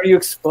 What are you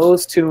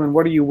exposed to, and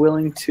what are you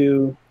willing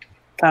to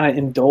kind of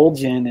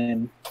indulge in?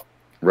 And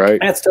right,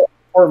 that's still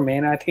important,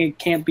 man. I think it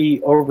can't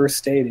be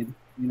overstated.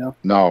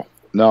 No.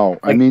 Like,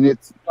 I mean,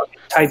 it's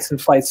tights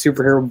and flight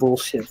superhero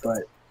bullshit, but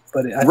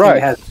I think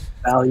it has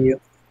value.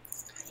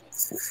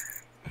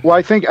 Well,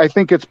 I think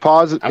it's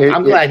positive.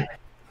 I'm glad.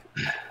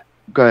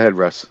 Go ahead,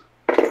 Russ.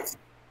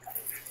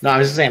 No, I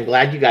was just saying, I'm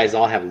glad you guys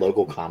all have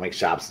local comic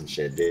shops and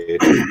shit,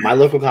 dude. My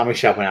local comic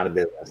shop went out of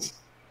business.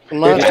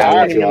 Mine's Yeah,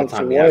 20 minutes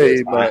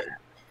away, but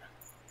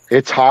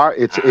it's hard.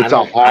 It's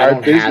a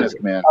hard business,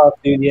 man. Oh,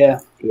 dude, yeah.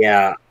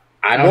 Yeah,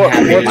 I don't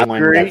have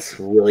anyone that's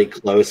really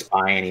close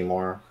by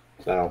anymore.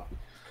 So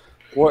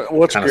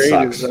what's kinda great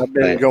sucks, is I've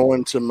been but-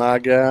 going to my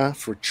guy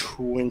for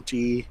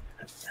 25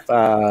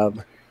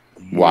 years.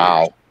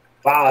 Wow.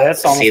 Wow,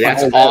 that's almost See,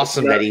 that's like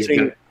awesome that he's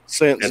been.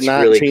 Since That's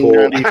really cool.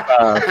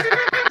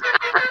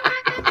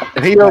 1995.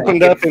 And he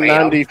opened up in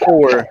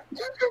 94.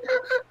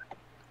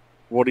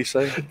 What'd he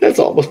say? That's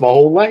almost my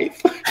whole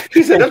life.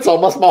 He said that's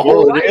almost my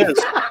whole Well, life. it is.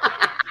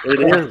 It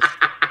is.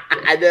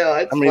 I know.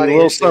 It's I mean, funny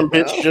little as son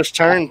shit, bitch though. just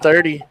turned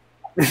 30.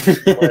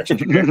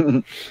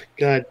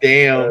 God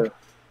damn.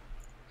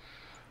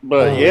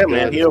 But Oh, yeah, God,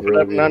 man, he that's opened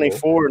really up in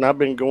 94, and I've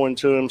been going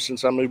to him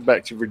since I moved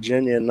back to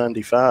Virginia in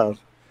 95.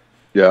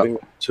 Yeah. Been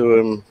to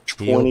him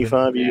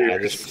 25 Yeah,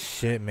 years.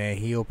 Shit, man,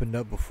 he opened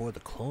up before the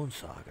Clone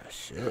Saga.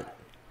 Shit.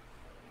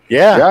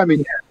 Yeah. Yeah, I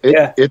mean,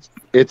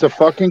 it's a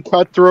fucking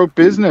cutthroat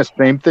business.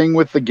 Same thing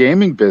with the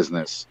gaming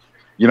business.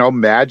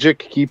 Magic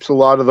keeps a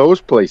lot of those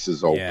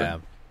places open. Yeah.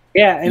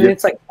 Yeah, and Yeah.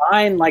 it's like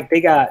mine. Like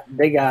they got.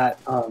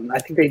 I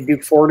think they do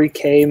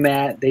 40K,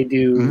 Matt. They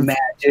do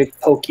Magic,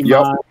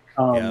 Pokemon.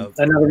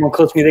 Another one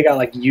close to me. They got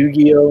like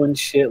Yu-Gi-Oh and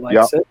shit. Like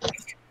so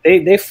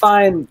they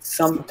find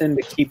something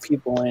to keep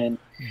people in.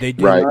 They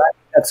do. Right.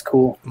 That's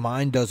cool.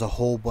 Mine does a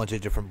whole bunch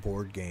of different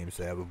board games.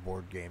 They have a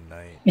board game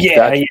night.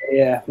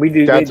 Yeah. We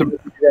do. They do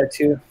that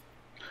too.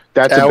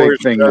 That's a Towers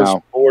big thing does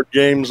now. board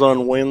games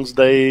on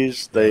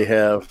Wednesdays. They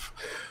have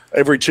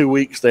every 2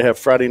 weeks they have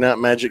Friday night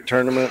Magic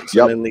tournaments,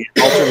 Yep. and then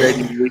the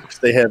alternating weeks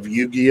they have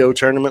Yu-Gi-Oh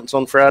tournaments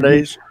on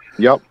Fridays.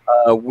 Yep.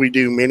 We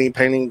do mini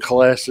painting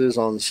classes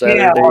on Saturday.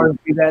 Yeah, I want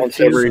to do that once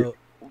too. every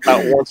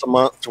about once a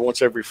month to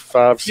once every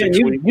 5-6 Yeah,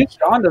 weeks. you've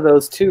gone to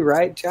those too,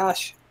 right,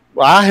 Josh?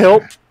 Well, I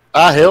help.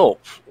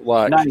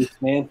 Like Nice,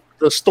 man.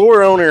 the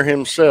store owner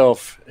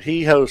himself,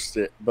 he hosts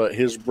it, but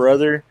his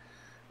brother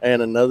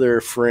and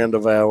another friend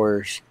of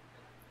ours,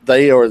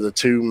 they are the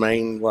two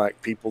main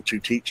people to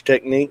teach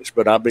techniques.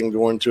 But I've been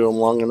going to them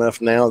long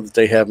enough now that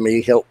they have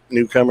me help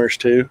newcomers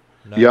too.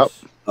 Nice. Yep.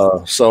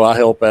 So I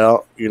help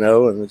out,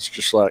 and it's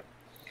just like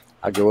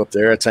I go up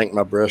there, I tank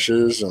my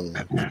brushes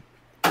and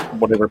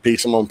whatever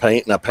piece I'm gonna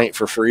paint, and I paint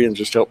for free and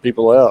just help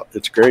people out.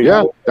 It's great.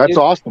 Yeah, that's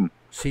awesome.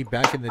 See,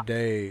 back in the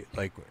day,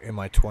 like in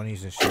my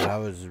 20s and shit, I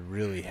was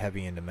really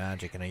heavy into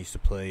Magic, and I used to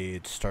play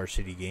at Star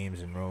City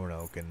Games in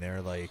Roanoke, and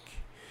they're like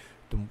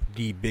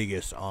the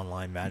biggest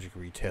online Magic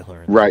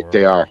retailer in the Right, world.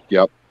 they are.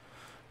 Yep.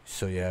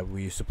 So yeah,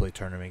 we used to play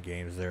tournament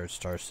games there at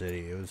Star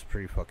City. It was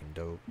pretty fucking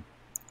dope.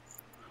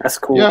 That's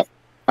cool. Yeah.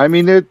 I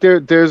mean,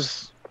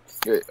 there's.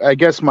 I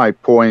guess my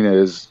point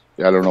is,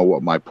 I don't know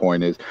what my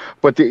point is,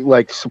 but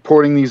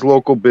supporting these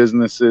local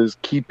businesses,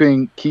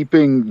 keeping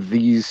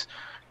these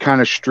kind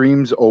of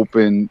streams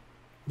open,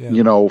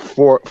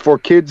 for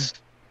kids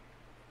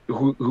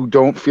who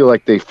don't feel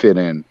like they fit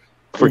in,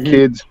 for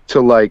kids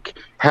to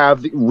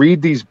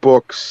read these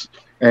books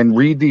and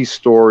read these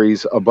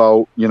stories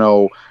about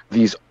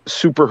these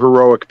super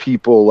heroic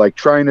people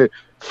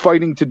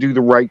fighting to do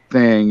the right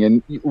thing.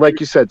 And like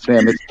you said,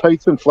 Sam, it's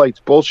tights and flights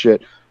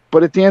bullshit.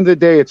 But at the end of the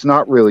day, it's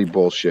not really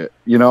bullshit,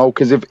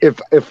 because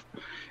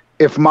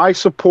if my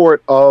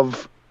support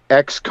of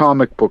X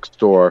comic book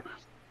store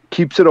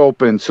keeps it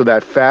open so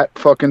that fat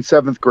fucking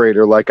 7th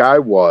grader like I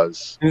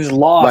was, Who's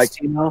lost,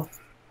 like, you know?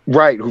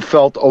 right, who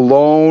felt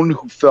alone,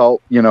 who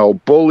felt,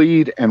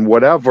 bullied and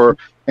whatever,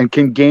 and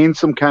can gain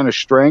some kind of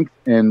strength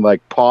and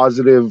like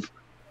positive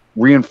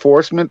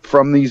reinforcement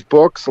from these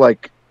books.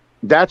 Like,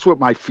 that's what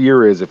my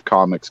fear is if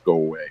comics go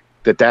away.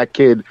 That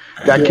kid's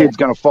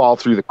gonna fall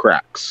through the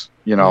cracks,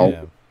 Because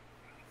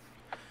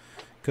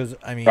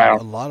I mean, Wow.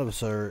 a lot of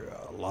us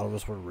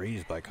were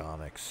raised by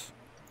comics.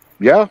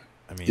 Yeah.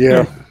 I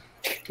mean,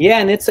 Yeah,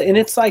 and it's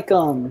like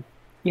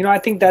I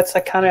think that's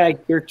like kind of like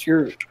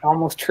your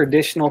almost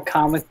traditional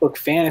comic book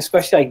fan,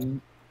 especially like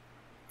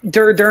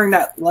during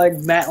that, like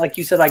Matt, like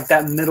you said, like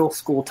that middle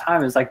school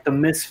time is like the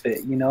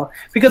misfit,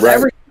 because Right.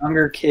 every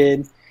younger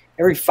kid,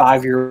 every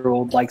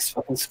 5-year-old likes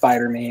fucking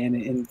Spider-Man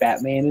and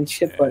Batman and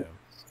shit, but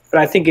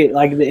I think it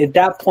like at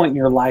that point in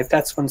your life,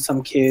 that's when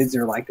some kids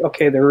are like,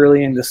 okay, they're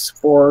really into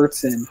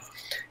sports and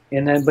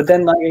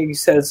then like you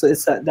said, it's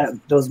that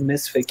those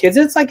misfit kids.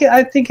 It's like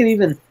I think it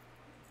even,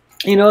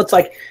 it's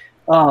like,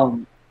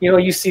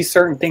 you see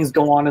certain things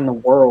go on in the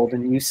world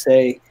and you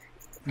say,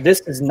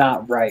 this is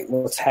not right.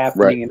 What's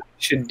happening, Right. and I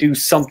should do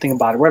something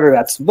about it. Whether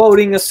that's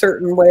voting a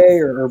certain way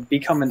or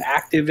becoming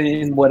active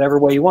in whatever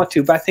way you want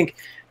to. But I think.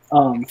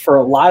 For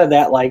a lot of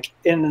that, like,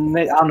 and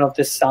I don't know if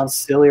this sounds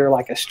silly or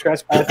like a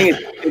stretch, but I think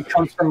it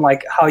comes from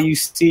like how you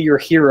see your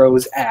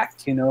heroes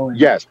act, And,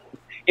 Yes.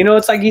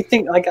 it's like you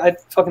think, like, I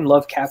fucking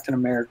love Captain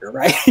America,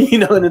 right?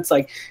 And it's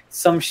like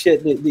some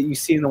shit that you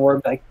see in the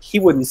world, like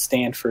he wouldn't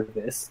stand for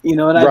this, And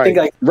I think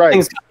like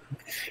things,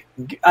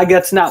 I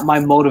guess not my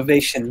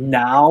motivation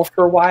now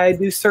for why I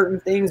do certain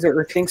things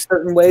or think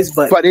certain ways,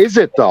 but is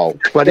it though?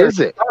 But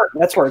is it?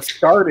 That's where it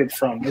started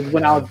from. Is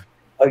when I was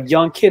a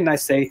young kid and I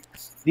say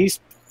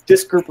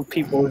this group of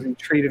people isn't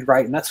treated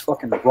right, and that's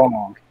fucking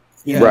wrong.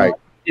 Right.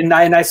 And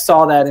I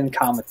saw that in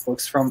comic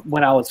books from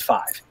when I was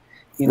 5.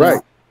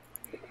 Right.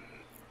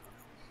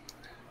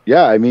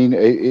 Yeah, I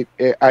mean,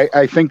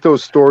 I think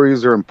those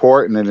stories are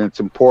important, and it's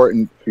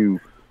important to,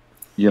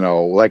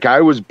 like I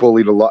was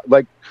bullied a lot.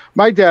 Like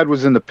my dad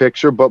was in the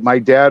picture, but my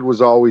dad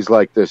was always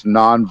like this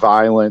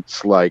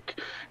non-violence, like,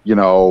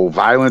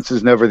 violence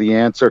is never the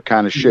answer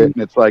kind of shit.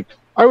 And it's like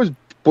I was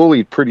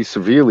bullied pretty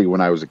severely when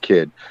I was a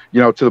kid,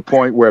 to the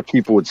point where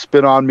people would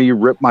spit on me,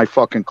 rip my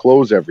fucking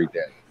clothes every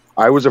day.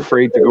 I was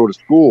afraid to go to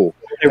school.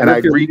 And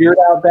I'd read beard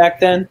out back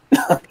then.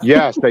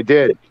 Yes, they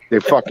did. They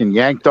fucking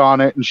yanked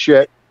on it and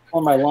shit.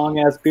 On my long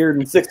ass beard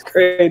in 6th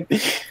grade.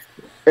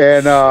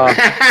 And I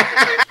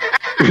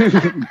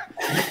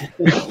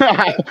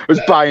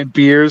was buying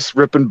beers,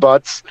 ripping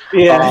butts.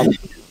 Yeah.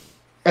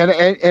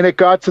 And it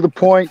got to the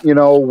point,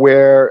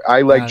 where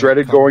I like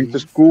dreaded going to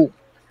school.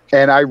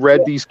 And I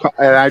read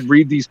I'd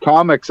read these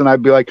comics, and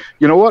I'd be like,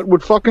 you know what?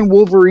 Would fucking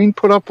Wolverine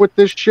put up with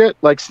this shit?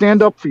 Like,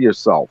 stand up for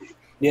yourself.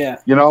 Yeah.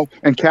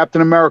 And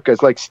Captain America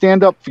is like,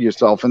 stand up for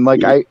yourself. And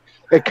like,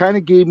 it kind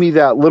of gave me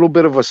that little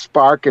bit of a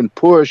spark and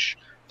push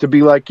to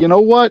be like, you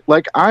know what?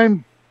 Like,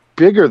 I'm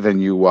bigger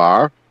than you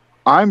are.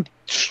 I'm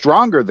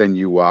stronger than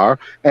you are.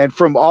 And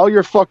from all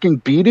your fucking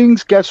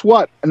beatings, guess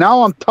what?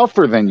 Now I'm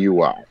tougher than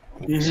you are.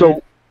 Mm-hmm.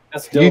 So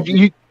that's dope.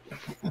 you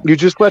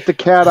just let the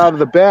cat out of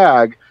the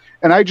bag.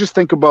 And I just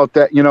think about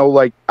that,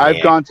 like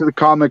I've gone to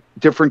the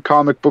different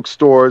comic book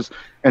stores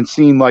and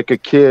seen like a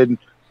kid,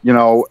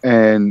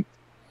 and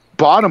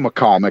bought him a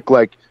comic.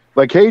 Like,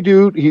 hey,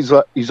 dude, he's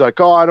like,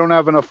 oh, I don't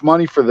have enough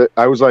money for that.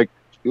 I was like,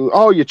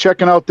 oh, you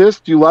checking out this?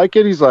 Do you like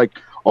it? He's like,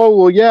 oh,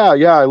 well, yeah,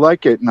 I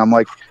like it. And I'm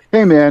like,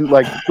 hey, man,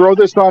 like, throw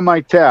this on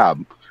my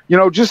tab.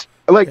 Just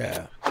like,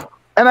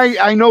 and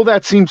I know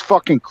that seems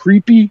fucking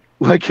creepy.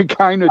 Like it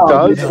kind of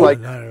does, no,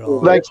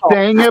 like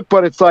saying it,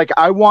 but it's like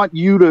I want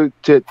you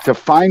to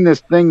find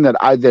this thing that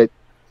I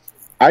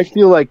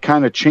feel like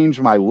kind of changed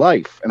my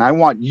life, and I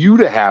want you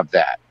to have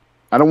that.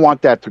 I don't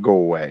want that to go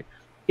away.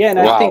 Yeah, and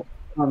I think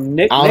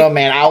Nick. I don't know,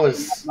 man. I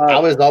was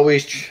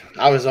always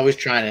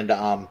trying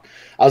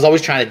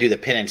to do the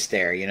pin and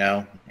stare,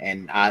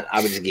 and I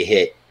would just get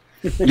hit.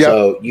 Yep.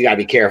 So you gotta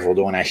be careful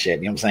doing that shit.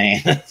 You know what I'm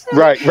saying?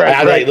 Right.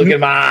 I was like, look at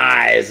my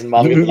eyes, and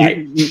mother was like,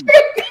 you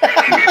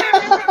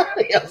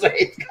know what I'm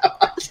saying?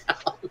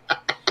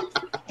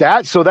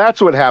 So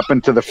that's what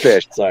happened to the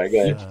fish. Sorry,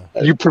 go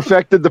ahead. You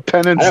perfected the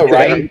pen and I know,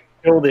 stare. right?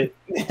 Killed it.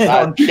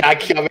 I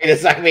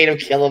made him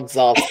kill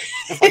himself.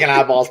 Fucking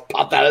eyeballs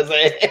popped out of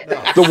his head.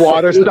 The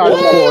water started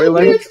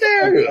boiling.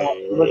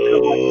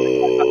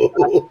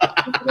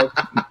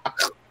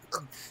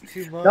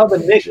 No,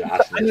 but Nick,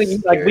 Josh, I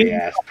mean, like we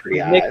Nick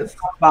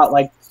talk about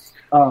like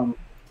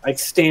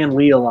Stan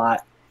Lee a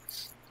lot,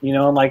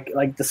 and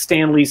like the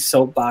Stan Lee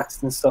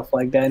soapbox and stuff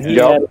like that. And he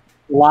had a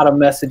lot of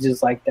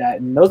messages like that,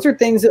 and those are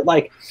things that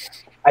like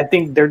I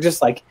think they're just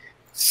like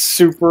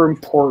super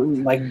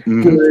important, like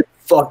good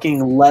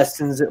fucking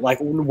lessons that like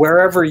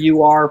wherever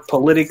you are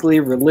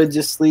politically,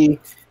 religiously,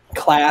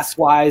 class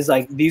wise,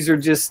 like these are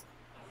just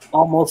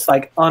almost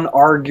like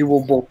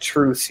unarguable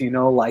truths,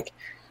 like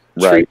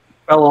treat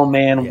fellow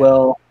man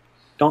well,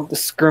 don't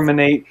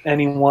discriminate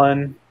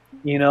anyone,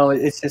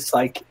 it's just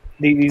like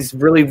these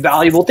really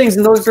valuable things,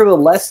 and those are the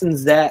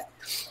lessons that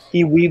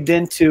he weaved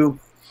into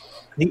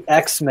the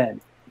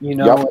X-Men, you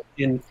know,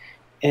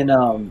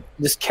 and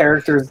just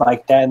characters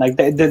like that, and like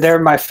they're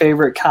my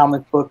favorite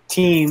comic book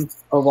team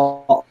of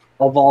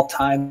all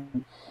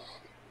time,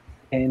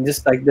 and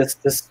just like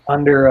this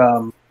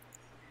under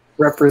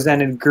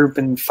represented group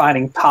and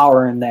finding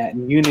power in that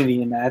and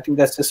unity in that. I think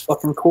that's just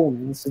fucking cool,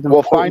 man.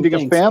 Well, finding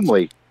a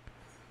family.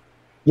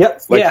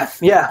 Yep. Like,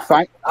 yeah.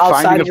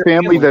 Finding a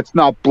family that's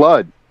not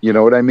blood. You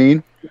know what I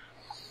mean?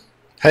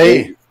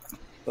 Hey,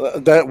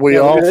 that we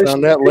all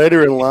found that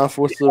later in life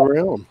with the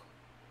realm.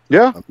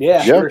 Yeah.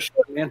 Sure,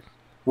 man.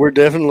 We're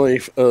definitely,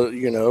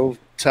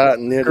 tight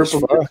knit as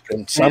fuck.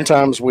 And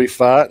sometimes we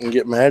fight and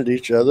get mad at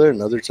each other, and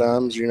other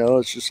times,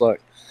 it's just like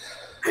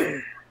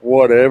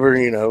whatever,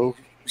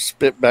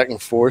 spit back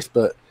and forth.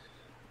 But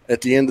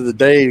at the end of the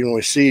day, when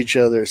we see each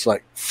other, it's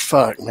like,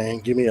 fuck, man,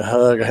 give me a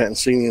hug. I hadn't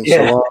seen you in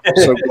so long. I'm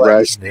so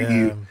glad to see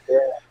you.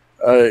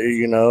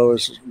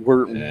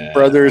 We're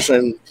brothers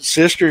and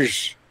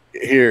sisters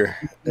here,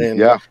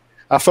 and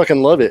I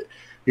fucking love it.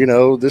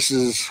 This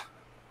is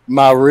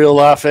my real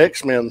life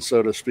X-Men,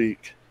 so to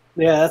speak.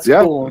 Yeah, that's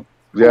cool.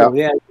 Yeah, cool.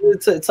 Yeah.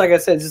 It's like I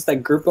said, just that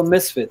group of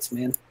misfits,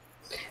 man.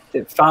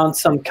 That found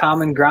some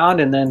common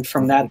ground, and then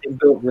from that they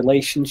built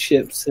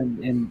relationships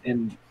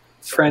and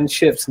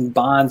friendships and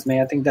bonds.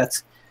 Man, I think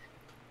that's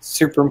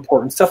super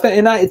important stuff.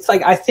 And I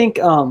think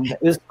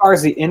as far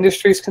as the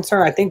industry is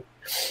concerned,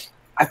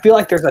 I feel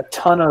like there's a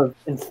ton of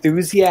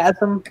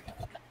enthusiasm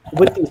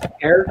with these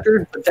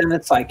characters, but then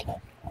it's like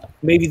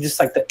maybe just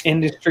like the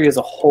industry as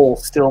a whole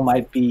still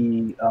might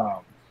be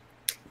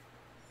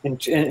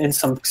in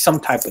some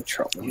type of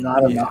trouble. I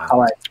don't know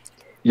how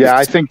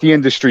I think the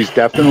industry's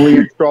definitely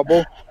in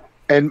trouble.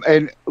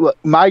 And look,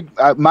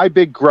 my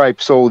big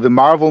gripe. So the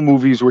Marvel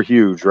movies were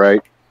huge,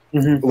 right?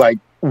 Mm-hmm. Like,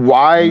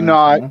 why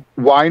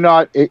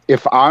not?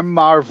 If I'm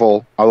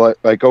Marvel,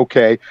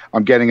 okay,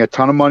 I'm getting a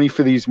ton of money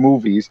for these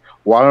movies.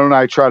 Why don't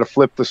I try to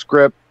flip the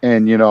script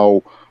and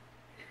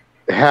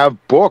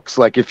have books?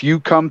 Like, if you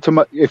come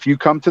to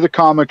the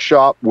comic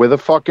shop with a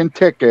fucking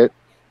ticket,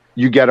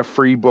 you get a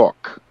free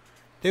book.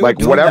 They were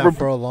doing that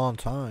for a long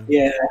time.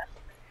 Yeah.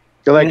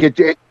 Like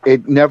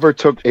it never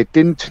took. It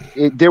didn't.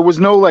 There was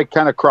no like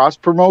kind of cross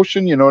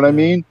promotion. You know what I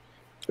mean?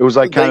 It was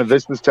like kind of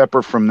this is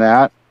separate from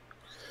that.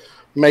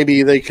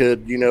 Maybe they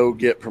could,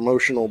 get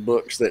promotional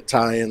books that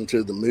tie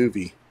into the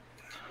movie,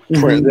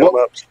 print them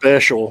up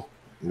special,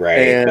 right?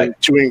 And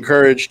to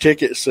encourage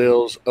ticket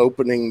sales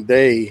opening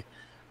day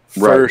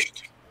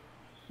first.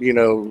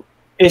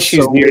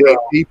 Issues. So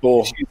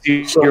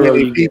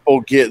many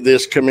people get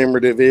this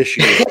commemorative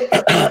issue,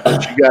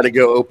 but you got to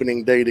go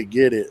opening day to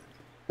get it.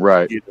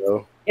 Right.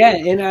 Yeah,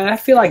 and I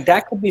feel like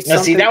that could be something.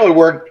 Now, see, that would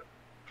work.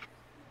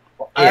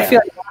 I feel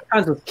like a lot of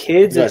times with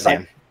kids,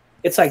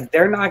 it's like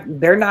they're not,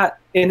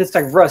 and it's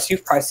like Russ,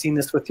 you've probably seen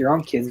this with your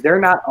own kids. They're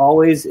not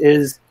always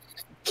as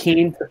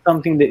keen to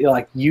something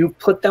that you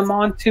put them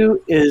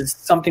onto is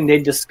something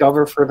they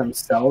discover for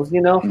themselves.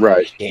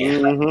 Right. Yeah.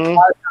 Mm-hmm.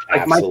 Like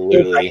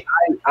absolutely. My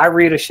kids, I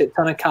read a shit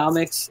ton of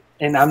comics,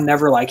 and I'm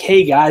never like,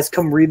 hey guys,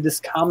 come read this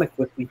comic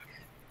with me.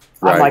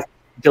 Right. I'm like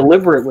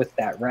deliberate with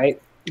that,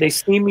 right? They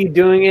see me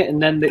doing it,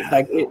 and then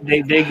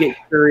they get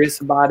curious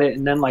about it,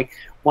 and then like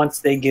once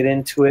they get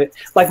into it,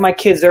 like my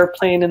kids, they're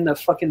playing in the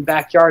fucking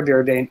backyard the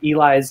other day, and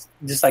Eli's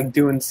just like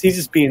he's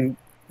just being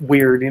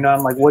weird,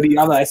 I'm like, what do you?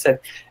 I said,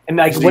 and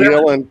like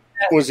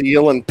was he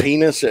yelling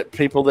penis at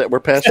people that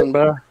were passing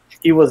by?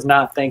 He was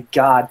not, thank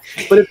God.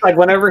 But it's like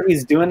whenever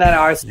he's doing that,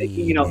 I was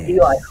thinking,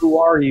 Eli, who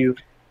are you?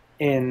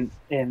 And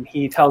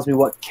he tells me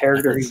what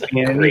character he's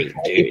being. Great,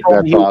 dude.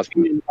 That's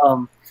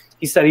awesome.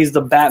 He said he's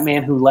the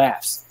Batman who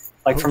laughs.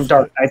 Like from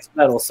Dark Knight's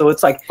Metal. So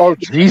it's like, oh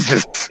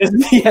Jesus.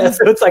 Yeah,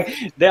 so it's like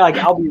they're like,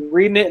 I'll be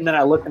reading it and then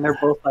I look and they're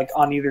both like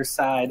on either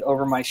side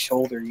over my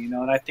shoulder,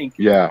 and I think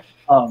that's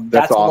awesome.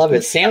 awesome. I love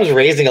it. Sam's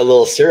raising a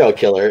little serial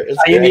killer.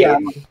 It's great. Yeah,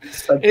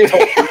 it's like,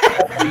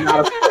 totally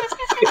not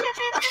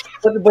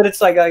but it's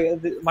like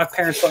my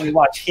parents let me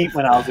watch Heat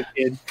when I was a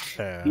kid.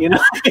 You know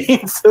what I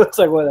mean? So it's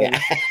like whatever.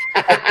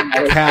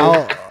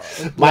 Cal,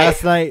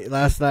 last night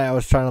I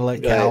was trying to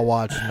let Cal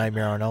watch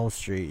Nightmare on Elm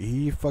Street.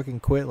 He fucking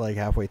quit like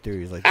halfway through.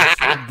 He's like,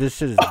 this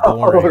shit is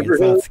boring. Really?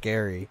 It's not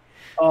scary.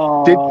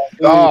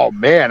 Oh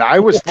man, I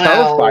was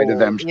terrified of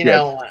them shit.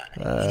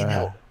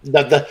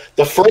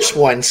 The first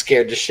one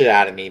scared the shit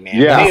out of me, man.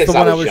 Yeah, maybe that's the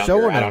one I was younger,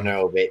 showing I don't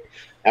know, but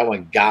that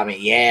one got me.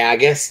 Yeah, I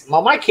guess.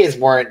 Well, my kids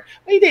weren't.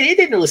 It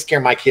didn't really scare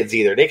my kids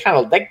either. They kind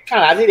of.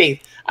 I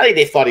think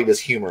they thought he was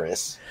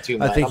humorous too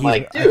much. I'm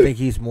like, dude, I think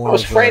he's more. I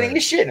was frightening the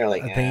shit. And they're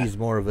like, I think he's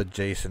more of a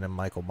Jason and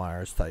Michael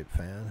Myers type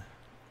fan.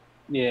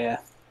 Yeah.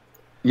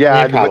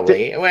 Yeah,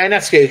 probably. And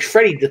that's good.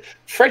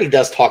 Freddy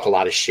does talk a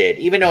lot of shit,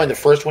 even though in the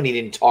first one he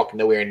didn't talk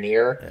nowhere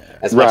near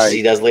as much as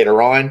he does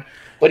later on.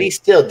 But he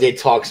still did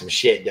talk some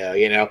shit, though.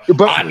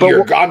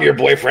 I'm your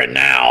boyfriend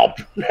now.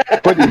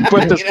 But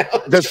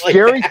the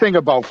scary thing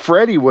about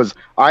Freddy was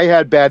I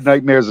had bad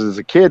nightmares as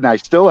a kid, and I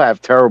still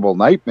have terrible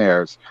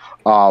nightmares.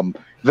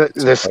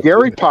 The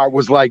scary part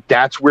was like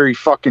that's where he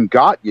fucking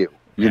got you.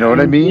 You know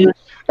what I mean?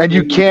 And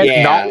you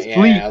can't not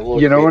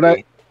sleep. You know what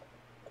I?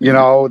 You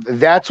know,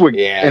 that's what.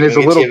 Yeah, and as a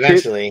it'll get little you kid,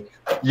 eventually.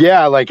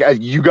 yeah, like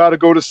you got to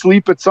go to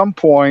sleep at some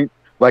point.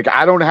 Like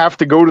I don't have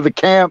to go to the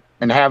camp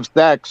and have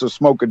sex or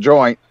smoke a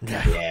joint,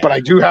 Yeah. but I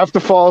do have to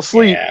fall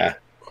asleep. Yeah.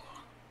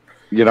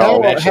 You know,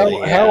 eventually,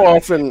 yeah. how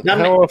often No,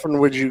 how often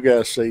would you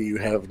guys say you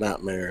have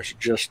nightmares?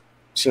 Just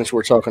since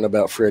we're talking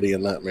about Freddy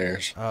and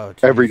nightmares. Oh,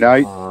 every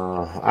Jesus. night.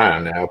 I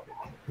don't know.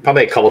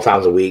 Probably a couple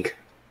times a week.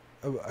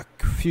 A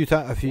few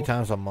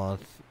times a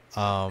month.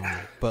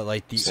 But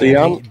like See,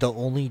 the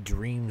only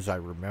dreams I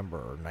remember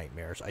are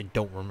nightmares. I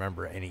don't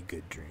remember any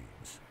good dreams.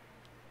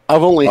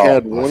 I've only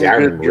had Well, one see, I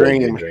good remember really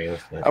dream. good dreams.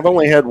 I've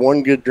only had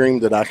one good dream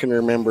that I can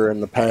remember in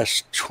the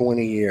past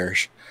 20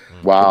 years.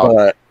 Wow.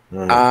 But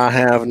Mm. I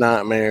have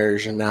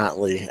nightmares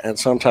nightly, and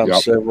sometimes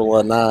Yep. several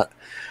a night.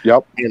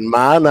 Yep. And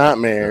my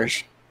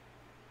nightmares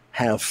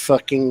have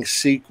fucking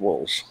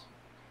sequels.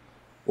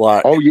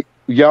 Like, Oh,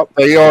 yep.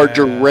 they are Yeah.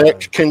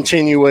 direct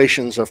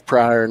continuations of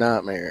prior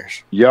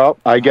nightmares. Yep.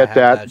 I get have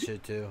that.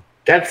 shit too.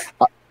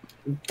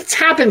 It's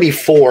happened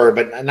before,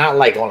 but not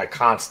like on a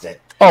constant.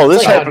 Oh, this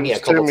It's like happened happens to me a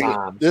to couple me.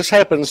 times. This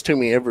happens to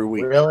me every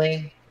week.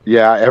 Really?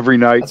 Yeah. Every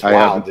night That's I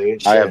wild, have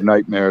dude. I have Shit.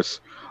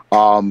 nightmares.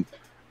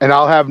 And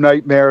I'll have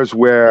nightmares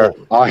where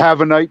I'll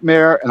have a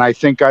nightmare and I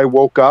think I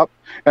woke up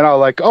and I'll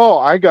like, oh,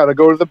 I gotta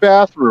go to the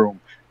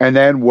bathroom. And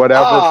then whatever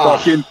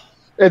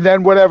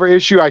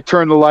issue, I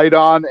turn the light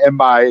on and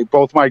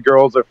both my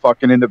girls are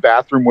fucking in the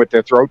bathroom with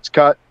their throats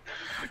cut.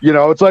 You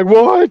know, it's like,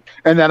 what?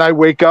 And then I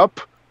wake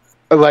up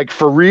like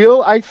for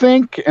real, I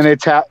think, and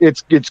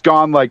it's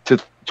gone like to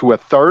a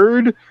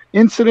third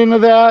incident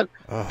of that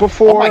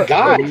before. Oh my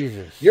god!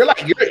 Jesus. You're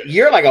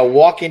like a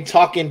walking,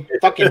 talking,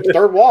 fucking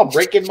third wall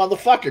breaking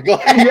motherfucker. Go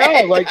ahead.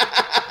 Yeah, like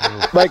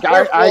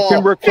I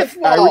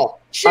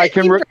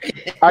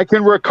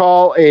can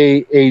recall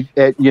a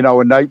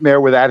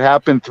nightmare where that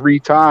happened 3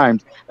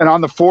 times, and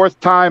on the 4th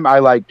time I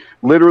like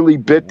literally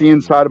bit the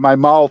inside of my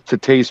mouth to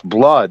taste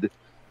blood,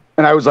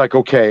 and I was like,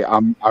 okay,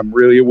 I'm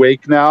really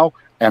awake now,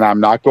 and I'm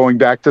not going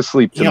back to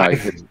sleep tonight.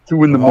 It's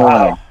 2 in the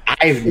morning.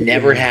 I've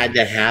never had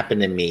that happen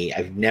to me.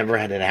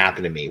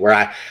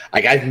 Where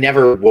I've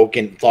never woke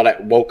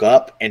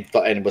up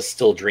and was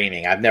still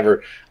dreaming. I've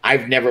never.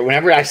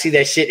 Whenever I see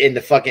that shit in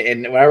the fucking,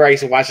 and whenever I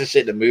used to watch this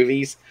shit in the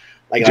movies,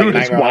 like Dude,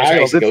 it's Nightmare on Elm Street,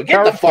 I used to wild. go, It's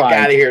get the fuck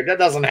terrifying. out of here. That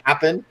doesn't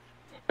happen.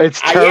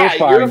 It's Yeah,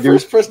 terrifying, you're the dude.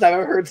 first person I've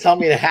ever heard tell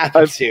me that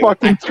happened It's to.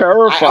 fucking I was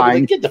terrifying.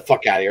 like, get the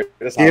fuck out of here.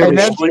 That's not You real.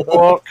 ever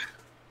sleepwalk?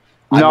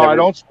 No, I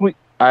don't sleep.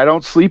 I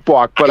don't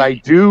sleepwalk, but I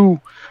do.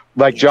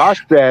 Like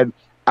Josh said,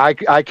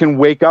 I can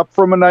wake up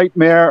from a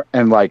nightmare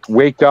and like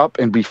wake up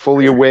and be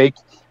fully awake,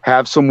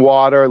 have some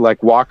water,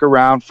 like walk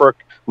around for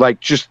like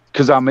just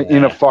because I'm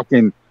in a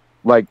fucking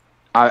like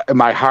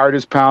my heart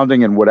is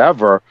pounding and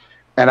whatever,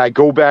 and I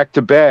go back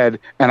to bed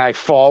and I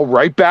fall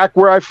right back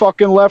where I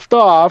fucking left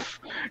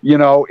off. You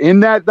know, in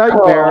that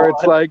nightmare,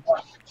 it's like.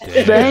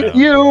 Thank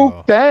you.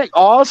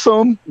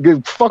 Awesome.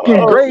 Good,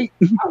 fucking great.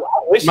 I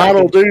wish I Mine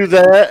will could. do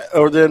that,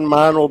 or then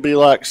mine will be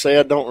like, say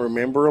I don't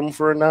remember them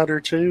for a night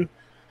or two,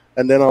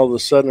 and then all of a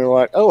sudden they're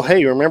like, oh,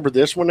 hey, remember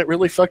this one that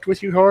really fucked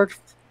with you hard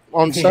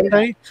on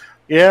Sunday?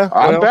 Yeah.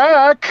 I'm well,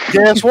 back.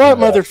 guess what,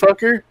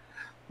 motherfucker?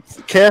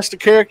 Cast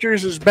of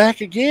Characters is back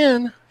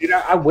again. Dude,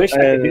 I wish I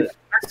could do that.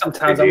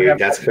 Sometimes I'm Dude, gonna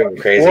that's have fucking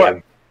crazy.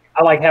 What?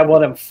 I like have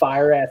one of them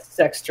fire ass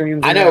sex dreams.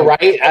 I know,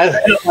 right? I'm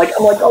like,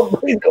 oh,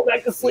 please go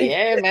back to sleep.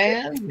 Yeah,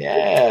 man.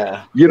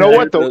 Yeah. You know Yeah,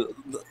 what though?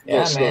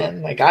 Yeah, so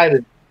man. Like I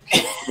did.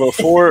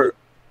 Before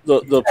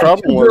the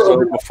problem was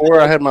though, before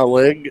I had my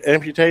leg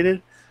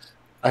amputated,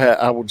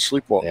 I would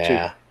sleepwalk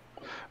Yeah.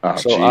 Oh, too.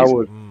 So geez. I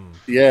would,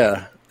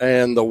 yeah.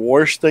 And the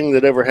worst thing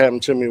that ever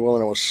happened to me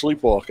when I was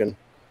sleepwalking,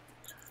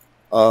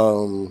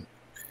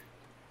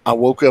 I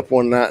woke up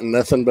one night in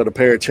nothing but a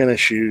pair of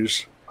tennis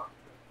shoes.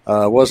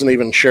 Wasn't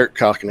even shirt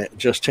cocking it,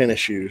 just tennis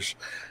shoes,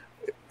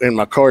 and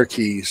my car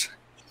keys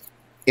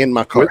in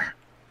my car.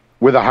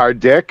 With a hard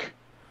dick.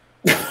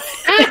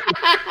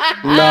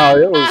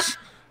 No,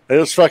 it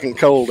was fucking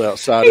cold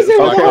outside. It was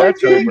like Okay,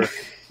 that's October.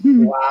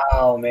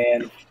 Wow,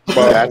 man.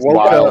 But That's woke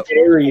wild. up,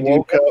 Scary, dude.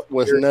 woke up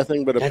with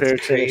nothing but a That's pair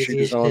of tennis crazy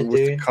shoes as on shit,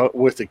 with dude.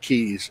 with the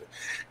keys,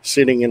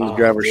 sitting in the Oh,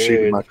 driver's seat of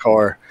dude. my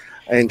car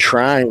and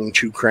trying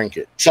to crank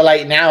it. So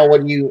like now,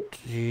 what do you?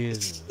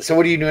 Jesus. So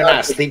what are you doing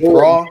now? Sleep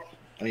raw?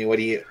 I mean, what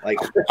do you like?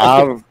 I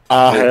have.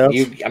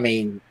 I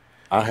mean,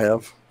 I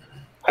have.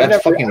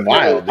 that's fucking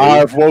wild, dude.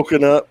 I've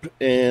woken up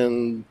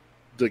in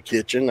the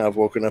kitchen. I've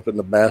woken up in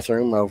the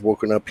bathroom. I've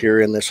woken up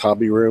here in this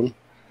hobby room.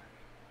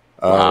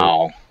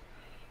 Wow.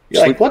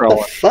 You're like, sleep what the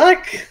crawling.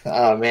 fuck?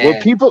 Oh man.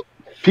 Well, people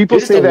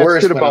It's say the that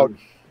worst shit when about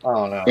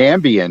Oh no.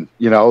 Ambien.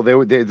 You know, they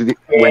when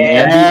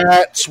Ambien.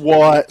 That's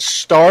what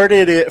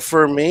started it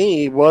for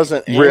me.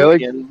 Wasn't Really?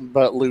 Ambien,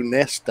 but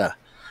Lunesta.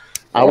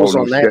 I Oh, was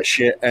no on that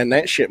shit, and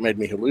that shit made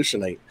me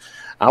hallucinate.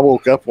 I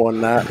woke up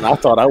one night and I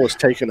thought I was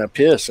taking a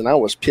piss, and I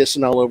was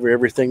pissing all over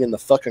everything in the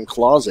fucking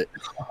closet.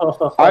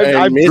 And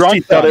I've Misty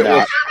drunk thought on it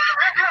that.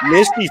 was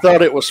Misty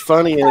thought it was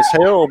funny as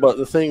hell, but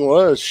the thing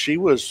was, she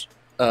was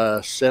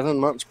 7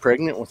 months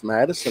pregnant with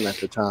Madison at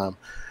the time,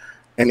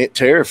 And it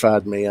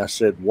terrified me. I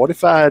said, what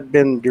if I had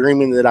been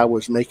dreaming that I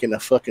was making a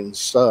fucking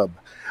sub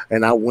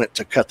and I went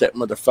to cut that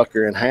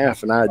motherfucker in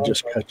half and I had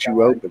just cut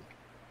you open?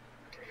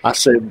 I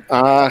said,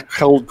 I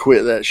cold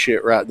quit that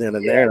shit right then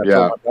and there. And I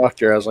told my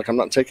doctor, I was like, I'm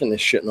not taking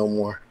this shit no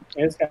more.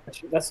 That's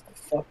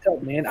fucked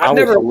up, man. I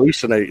was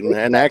hallucinating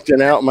and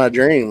acting out my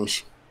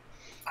dreams.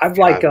 I've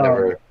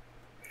definitely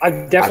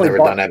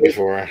done that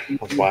before.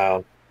 That's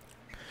wild.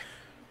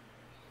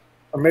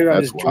 Or maybe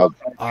I'm just drunk.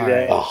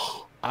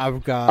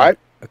 I've got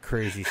a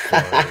crazy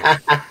story.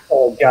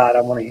 Oh God,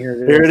 I want to hear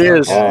this. Here it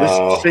is.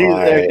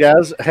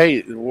 Guys.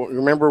 Hey,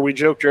 remember we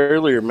joked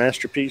earlier,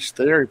 masterpiece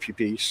therapy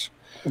piece.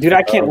 Dude,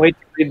 I can't wait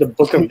to read the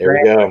book of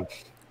grammar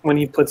when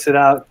he puts it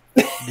out.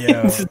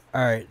 Yeah.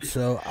 All right.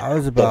 So I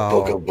was about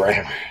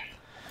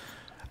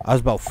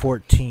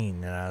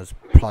 14, and I was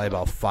probably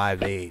about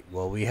 5'8".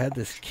 Well, we had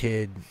this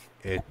kid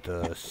at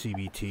the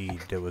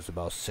CBT that was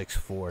about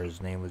 6'4".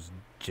 His name was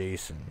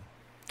Jason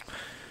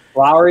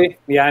Lowry?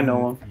 Yeah, I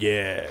know him.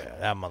 Yeah,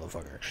 that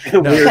motherfucker.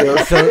 No,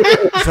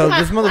 so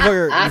this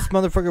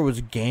motherfucker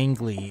was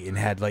gangly and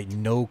had like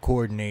no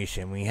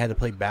coordination. We had to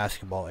play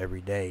basketball every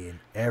day, and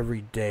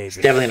every day it's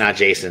definitely not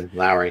Jason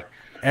Lowry.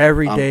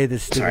 Every day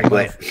this stupid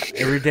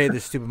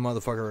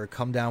motherfucker would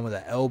come down with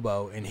an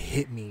elbow and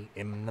hit me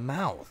in the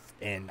mouth,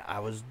 and I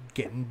was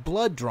getting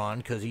blood drawn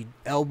because he'd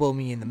elbow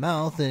me in the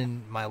mouth,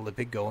 and my lip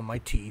would go in my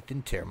teeth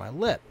and tear my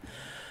lip.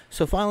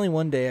 So finally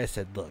one day I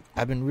said, "Look,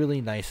 I've been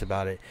really nice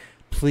about it.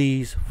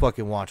 Please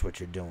fucking watch what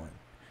you're doing.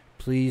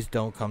 Please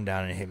don't come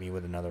down and hit me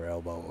with another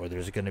elbow or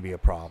there's going to be a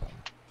problem."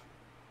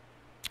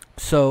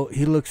 So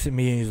he looks at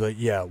me and he's like,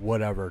 "Yeah,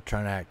 whatever,"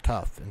 trying to act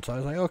tough. And so I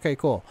was like, okay,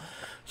 cool.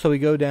 So we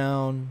go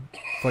down,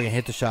 fucking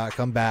hit the shot,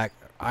 come back.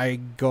 I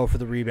go for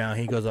the rebound.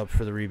 He goes up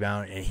for the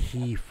rebound and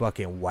he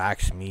fucking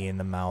whacks me in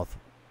the mouth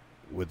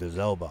with his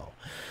elbow.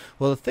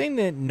 Well, the thing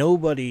that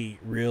nobody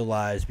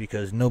realized,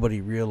 because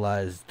nobody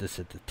realized this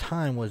at the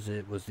time, was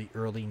it was the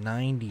early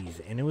 90s,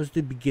 and it was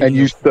the beginning. And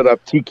you stood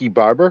up Tiki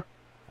Barber?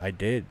 I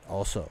did,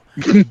 also.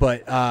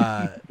 But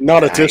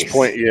not at this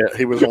point yet.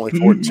 He was only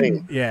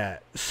 14. Yeah,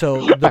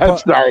 so... I'm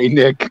sorry,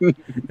 Nick.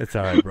 It's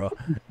all right, bro.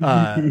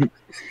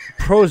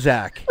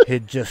 Prozac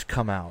had just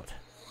come out.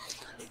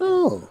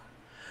 Oh.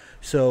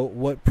 So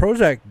what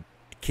Prozac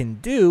can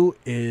do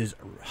is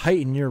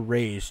heighten your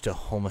rage to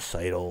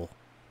homicidal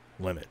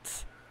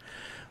limits.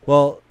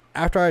 Well,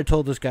 after I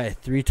told this guy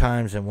 3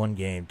 times in one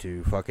game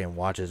to fucking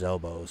watch his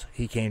elbows,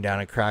 he came down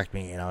and cracked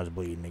me, and I was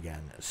bleeding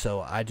again.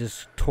 So I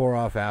just tore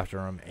off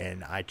after him,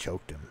 and I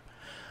choked him.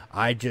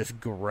 I just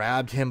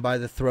grabbed him by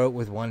the throat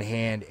with one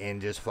hand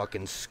and just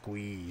fucking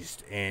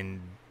squeezed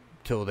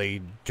until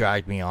they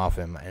dragged me off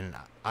him. And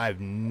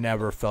I've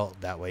never felt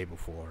that way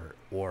before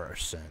or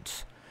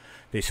since.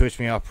 They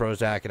switched me off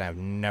Prozac, and I've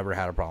never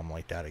had a problem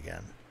like that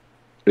again.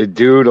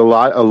 Dude, a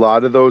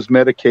lot of those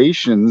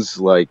medications,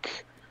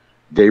 like...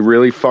 they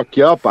really fuck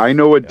you up. I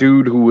know a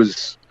dude who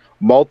was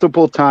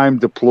multiple time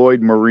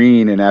deployed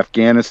Marine in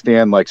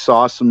Afghanistan, like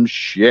saw some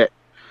shit.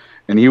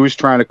 And he was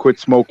trying to quit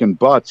smoking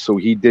butts, so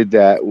he did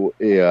that.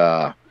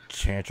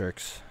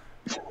 Chantix,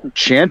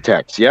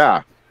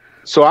 yeah.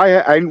 So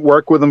I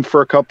worked with him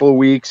for a couple of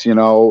weeks, you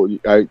know.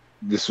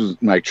 This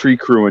was my tree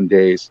crewing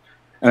days.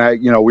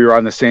 And we were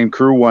on the same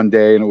crew one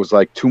day, and it was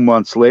like 2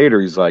 months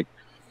later, he's like,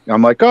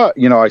 I'm like, oh,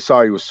 I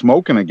saw he was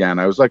smoking again.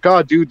 I was like,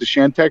 oh, dude, the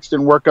Chantix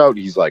didn't work out.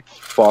 He's like,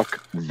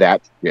 fuck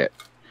that shit.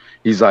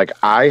 He's like,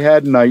 I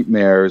had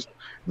nightmares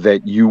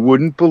that you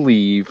wouldn't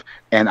believe,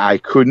 and I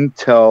couldn't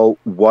tell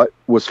what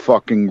was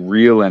fucking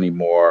real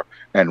anymore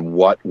and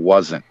what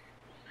wasn't.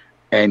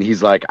 And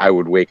he's like, I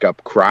would wake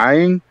up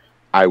crying.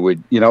 I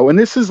would, and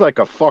this is like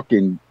a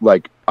fucking,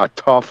 like a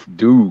tough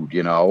dude,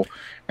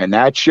 And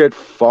that shit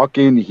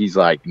fucking, he's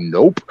like,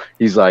 nope.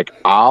 He's like,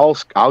 I'll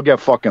get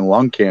fucking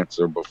lung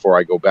cancer before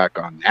I go back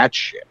on that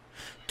shit.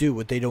 Dude,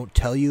 what they don't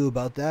tell you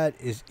about that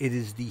is it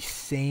is the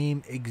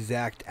same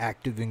exact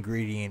active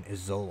ingredient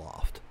as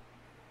Zoloft.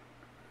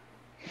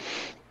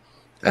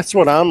 That's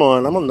what I'm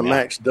on. I'm on the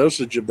max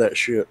dosage of that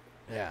shit.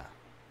 Yeah.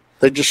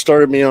 They just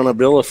started me on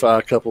Abilify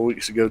a couple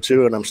weeks ago,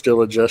 too, and I'm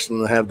still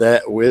adjusting to have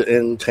that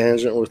in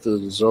tangent with the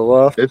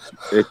Zoloft. It's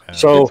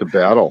a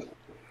battle.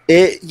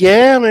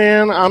 Yeah,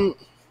 man.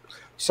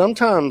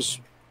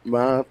 Sometimes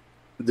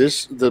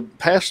the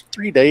past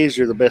 3 days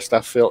are the best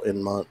I've felt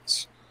in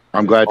months.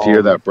 I'm glad to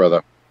hear that,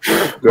 brother.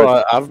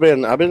 But I've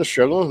been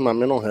struggling with my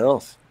mental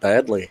health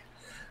badly.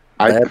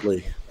 I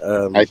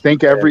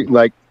think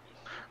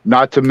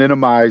not to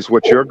minimize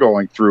what you're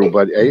going through,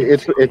 but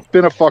it's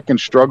been a fucking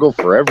struggle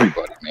for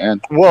everybody,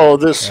 man. Well,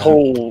 this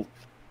whole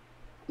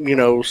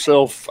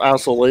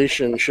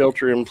self-isolation,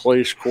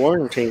 shelter-in-place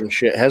quarantine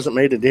shit hasn't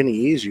made it any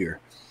easier.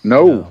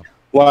 No.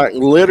 Like,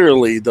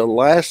 literally, the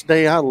last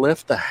day I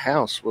left the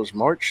house was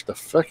March the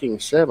fucking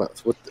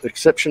 7th, with the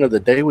exception of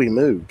the day we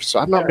moved. So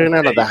I've not been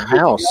out of the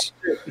house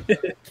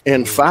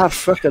in 5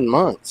 fucking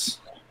months.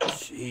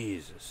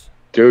 Jesus.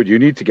 Dude, you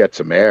need to get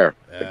some air.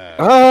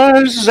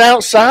 This is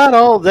outside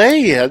all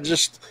day.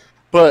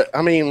 But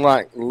I mean,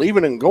 like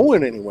leaving and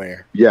going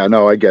anywhere. Yeah,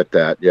 no, I get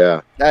that.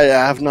 Yeah.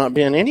 I've not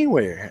been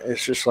anywhere.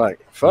 It's just like,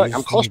 fuck,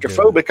 I'm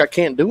claustrophobic. I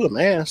can't do a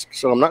mask,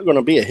 so I'm not going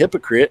to be a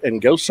hypocrite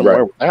and go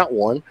somewhere without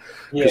one,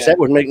 because that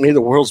would make me the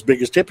world's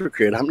biggest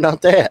hypocrite. I'm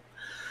not that.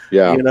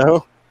 Yeah. You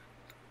know?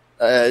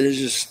 It's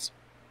just,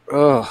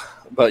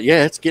 but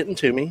yeah, it's getting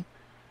to me.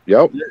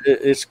 Yep.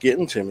 It's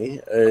getting to me,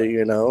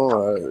 you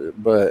know,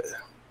 but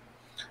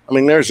I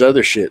mean, there's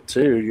other shit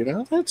too, you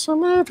know. I've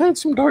had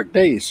some dark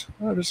days.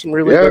 Some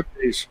really dark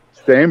days.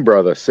 Same,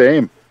 brother.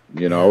 Same.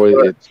 You know,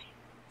 it's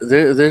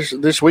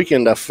this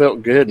weekend I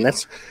felt good, and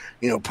that's,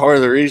 you know, part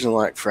of the reason.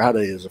 Like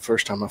Friday is the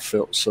first time I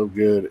felt so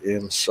good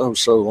in so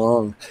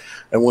long,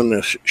 and when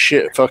the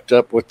shit fucked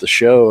up with the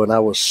show, and I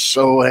was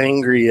so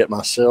angry at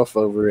myself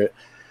over it,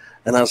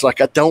 and I was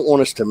like, I don't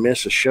want us to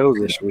miss a show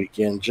this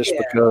weekend just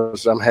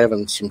because I'm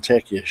having some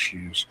tech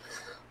issues.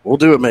 We'll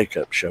do a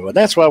makeup show, and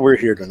that's why we're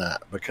here tonight,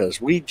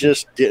 because we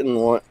just didn't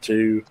want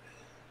to,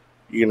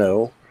 you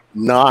know,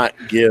 not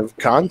give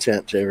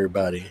content to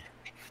everybody.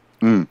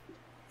 And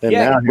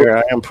now here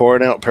I am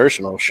pouring out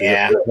personal shit.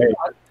 Yeah.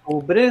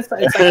 But it's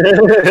like, I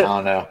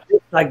don't know.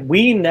 Like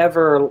we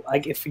never,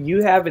 like if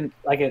you haven't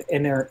like an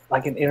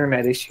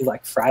internet issue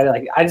like Friday,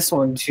 like I just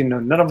wanted you to know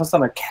none of us on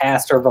the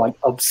cast are like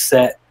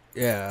upset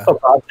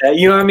about that.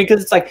 You know what I mean?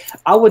 Because it's like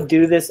I would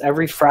do this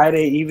every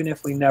Friday even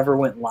if we never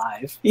went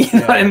live. You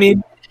know what I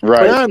mean?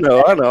 Right. I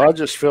know. I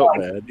just felt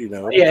bad, you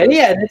know. Yeah.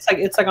 And it's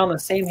like on the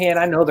same hand,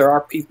 I know there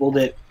are people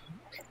that,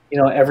 you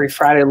know, every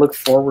Friday look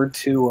forward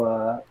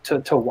to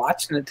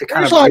watching it. To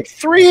kind There's of like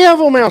 3 of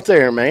them out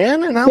there,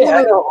 man, and I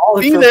want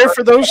to be there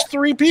for those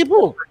 3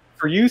 people.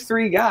 For you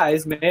 3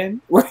 guys, man,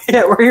 we're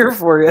here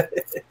for you.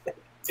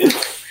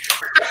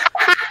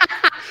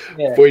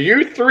 For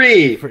you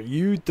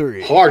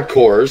 3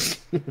 hardcores.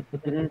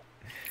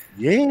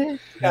 Yeah,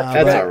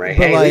 that's all right.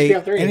 But hey,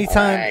 like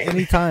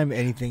anytime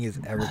anything has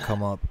ever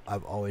come up,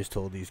 I've always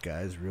told these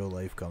guys, real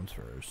life comes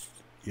first.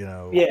 You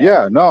know.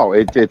 Yeah. No,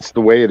 it's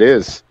the way it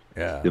is.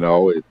 Yeah. You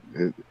know,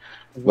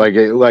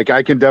 like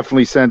I can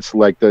definitely sense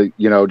like the,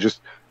 you know,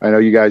 just I know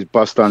you guys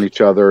bust on each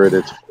other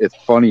and it's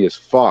funny as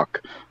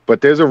fuck,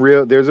 but there's a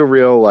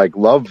real like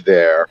love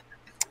there,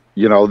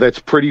 you know, that's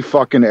pretty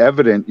fucking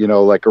evident. You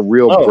know, like a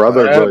real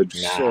brotherhood.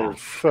 So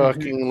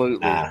fucking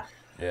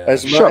Yeah.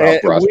 Shut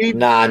up, Russ.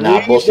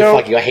 Nah, bullshit.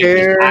 Fuck you. I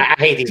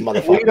hate these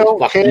motherfuckers. We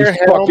don't care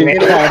how many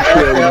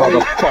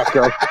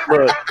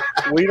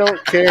we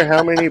don't care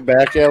how many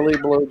back alley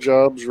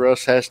blowjobs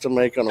Russ has to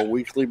make on a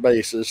weekly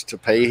basis to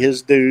pay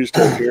his dues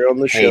to appear on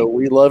the show.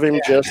 We love him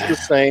just the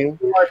same.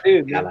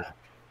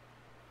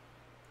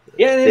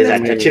 Yeah,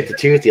 I chipped the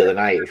tooth the other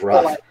night. It was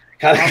rough.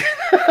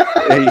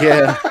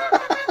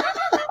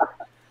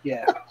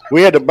 Yeah.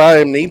 We had to buy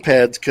him knee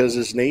pads because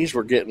his knees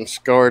were getting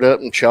scarred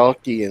up and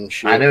chalky and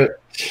shit. I know,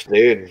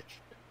 dude.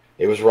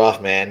 It was rough,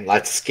 man.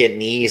 Lots of skid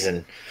knees,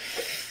 and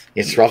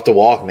it's rough to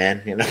walk,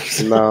 man. You know.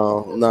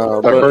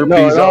 No. But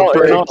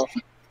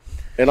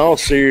in all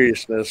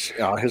seriousness,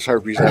 his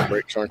herpes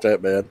outbreaks aren't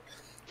that bad.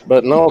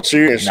 But in all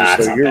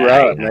seriousness, you're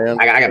right, man.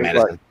 I got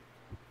medicine.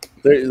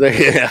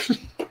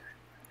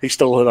 He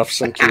stole it off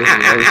some kid.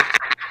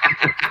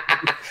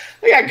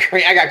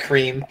 I got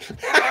cream.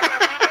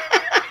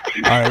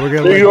 All right,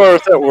 there you are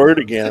with that word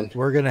again.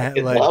 We're gonna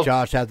let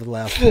Josh have the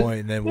last point,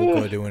 and then we'll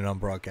go do it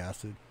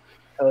unbroadcasted.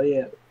 Hell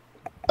yeah!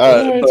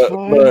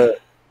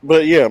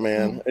 But yeah,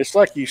 man, it's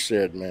like you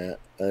said, Matt.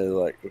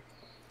 Like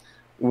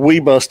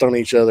we bust on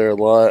each other a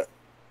lot,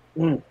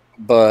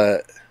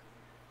 but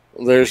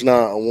there's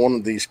not one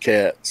of these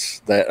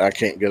cats that I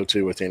can't go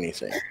to with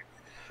anything.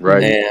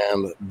 Right,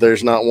 and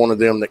there's not one of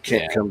them that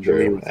can't come to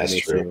me with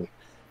anything.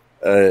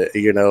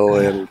 You know,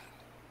 and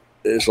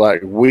it's like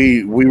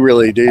we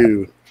really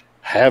do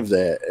have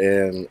that,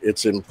 and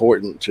it's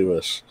important to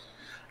us,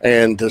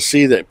 and to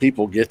see that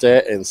people get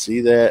that and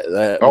see that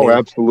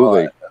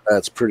absolutely,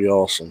 that's pretty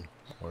awesome.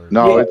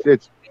 No,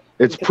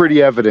 it's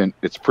pretty evident.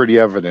 It's pretty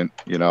evident,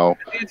 you know.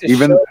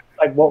 Even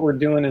like what we're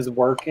doing is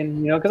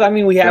working, you know, because I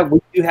mean we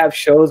do have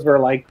shows where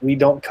like we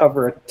don't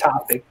cover a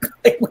topic,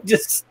 like, we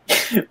just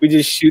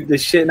shoot the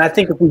shit, and I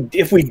think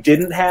if we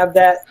didn't have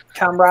that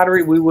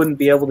camaraderie, we wouldn't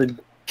be able to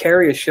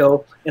carry a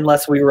show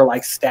unless we were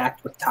like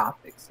stacked with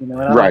topics, you know.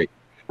 And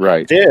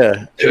Right.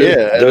 Yeah.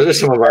 Those are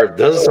some of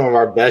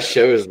our best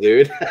shows,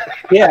 dude.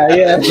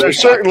 Yeah. They're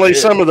certainly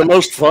some of the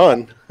most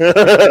fun.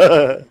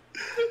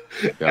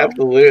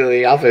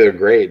 Absolutely. I think they're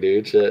great,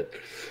 dude. Shit.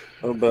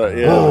 But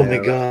yeah. Oh my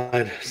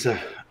god. So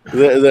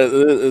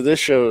this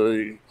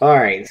show. All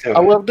right. So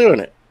I love doing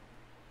it.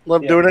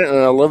 Doing it, and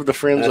I love the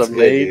friends I've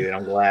made. Dude.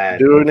 I'm glad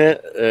doing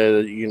it.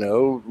 You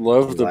know,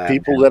 love the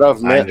people that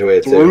I've met through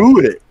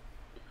it.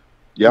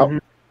 Yep. Mm-hmm.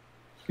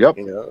 Yep.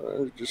 You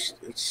know,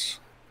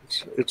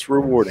 it's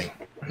rewarding.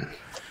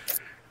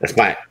 It's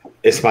my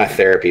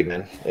therapy,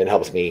 man. It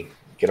helps me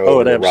get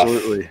over the rough.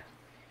 Absolutely.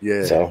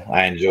 Yeah. So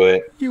I enjoy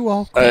it. You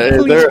all.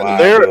 There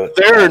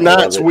are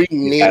nights we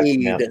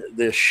need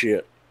this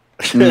shit.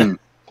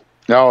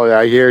 No,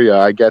 I hear you.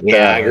 I get that.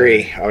 Yeah, I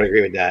agree. I would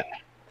agree with that.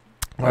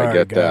 I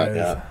get that.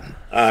 Yeah.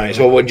 All right.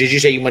 So, what did you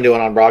say you want to do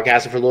it on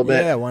broadcasting for a little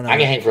bit? Yeah, why not? I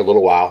can hang for a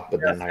little while,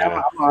 but then I I'm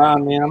gotta.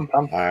 around, man.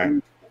 All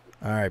right.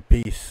 All right,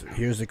 peace.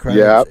 Here's the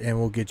credits, Yep. and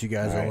we'll get you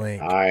guys a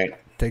link. All right.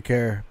 Take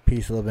care.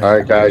 Peace, love, and All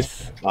right,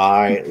 guys. All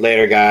right.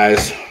 Later,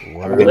 guys.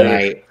 Have a good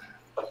night.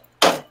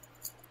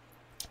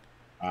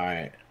 All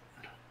right.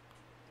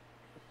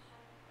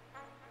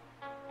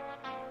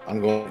 I'm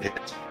going to.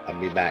 I'll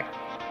be back.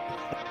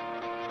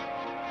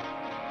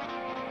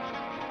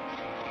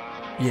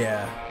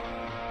 Yeah.